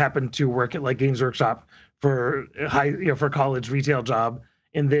have happened to work at like Games Workshop for for college retail job,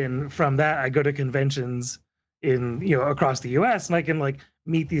 and then from that I go to conventions in across the U.S. and I can like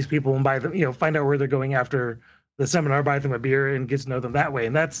meet these people and buy them, find out where they're going after the seminar, buy them a beer, and get to know them that way.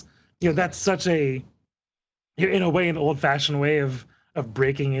 And that's that's such a, in a way, an old-fashioned way of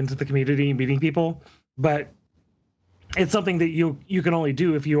breaking into the community and meeting people, but it's something that you can only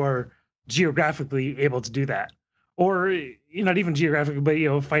do if you are geographically able to do that, or not even geographically,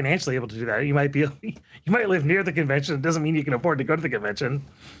 but financially able to do that. You might live near the convention. It doesn't mean you can afford to go to the convention,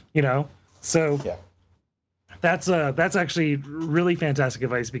 so Yeah. that's actually really fantastic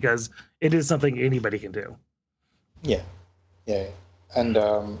advice, because it is something anybody can do. Yeah. And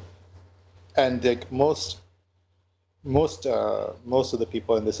like most of the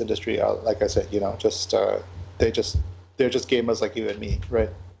people in this industry are, like I said, they're just gamers like you and me, right?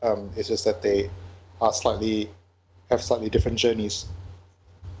 It's just that they are have slightly different journeys.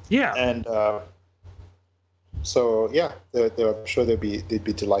 Yeah. And so yeah, I'm sure they'd be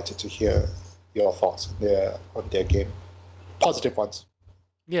delighted to hear your thoughts on their game, positive ones.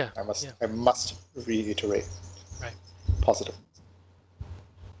 Yeah. I must reiterate. Right. Positive.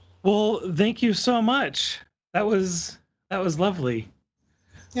 Well, thank you so much. That was lovely.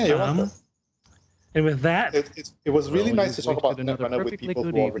 Yeah, you're welcome. And with that, it was really Well, nice to you've talk about wasted another Netrunner with perfectly people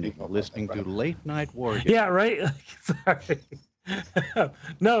good who already evening know about listening to Netrunner. Late Night War Games. yeah, right. Sorry.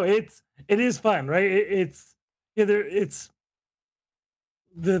 No, it is fun, right? It's the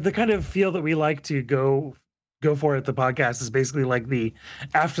kind of feel that we like to go for at the podcast is basically like the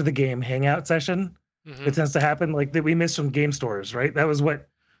after the game hangout session. Mhm. It tends to happen like that we missed from game stores, right? That was what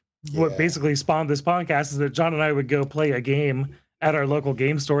Yeah. basically spawned this podcast, is that John and I would go play a game at our local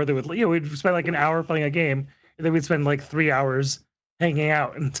game store. That would, we'd spend like an hour playing a game, and then we'd spend like 3 hours hanging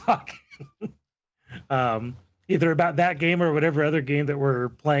out and talking, either about that game or whatever other game that we're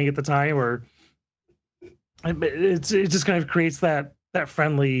playing at the time, or it just kind of creates that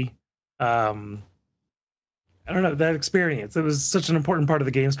friendly, I don't know, that experience. It was such an important part of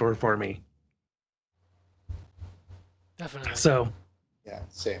the game store for me. Definitely. So, Yeah,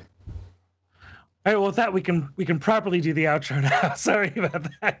 same. all right, well, with that, we can properly do the outro now. Sorry about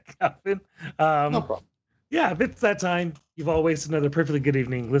that, Calvin. No problem. Yeah, if it's that time, you've all wasted another perfectly good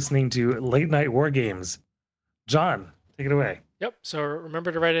evening listening to Late Night War Games. John, take it away. Yep. So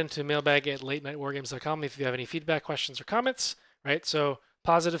remember to write into mailbag at latenightwargames.com if you have any feedback, questions, or comments, right? So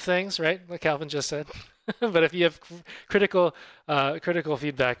positive things, right? Like Calvin just said. But if you have critical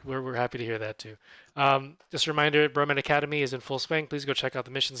feedback, we're happy to hear that too. Just a reminder, Broman Academy is in full swing. Please go check out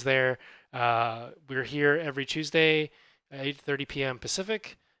the missions there. We're here every Tuesday at 8:30 p.m.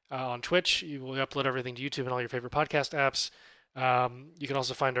 Pacific on Twitch. We upload everything to YouTube and all your favorite podcast apps. You can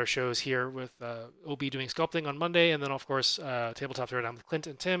also find our shows here with OB doing sculpting on Monday, and then of course Tabletop Throwdown with Clint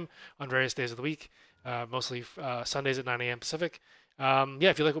and Tim on various days of the week, mostly Sundays at 9 a.m. Pacific.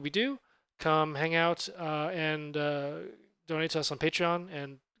 If you like what we do, come hang out and donate to us on Patreon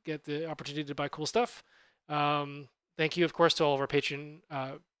and get the opportunity to buy cool stuff. Thank you, of course, to all of our patrons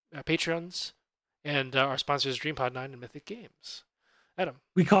and our sponsors, DreamPod 9 and Mythic Games. Adam.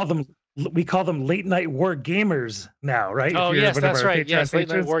 We call them Late Night War Gamers now, right? Oh, yes, that's right. Yes, Late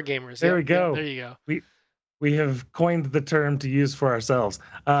Night patrons. War Gamers. There we go. There you go. We have coined the term to use for ourselves.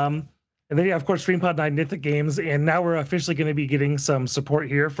 And then, of course, DreamPod 9 Mythic Games. And now we're officially going to be getting some support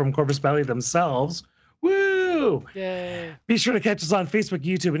here from Corpus Valley themselves. Woo! Yay. Be sure to catch us on Facebook,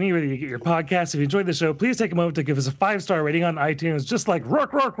 YouTube, and anywhere you get your podcasts. If you enjoyed the show, please take a moment to give us a 5-star rating on iTunes, just like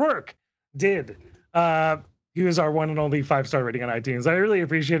Rourke did. He was our one and only 5-star rating on iTunes. I really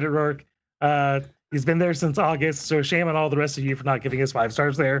appreciate it, Rourke. He's been there since August, so shame on all the rest of you for not giving us 5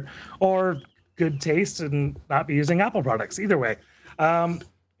 stars there, or good taste and not be using Apple products. Either way,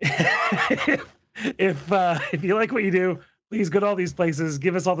 if you like what you do, please go to all these places,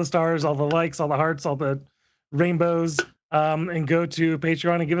 give us all the stars, all the likes, all the hearts, all the rainbows, and go to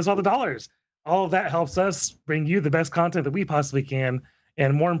Patreon and give us all the dollars. All of that helps us bring you the best content that we possibly can,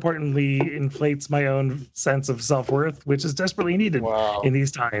 and more importantly, inflates my own sense of self-worth, which is desperately needed Wow. in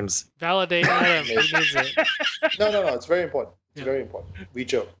these times. Validate Adam. He needs it. No. It's very important. It's Yeah. very important. We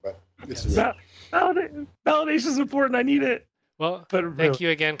joke, but it's Yes. real. Validation is important. I need it. Well, But thank really, you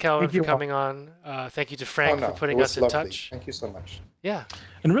again, Calvin, Thank you for all. coming on. Thank you to Frank Oh, no, for putting it us was in lovely. touch. Thank you so much. Yeah.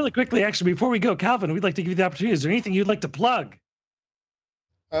 And really quickly, actually, before we go, Calvin, we'd like to give you the opportunity. Is there anything you'd like to plug?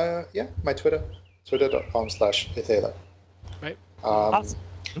 Yeah, my Twitter, twitter.com/Ithala. Right. Awesome.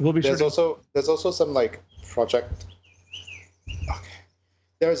 We'll be sure There's also some like project. Okay.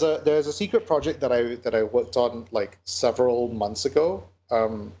 There's a secret project that I worked on like several months ago,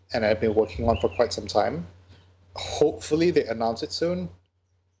 and I've been working on for quite some time. Hopefully they announce it soon.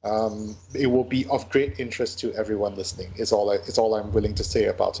 It will be of great interest to everyone listening. It's all I'm willing to say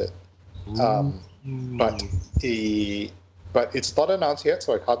about it. But it's not announced yet,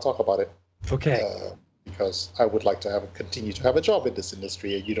 so I can't talk about it. Okay. Because I would like to continue to have a job in this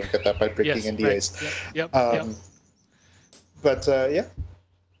industry, and you don't get that by breaking Yes. NDAs. Right. Yep. But yeah,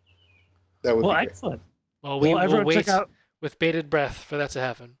 that would Well, be great. excellent. Well, we will everyone wait check with bated breath for that to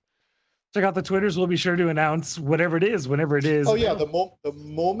happen. out the Twitters. We'll be sure to announce whatever it is, whenever it is. Oh yeah, the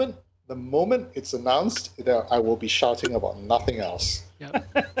moment it's announced, I will be shouting about nothing else. Yep.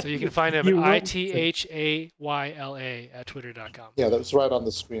 So you can find him You will- at ITHAYLA at twitter.com. Yeah, that's right on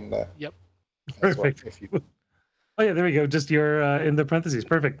the screen there. Yep. As well, Perfect. if you- Oh yeah, there we go. Just your in the parentheses.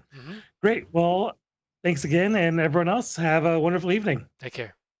 Perfect. Mhm. Great. Well, thanks again, and everyone else have a wonderful evening. Take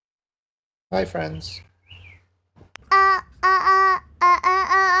care. Hi, friends.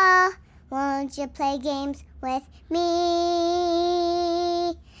 Won't you play games with me?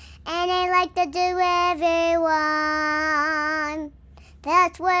 And I like to do everyone.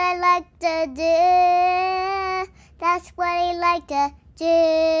 That's what I like to do. That's what I like to do.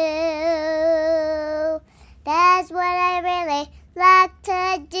 That's what I really like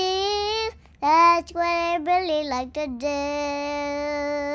to do. That's what I really like to do.